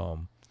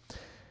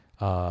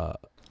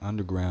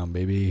 Underground,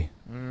 baby.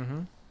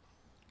 Mm-hmm.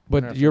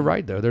 But you're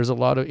right though. There's a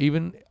lot of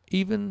even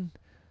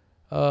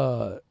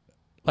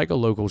like a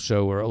local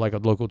show or like a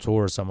local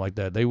tour or something like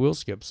that. They will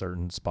skip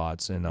certain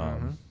spots and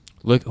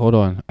Look, hold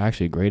on.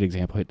 Actually, a great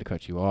example. I hate to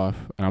cut you off,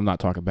 and I'm not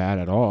talking bad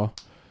at all.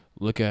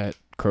 Look at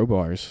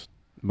Crowbar's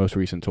most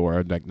recent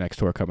tour, like next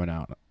tour coming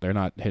out. They're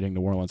not hitting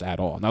New Orleans at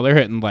all. Now they're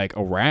hitting like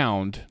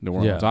around New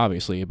Orleans,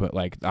 obviously, but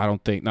like I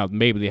don't think now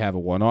maybe they have a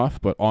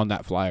one-off, but on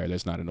that flyer,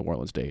 there's not a New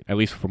Orleans date, at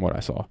least from what I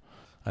saw.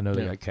 I know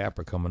they got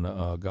Capra coming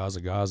to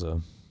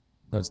Gaza.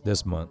 That's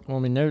this month. Well, I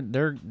mean,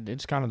 they're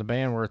it's kind of the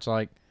band where it's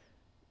like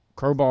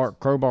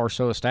Crowbar's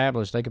so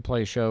established they could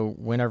play a show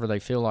whenever they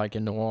feel like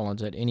in New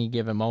Orleans at any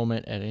given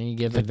moment at any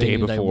given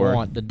venue they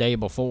want the day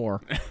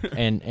before,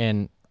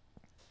 and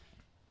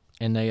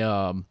they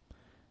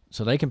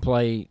so they can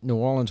play New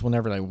Orleans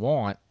whenever they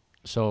want.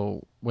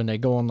 So when they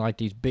go on like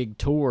these big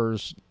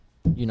tours,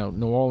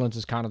 New Orleans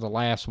is kind of the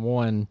last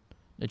one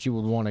that you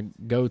would want to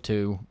go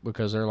to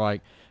because they're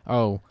like,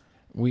 oh,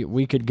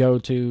 we could go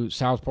to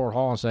Southport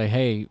Hall and say,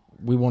 hey,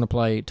 we want to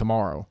play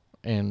tomorrow,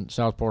 and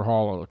Southport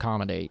Hall will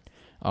accommodate,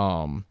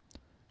 or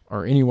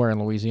anywhere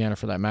in Louisiana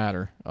for that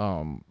matter.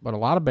 But a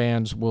lot of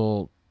bands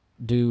will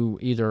do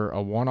either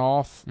a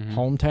one-off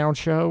hometown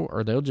show,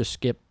 or they'll just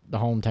skip the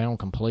hometown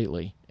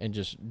completely and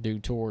just do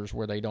tours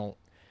where they don't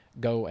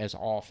go as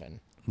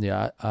often.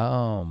 Yeah,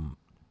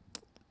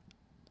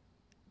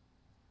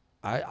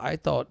 I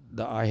thought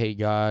the I Hate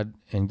God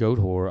and Goat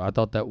Whore.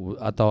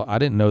 I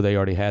didn't know they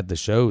already had the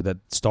show that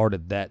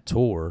started that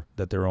tour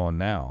that they're on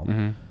now.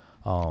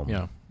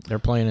 Yeah, they're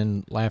playing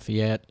in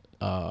Lafayette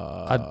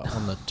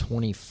on the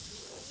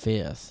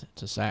 25th.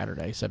 It's a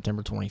Saturday,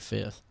 September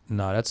 25th.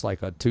 No, that's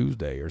like a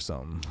Tuesday or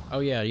something.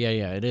 Oh yeah.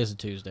 It is a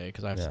Tuesday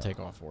because I have to take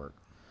off work.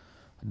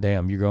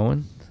 Damn, you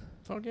going?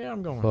 Fuck yeah,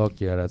 I'm going.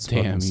 Fuck yeah, that's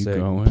damn fucking you sick.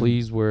 going.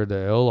 Please wear the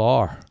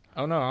LR.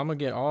 Oh no, I'm gonna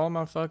get all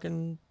my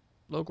fucking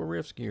local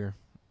RIFFS gear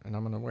and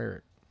I'm gonna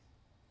wear it.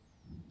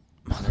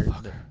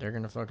 They're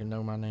gonna fucking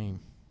know my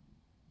name.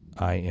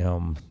 I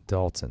am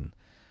Dalton.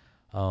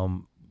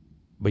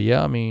 But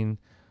yeah, I mean,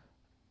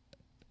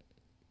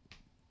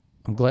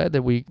 I'm glad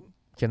that we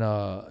can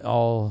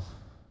all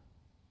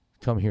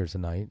come here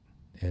tonight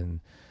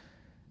and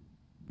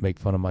make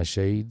fun of my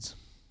shades.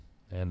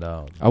 And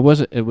I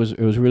wasn't. It was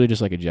really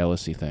just like a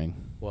jealousy thing.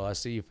 Well, I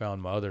see you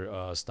found my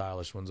other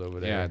stylish ones over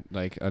there. Yeah,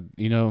 like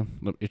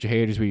it's your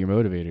haters be your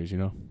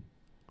motivators.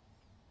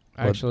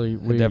 Actually,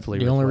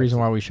 the only reason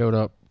why we showed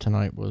up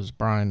tonight was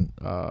Brian.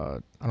 I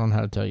don't know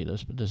how to tell you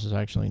this, but this is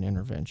actually an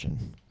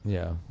intervention.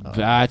 Yeah,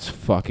 that's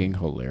fucking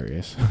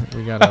hilarious.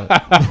 We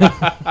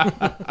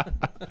gotta.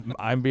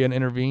 I'm being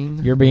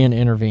intervened. You're being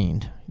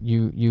intervened.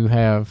 You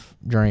have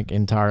drank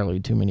entirely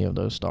too many of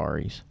those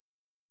Starries.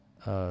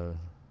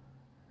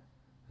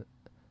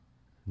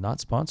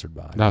 Not sponsored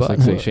by. Not like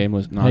say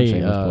shameless, not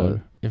shameless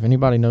plug. If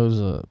anybody knows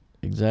the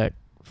exact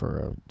for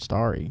a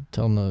Starry.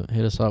 Tell them to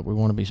hit us up. We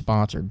want to be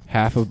sponsored.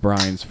 Half of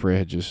Brian's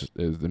fridge is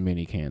the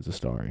mini cans of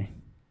Starry,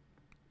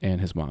 and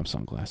his mom's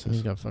sunglasses.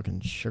 He's got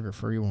fucking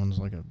sugar-free ones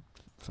like a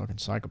fucking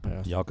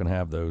psychopath. Y'all can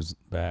have those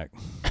back.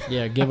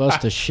 Yeah, give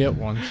us the shit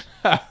ones.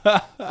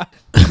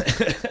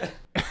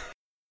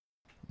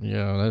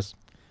 Yeah, that's.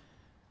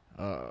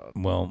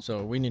 Well,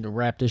 so we need to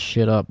wrap this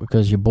shit up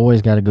because your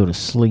boys got to go to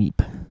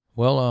sleep.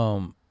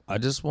 Well, I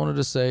just wanted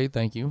to say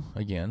thank you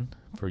again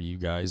for you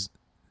guys,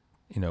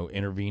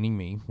 intervening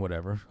me,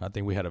 whatever. I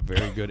think we had a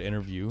very good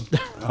interview.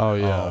 Oh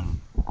yeah.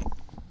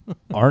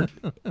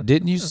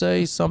 Didn't you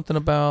say something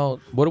about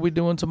what are we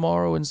doing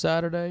tomorrow and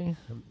Saturday?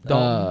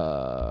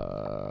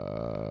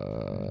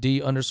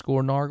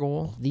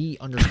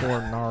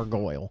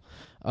 D_Nargoyle.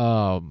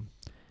 D_Nargoyle.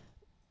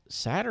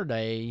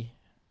 Saturday,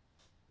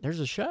 there's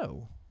a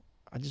show.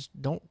 I just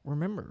don't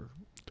remember.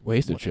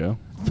 Wasted show.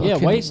 Yeah,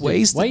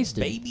 Wasted,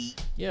 baby.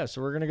 Yeah,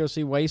 so we're gonna go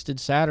see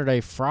Wasted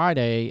Saturday.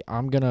 Friday,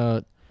 I'm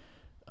gonna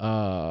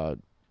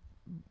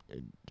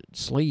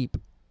sleep.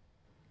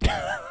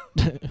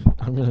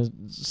 I'm gonna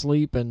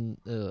sleep and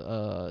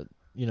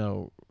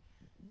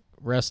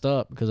rest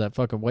up because that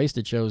fucking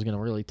Wasted show is gonna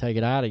really take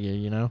it out of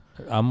you.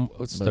 I'm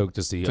stoked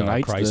to see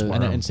tonight's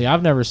and see,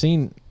 I've never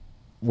seen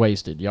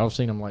Wasted. Y'all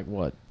seen them like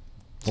what?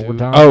 4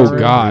 times? Oh already?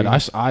 God,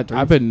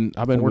 I've been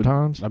 4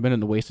 times. I've been in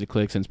the Wasted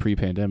clique since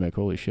pre-pandemic.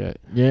 Holy shit.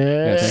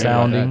 Yeah,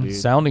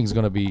 sounding's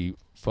gonna be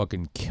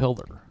fucking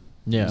killer.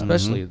 Yeah,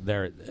 especially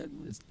there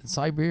in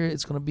Siberia,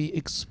 it's gonna be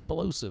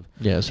explosive.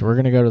 Yeah, so we're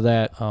gonna go to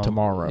that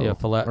tomorrow. Yeah,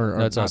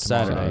 that's on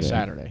Saturday.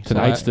 Saturday.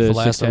 Tonight's the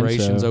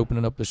Lacerations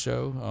opening up the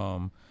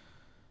show.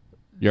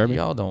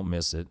 Y'all don't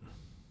miss it.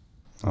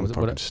 I'm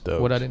fucking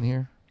stoked. What I didn't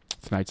hear?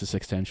 Tonight's the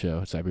 610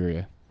 show at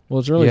Siberia. Well,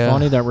 it's really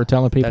funny that we're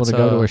telling people to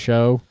go to a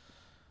show.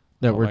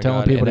 That Oh we're my telling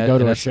God. people And to go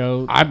that- to a and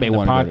show. I may and the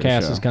wanna go to the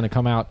podcast show. is going to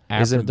come out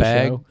after Isn't the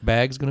Bag show.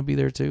 Bag's gonna be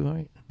there too,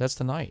 right? That's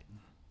the night.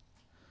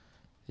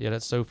 Yeah,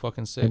 that's so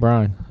fucking sick. Hey,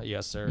 Brian.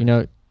 Yes, sir. You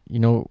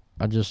know,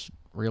 I just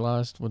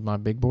realized with my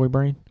big boy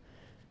brain,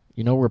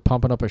 we're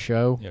pumping up a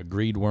show. Yeah,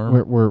 Greed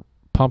Worm. We're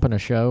pumping a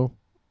show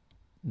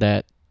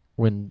that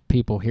when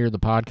people hear the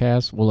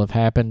podcast will have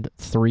happened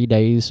 3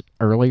 days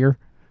earlier.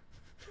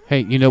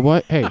 Hey, you know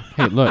what? Hey,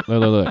 look.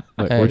 Hey.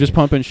 We're just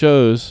pumping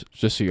shows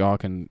just so y'all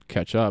can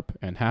catch up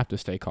and have to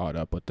stay caught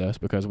up with us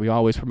because we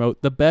always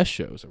promote the best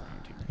shows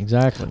around here.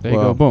 Exactly. There you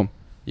go. Boom.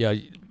 Yeah,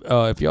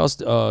 if y'all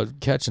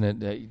catching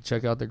it,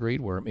 check out the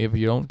Greed Worm. If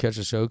you don't catch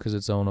the show because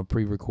it's on a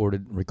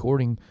pre-recorded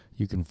recording,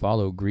 you can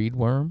follow Greed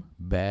Worm,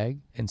 Bag,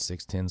 and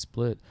 610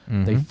 Split.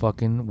 They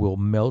fucking will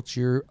melt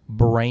your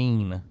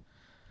brain.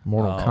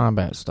 Mortal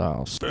Kombat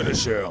style.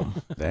 Finish him.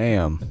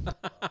 Damn.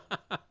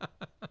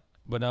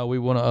 But no, we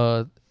want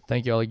to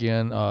thank y'all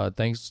again.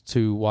 Thanks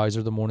to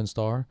Wiser the Morning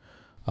Star.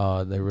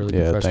 They're really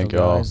professional thank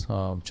y'all. guys.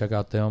 Check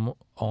out them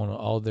on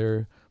all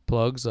their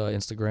plugs,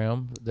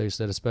 Instagram. They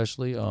said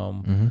especially.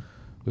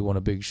 We want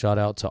a big shout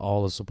out to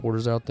all the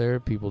supporters out there,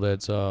 people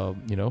that's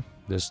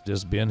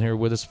just been here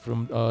with us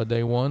from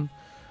day one.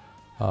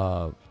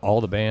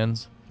 All the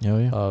bands. Oh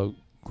yeah.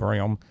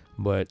 Graham,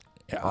 but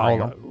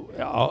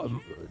I'm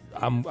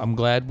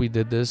glad we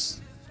did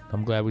this.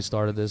 I'm glad we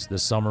started this.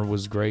 This summer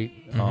was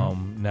great.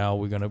 Now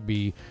we're gonna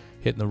be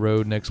hitting the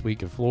road next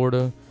week in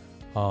Florida.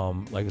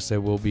 Like I said,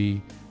 we'll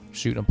be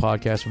shooting a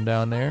podcast from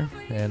down there,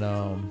 and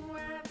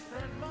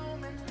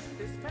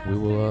we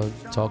will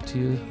talk to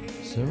you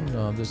soon.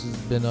 This has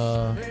been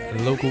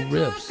Local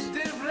Riffs.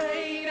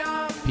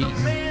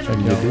 Peace. Check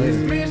it out.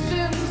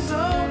 Mission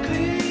so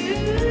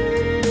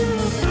clear.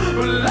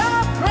 Well, I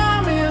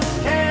promise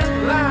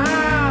can't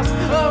last.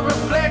 A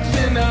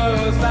reflection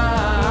of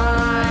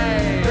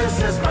sign. This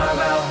is my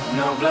vow,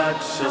 no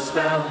blood shall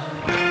spill.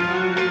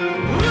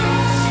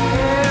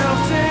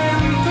 Shifting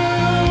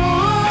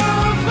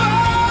through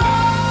far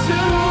to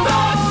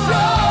the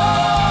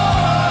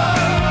shore.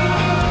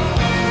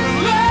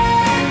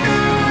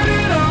 Anchored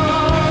it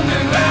on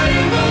and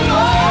ready the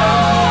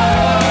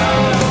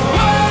Lord.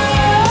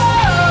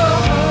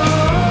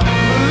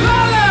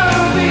 All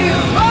of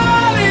these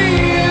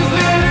bodies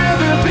litter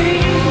the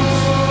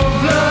beach.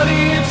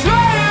 Bloody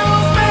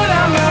trails made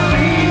out of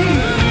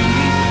leaves.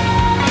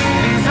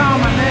 These are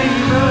my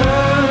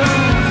neighbors,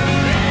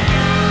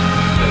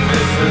 and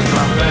this is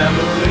my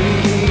family.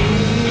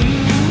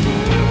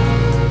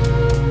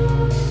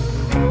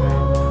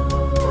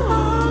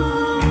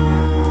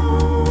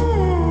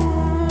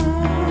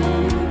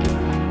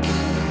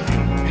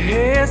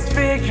 His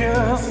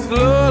figure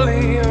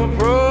slowly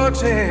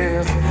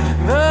approaches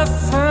the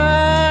sun.